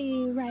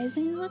Fantasy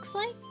Rising, it looks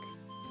like.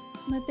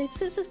 My big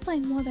sis is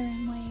playing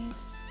Wuthering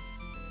Waves.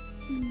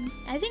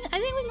 I think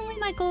we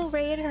might go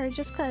raid her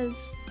just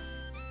cause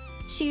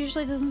she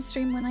usually doesn't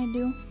stream when I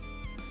do.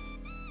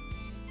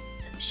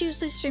 She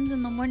usually streams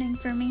in the morning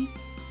for me.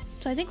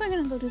 So I think we're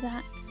gonna go do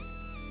that.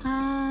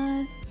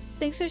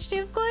 Thanks for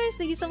stream, of course.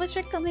 Thank you so much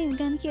for coming.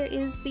 Again, here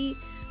is the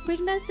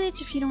raid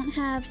message. If you don't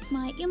have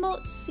my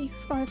emotes, you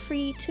are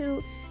free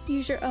to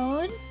use your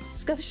own.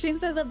 Scuff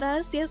streams are the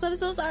best. Yes, I'm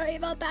so sorry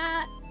about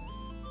that.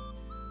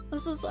 I'm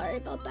so sorry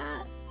about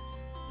that.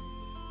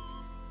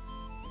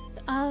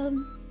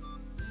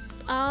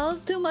 I'll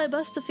do my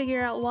best to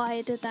figure out why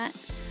I did that.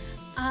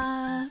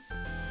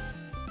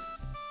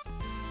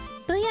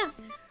 But yeah,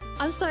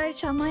 I'm sorry,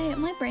 chat.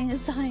 My brain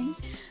is dying.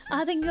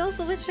 Thank you all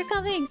so much for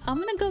coming. I'm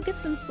gonna go get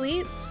some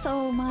sleep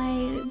so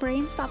my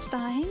brain stops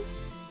dying.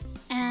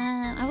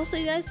 And I will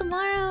see you guys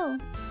tomorrow.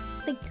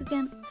 Thank you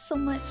again so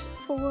much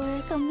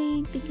for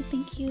coming. Thank you,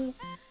 thank you.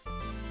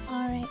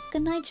 Alright,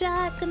 good night,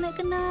 chat. Good night,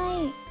 good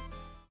night.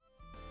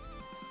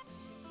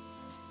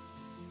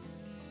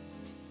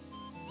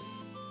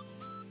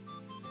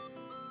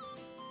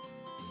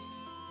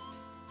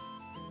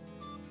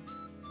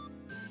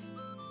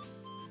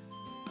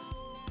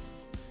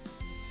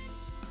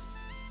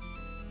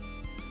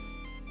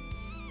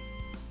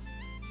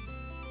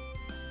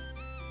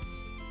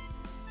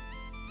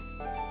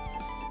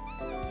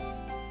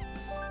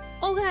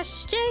 Oh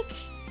gosh, Jake!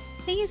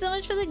 Thank you so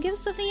much for the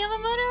gifts of the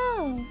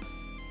Yamamoto!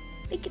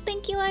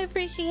 Thank you, I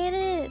appreciate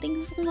it! Thank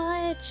you so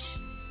much!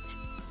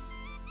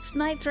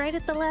 Sniped right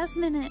at the last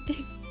minute.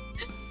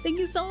 Thank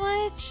you so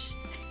much!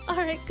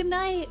 Alright, good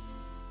night!